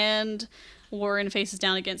Kid, and Warren faces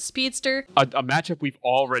down against Speedster. A matchup we've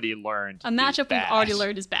already learned.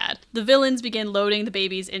 Is bad. The villains begin loading the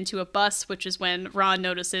babies into a bus, which is when Ron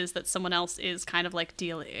notices that someone else is kind of like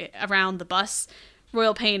dealing around the bus.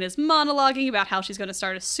 Royal Pain is monologuing about how she's going to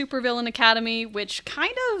start a supervillain academy, which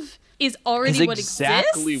kind of is already what exists.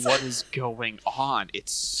 Exactly what is going on.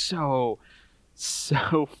 It's so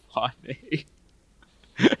funny.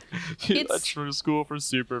 It's a true school for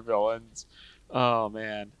supervillains. Oh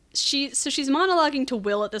man. She's monologuing to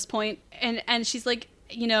Will at this point, and she's like,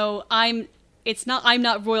 I'm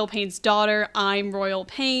not Royal Pain's daughter, I'm Royal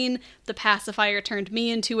Pain. The pacifier turned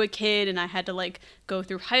me into a kid, and I had to go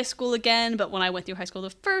through high school again, but when I went through high school the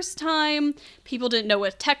first time, people didn't know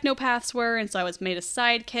what technopaths were, and so I was made a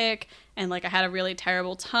sidekick, and I had a really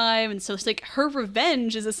terrible time. And so it's her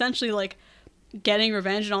revenge is essentially getting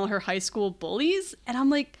revenge on all her high school bullies, and I'm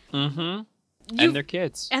like, and their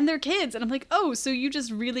kids. And I'm like, oh, so you just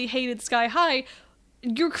really hated Sky High.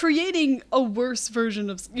 You're creating a worse version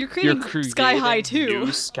of... You're creating Sky High, too.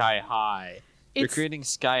 New Sky High. You're creating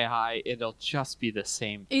Sky High. It'll just be the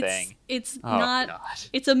same thing. It's not... God.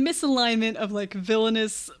 It's a misalignment of,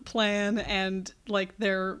 villainous plan and,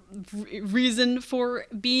 their reason for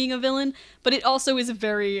being a villain. But it also is a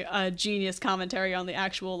very genius commentary on the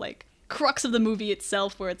actual, crux of the movie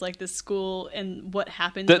itself, where it's this school and what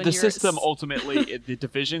happens when the system ultimately the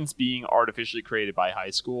divisions being artificially created by high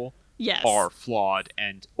school are flawed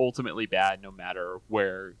and ultimately bad, no matter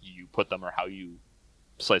where you put them or how you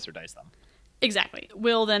slice or dice them. Exactly.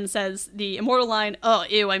 Will then says the immortal line, "Oh,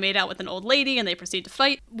 ew, I made out with an old lady," and they proceed to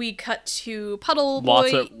fight. We cut to Puddle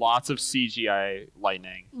Boy. Lots of CGI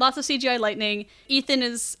lightning. Lots of CGI lightning. Ethan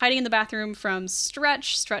is hiding in the bathroom from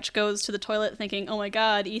Stretch. Stretch goes to the toilet thinking, oh my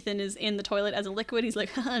god, Ethan is in the toilet as a liquid. He's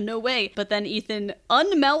like, no way. But then Ethan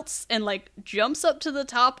unmelts and jumps up to the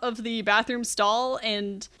top of the bathroom stall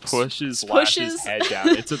and pushes Lash's head down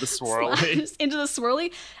into the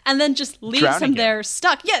swirly. And then just leaves him there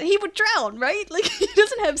stuck. Yeah, he would drown, right? He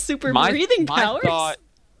doesn't have super breathing powers.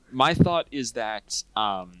 My thought is that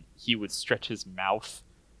he would stretch his mouth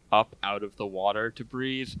up out of the water to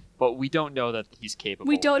breathe, but we don't know that he's capable.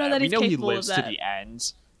 We know he lives to the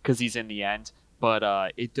end because he's in the end,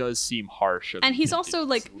 but it does seem harsh. And he's also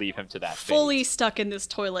leave him to that fully fate. Stuck in this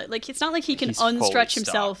toilet. It's not like he can unstretch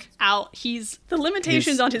himself out. The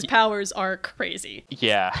limitations on his powers are crazy.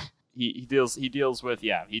 Yeah, he deals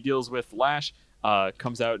with Lash.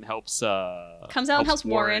 comes out and helps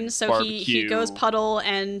Warren. So he goes barbecue. puddle,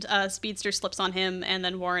 and Speedster slips on him, and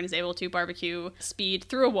then Warren is able to barbecue Speed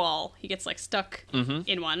through a wall. He gets like stuck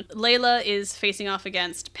in one. Layla is facing off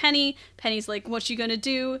against Penny. Penny's like, "What you gonna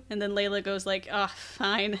do?" And then Layla goes like, "Oh,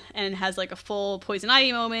 fine," and has like a full Poison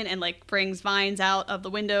Ivy moment, and like brings vines out of the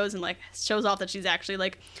windows, and like shows off that she's actually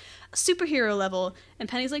like superhero level. And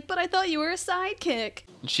Penny's like, "But I thought you were a sidekick."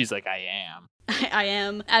 And she's like, I am. I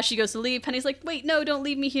am. As she goes to leave, Penny's like, "Wait, no, don't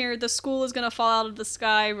leave me here. The school is gonna fall out of the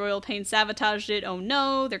sky. Royal Pain sabotaged it. Oh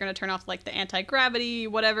no, they're gonna turn off like the anti-gravity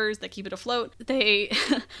whatevers that keep it afloat."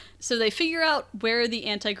 So they figure out where the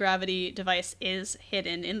anti-gravity device is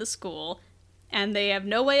hidden in the school, and they have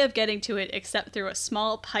no way of getting to it except through a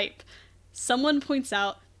small pipe. Someone points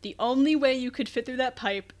out the only way you could fit through that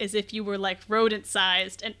pipe is if you were like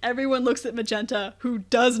rodent-sized, and everyone looks at Magenta, who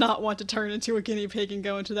does not want to turn into a guinea pig and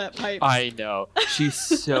go into that pipe. I know. She's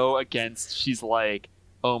so against. She's like,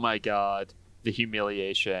 oh my god, the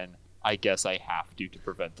humiliation. I guess I have to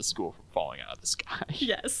prevent the school from falling out of the sky.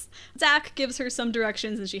 Yes. Zach gives her some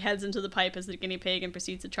directions, and she heads into the pipe as the guinea pig and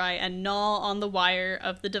proceeds to try and gnaw on the wire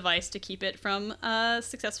of the device to keep it from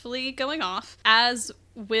successfully going off. As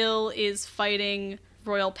Will is fighting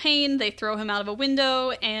Royal Pain, they throw him out of a window,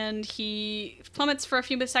 and he plummets for a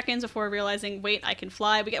few seconds before realizing, wait, I can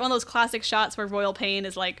fly. We get one of those classic shots where Royal Pain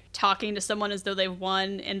is like talking to someone as though they've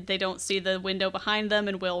won, and they don't see the window behind them,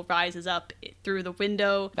 and Will rises up through the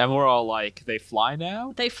window. And we're all like, they fly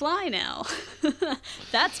now? They fly now.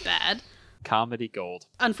 That's bad. Comedy gold.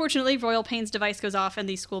 Unfortunately, Royal Pain's device goes off and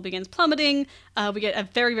the school begins plummeting. We get a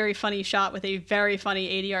very, very funny shot with a very funny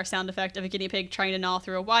ADR sound effect of a guinea pig trying to gnaw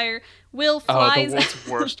through a wire. Will flies... Oh, the world's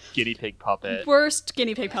worst guinea pig puppet. Worst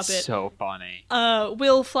guinea pig puppet. So funny.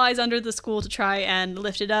 Will flies under the school to try and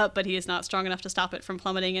lift it up, but he is not strong enough to stop it from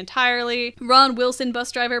plummeting entirely. Ron Wilson,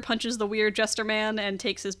 bus driver, punches the weird jester man and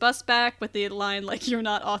takes his bus back with the line like, "You're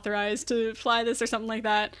not authorized to fly this," or something like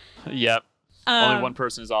that. Yep. Only one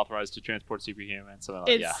person is authorized to transport superhumans. Something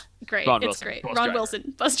like It's great. Ron It's Wilson, great. bus Ron driver.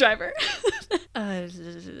 Wilson, bus driver.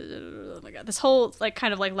 Oh my god, this whole like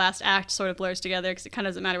kind of like last act sort of blurs together because it kind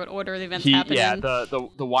of doesn't matter what order the events happen in.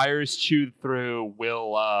 The wires chewed through.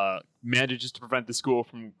 Will manages to prevent the school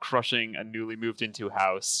from crushing a newly moved into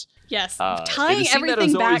house. Yes, in a tying scene that everything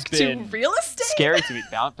has always back to been real estate. Scary to me.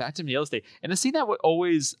 Back to real estate. And a scene that would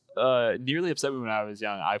always nearly upset me when I was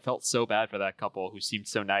young. I felt so bad for that couple who seemed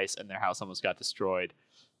so nice and their house almost got destroyed.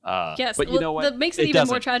 Yes, but you know what? What makes it even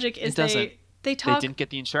more tragic is they They didn't get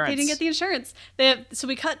the insurance. They didn't get the insurance. So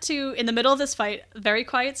we cut to, in the middle of this fight, very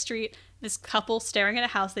quiet street, this couple staring at a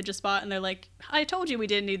house they just bought, and they're like, "I told you we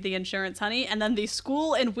didn't need the insurance, honey." And then the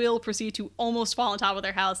school and Will proceed to almost fall on top of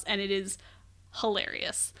their house, and it is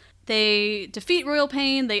hilarious. They defeat Royal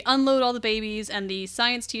Pain, they unload all the babies, and the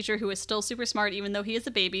science teacher, who is still super smart even though he is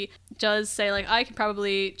a baby, does say, like, "I can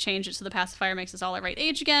probably change it so the pacifier makes us all at right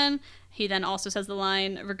age again." He then also says the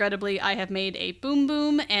line, "Regrettably, I have made a boom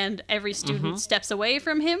boom," and every student steps away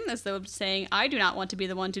from him as though saying, "I do not want to be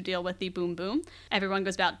the one to deal with the boom boom." Everyone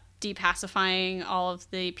goes about depacifying all of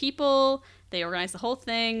the people. They organize the whole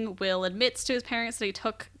thing. Will admits to his parents that he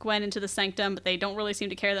took Gwen into the sanctum, but they don't really seem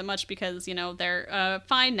to care that much because, you know, they're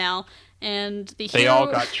fine now. And they all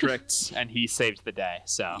got tricked, and he saved the day.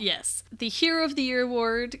 So yes, the Hero of the Year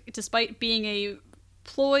award, despite being a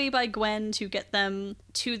ploy by Gwen to get them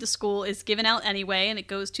to the school, is given out anyway, and it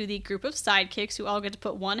goes to the group of sidekicks who all get to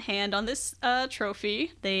put one hand on this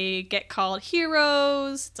trophy. They get called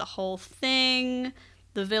heroes. It's a whole thing.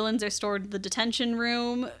 The villains are stored in the detention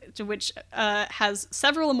room, which has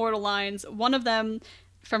several immortal lines. One of them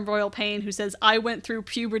from Royal Pain, who says, "I went through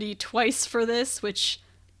puberty twice for this," which,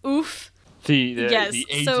 oof. The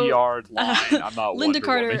ADR line, I'm not Linda Wonder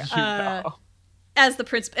Carter, Woman,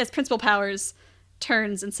 as Principal Powers,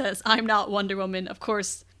 turns and says, "I'm not Wonder Woman." Of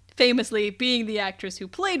course, famously, being the actress who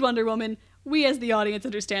played Wonder Woman, we as the audience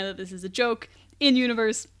understand that this is a joke. In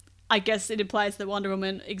universe, I guess it implies that Wonder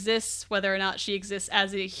Woman exists. Whether or not she exists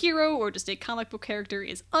as a hero or just a comic book character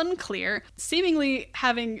is unclear. Seemingly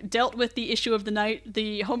having dealt with the issue of the night,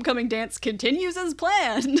 the homecoming dance continues as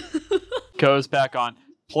planned. Goes back on,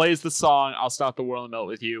 plays the song "I'll Stop the World and Melt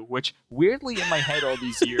with You," which weirdly in my head all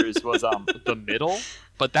these years was The Middle.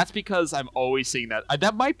 But that's because I'm always singing that.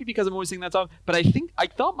 That might be because I'm always singing that song. But I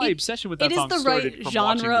thought my obsession with that song started from watching this movie. It is the right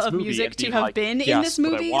genre of music to have been in this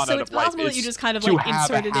movie, so it's possible that you just kind of like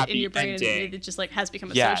inserted it in your brain and it just like has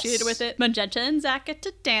become associated with it. Magenta and Zach get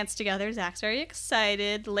to dance together. Zach's very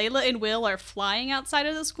excited. Layla and Will are flying outside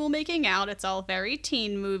of the school making out. It's all very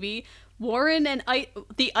teen movie. Warren and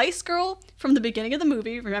the Ice Girl from the beginning of the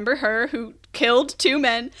movie, remember her, who killed 2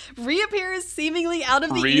 men, reappears seemingly out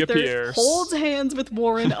of the ether, holds hands with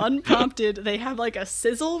Warren unprompted. They have like a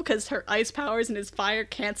sizzle because her ice powers and his fire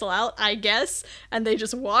cancel out, I guess, and they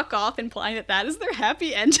just walk off, implying that that is their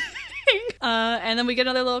happy ending. And then we get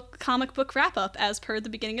another little comic book wrap-up as per the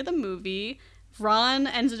beginning of the movie. Ron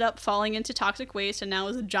ended up falling into toxic waste and now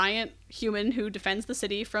is a giant human who defends the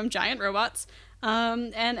city from giant robots.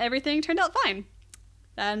 And everything turned out fine.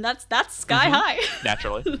 And that's Sky High.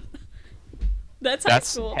 Naturally. That's high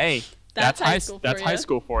school. Hey, that's high school. That's high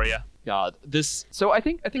school for you. God, this. So I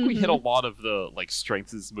think we hit a lot of the like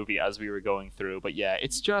strengths of this movie as we were going through. But yeah,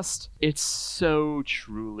 it's so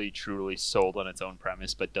truly sold on its own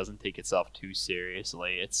premise, but doesn't take itself too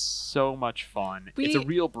seriously. It's so much fun. It's a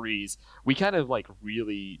real breeze. We kind of like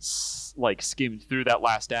really like skimmed through that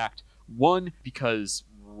last act. One, because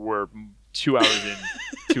we're 2 hours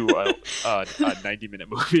into a 90-minute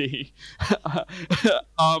movie,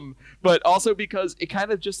 but also because it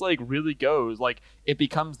kind of just like really goes like it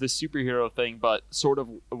becomes the superhero thing, but sort of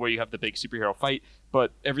where you have the big superhero fight,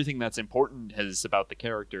 but everything that's important is about the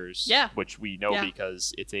characters, which we know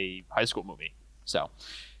because it's a high school movie. So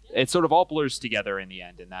it sort of all blurs together in the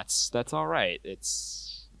end, and that's all right.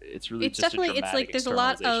 It's really just definitely, a dramatic, it's like there's a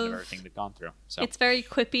lot of everything they've gone through. So it's very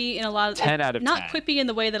quippy in a lot of 10 out of 10. Not quippy in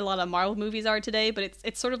the way that a lot of Marvel movies are today, but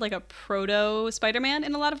it's sort of like a proto Spider-Man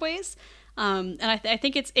in a lot of ways. And I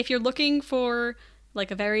think it's, if you're looking for like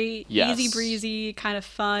a very easy breezy kind of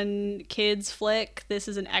fun kids flick, this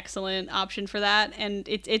is an excellent option for that. And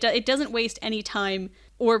it doesn't waste any time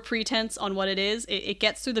or pretense on what it is. It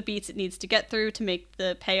gets through the beats it needs to get through to make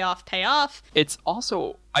the payoff pay off. It's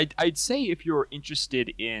also, I'd say if you're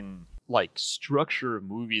interested in like structure of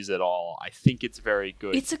movies at all, I think it's very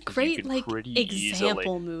good. It's a great like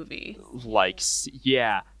example movie. Like,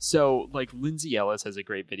 yeah. So like Lindsay Ellis has a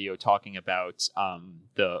great video talking about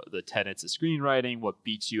the tenets of screenwriting, what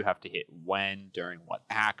beats you have to hit when, during what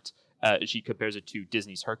act. She compares it to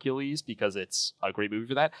Disney's Hercules because it's a great movie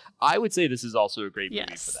for that. I would say this is also a great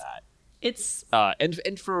movie for that. It's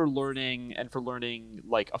and for learning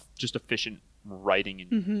like just efficient writing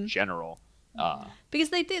in general. Because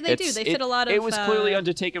they fit a lot of. It was clearly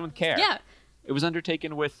undertaken with care. Yeah, it was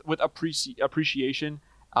undertaken with appreciation.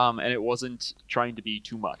 And it wasn't trying to be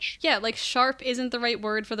too much. Yeah, like sharp isn't the right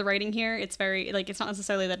word for the writing here. It's very like, it's not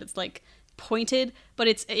necessarily that it's like pointed, but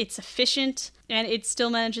it's efficient, and it still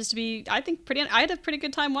manages to be, I think, pretty. I had a pretty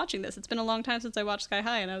good time watching this. It's been a long time since I watched Sky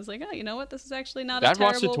High, and I was like, oh, you know what, this is actually not a terrible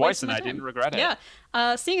waste of my time. I watched it twice and I didn't regret it.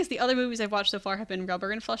 Yeah, seeing as the other movies I've watched so far have been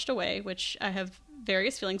Rubber and Flushed Away, which I have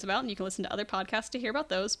various feelings about, and you can listen to other podcasts to hear about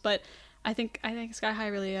those. But I think Sky High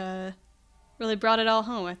really brought it all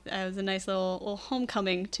home. It was a nice little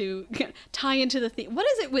homecoming to tie into the theme. What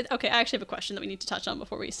is it with? Okay, I actually have a question that we need to touch on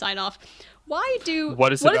before we sign off. What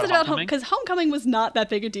is it about Homecoming? Because Homecoming was not that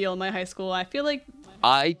big a deal in my high school. I feel like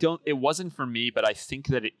it wasn't for me, but I think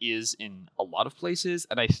that it is in a lot of places,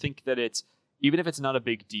 and I think that it's, even if it's not a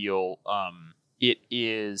big deal, it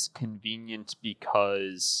is convenient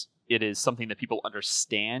because it is something that people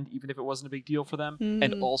understand, even if it wasn't a big deal for them,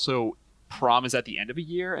 and also prom is at the end of a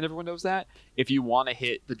year, and everyone knows that. If you want to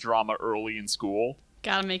hit the drama early in school,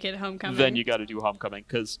 gotta make it Homecoming. Then you gotta do Homecoming,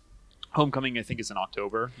 because Homecoming, I think, is in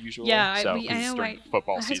October usually. Yeah, I know.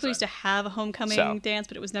 Football high school used to have a homecoming dance,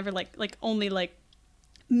 but it was never like only like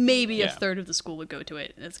maybe a third of the school would go to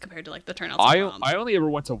it, as compared to like the turnouts. I only ever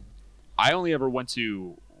went to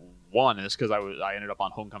one, and it's because I ended up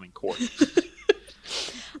on homecoming court.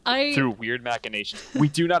 Through weird machinations. We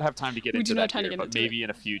do not have time to get into that here, but maybe in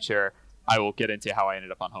a future I will get into how I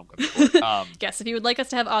ended up on homecoming court. Yes, if you would like us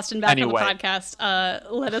to have Austin back on the podcast,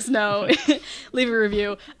 let us know. Leave a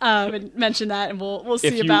review and mention that, and we'll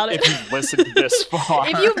see about it. If you've listened this far.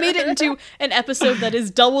 If you've made it into an episode that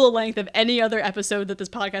is double the length of any other episode that this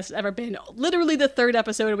podcast has ever been, literally the 3rd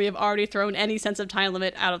episode, and we have already thrown any sense of time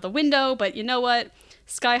limit out of the window, but you know what?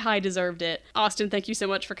 Sky High deserved it. Austin, thank you so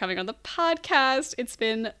much for coming on the podcast. It's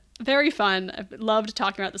been very fun. I've loved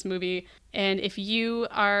talking about this movie. And if you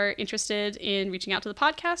are interested in reaching out to the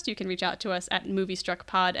podcast, you can reach out to us at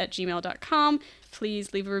moviestruckpod@gmail.com.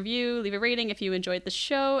 Please leave a review, leave a rating if you enjoyed the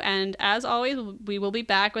show. And as always, we will be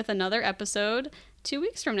back with another episode 2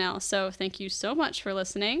 weeks from now. So thank you so much for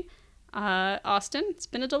listening. Austin, it's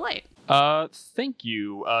been a delight. Thank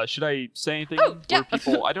you. Should I say anything? Oh, yeah.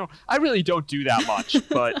 People, I really don't do that much,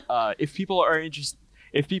 but if people are interested,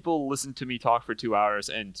 if people listen to me talk for 2 hours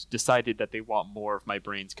and decided that they want more of my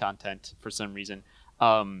brain's content for some reason,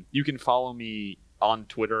 you can follow me on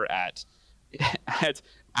Twitter at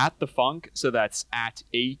the Funk. So that's at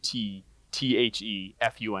ATTHEFUNK.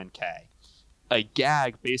 a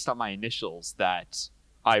gag based on my initials that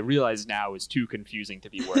I realize now is too confusing to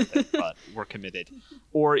be worth it, but we're committed.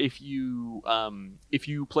 Or if you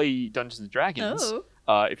play Dungeons and Dragons,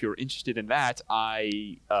 if you're interested in that,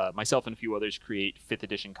 I myself and a few others create 5th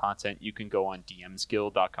edition content. You can go on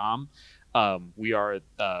dmsguild.com. We are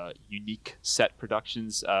Unique Set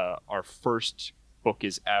Productions. Our first book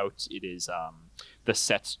is out. It is The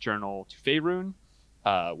Sets Journal to Faerun,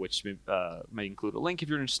 which may include a link if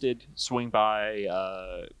you're interested. Swing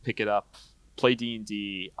by, pick it up, play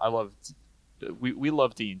D&D. We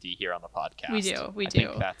love D&D here on the podcast. We I do.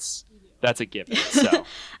 think that's a given. So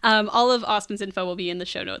all of Austin's info will be in the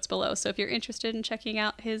show notes below. So if you're interested in checking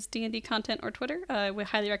out his D&D content or Twitter, we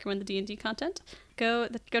highly recommend the D&D content. Go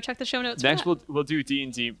check the show notes. Next, we'll do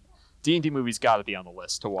D&D. D&D movies got to be on the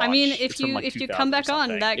list to watch. I mean, if you come back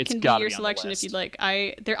on, that can be your selection if you'd like.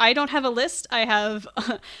 I don't have a list. I have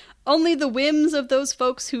only the whims of those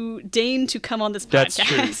folks who deign to come on this podcast.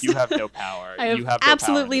 That's true. You have no power. I have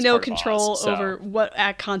absolutely no control over what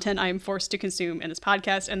content I am forced to consume in this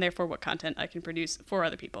podcast, and therefore what content I can produce for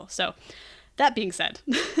other people. So, that being said,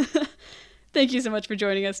 thank you so much for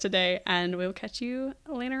joining us today, and we'll catch you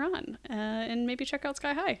later on. And maybe check out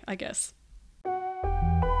Sky High, I guess.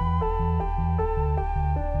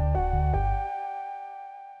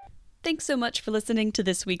 Thanks so much for listening to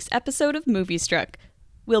this week's episode of Movie Struck.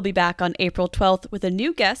 We'll be back on April 12th with a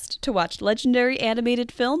new guest to watch legendary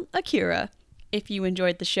animated film Akira. If you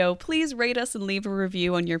enjoyed the show, please rate us and leave a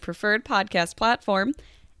review on your preferred podcast platform.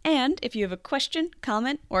 And if you have a question,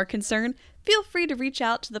 comment, or concern, feel free to reach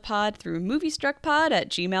out to the pod through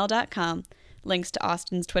moviestruckpod@gmail.com. Links to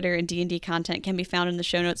Austin's Twitter and D&D content can be found in the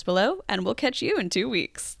show notes below, and we'll catch you in 2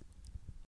 weeks.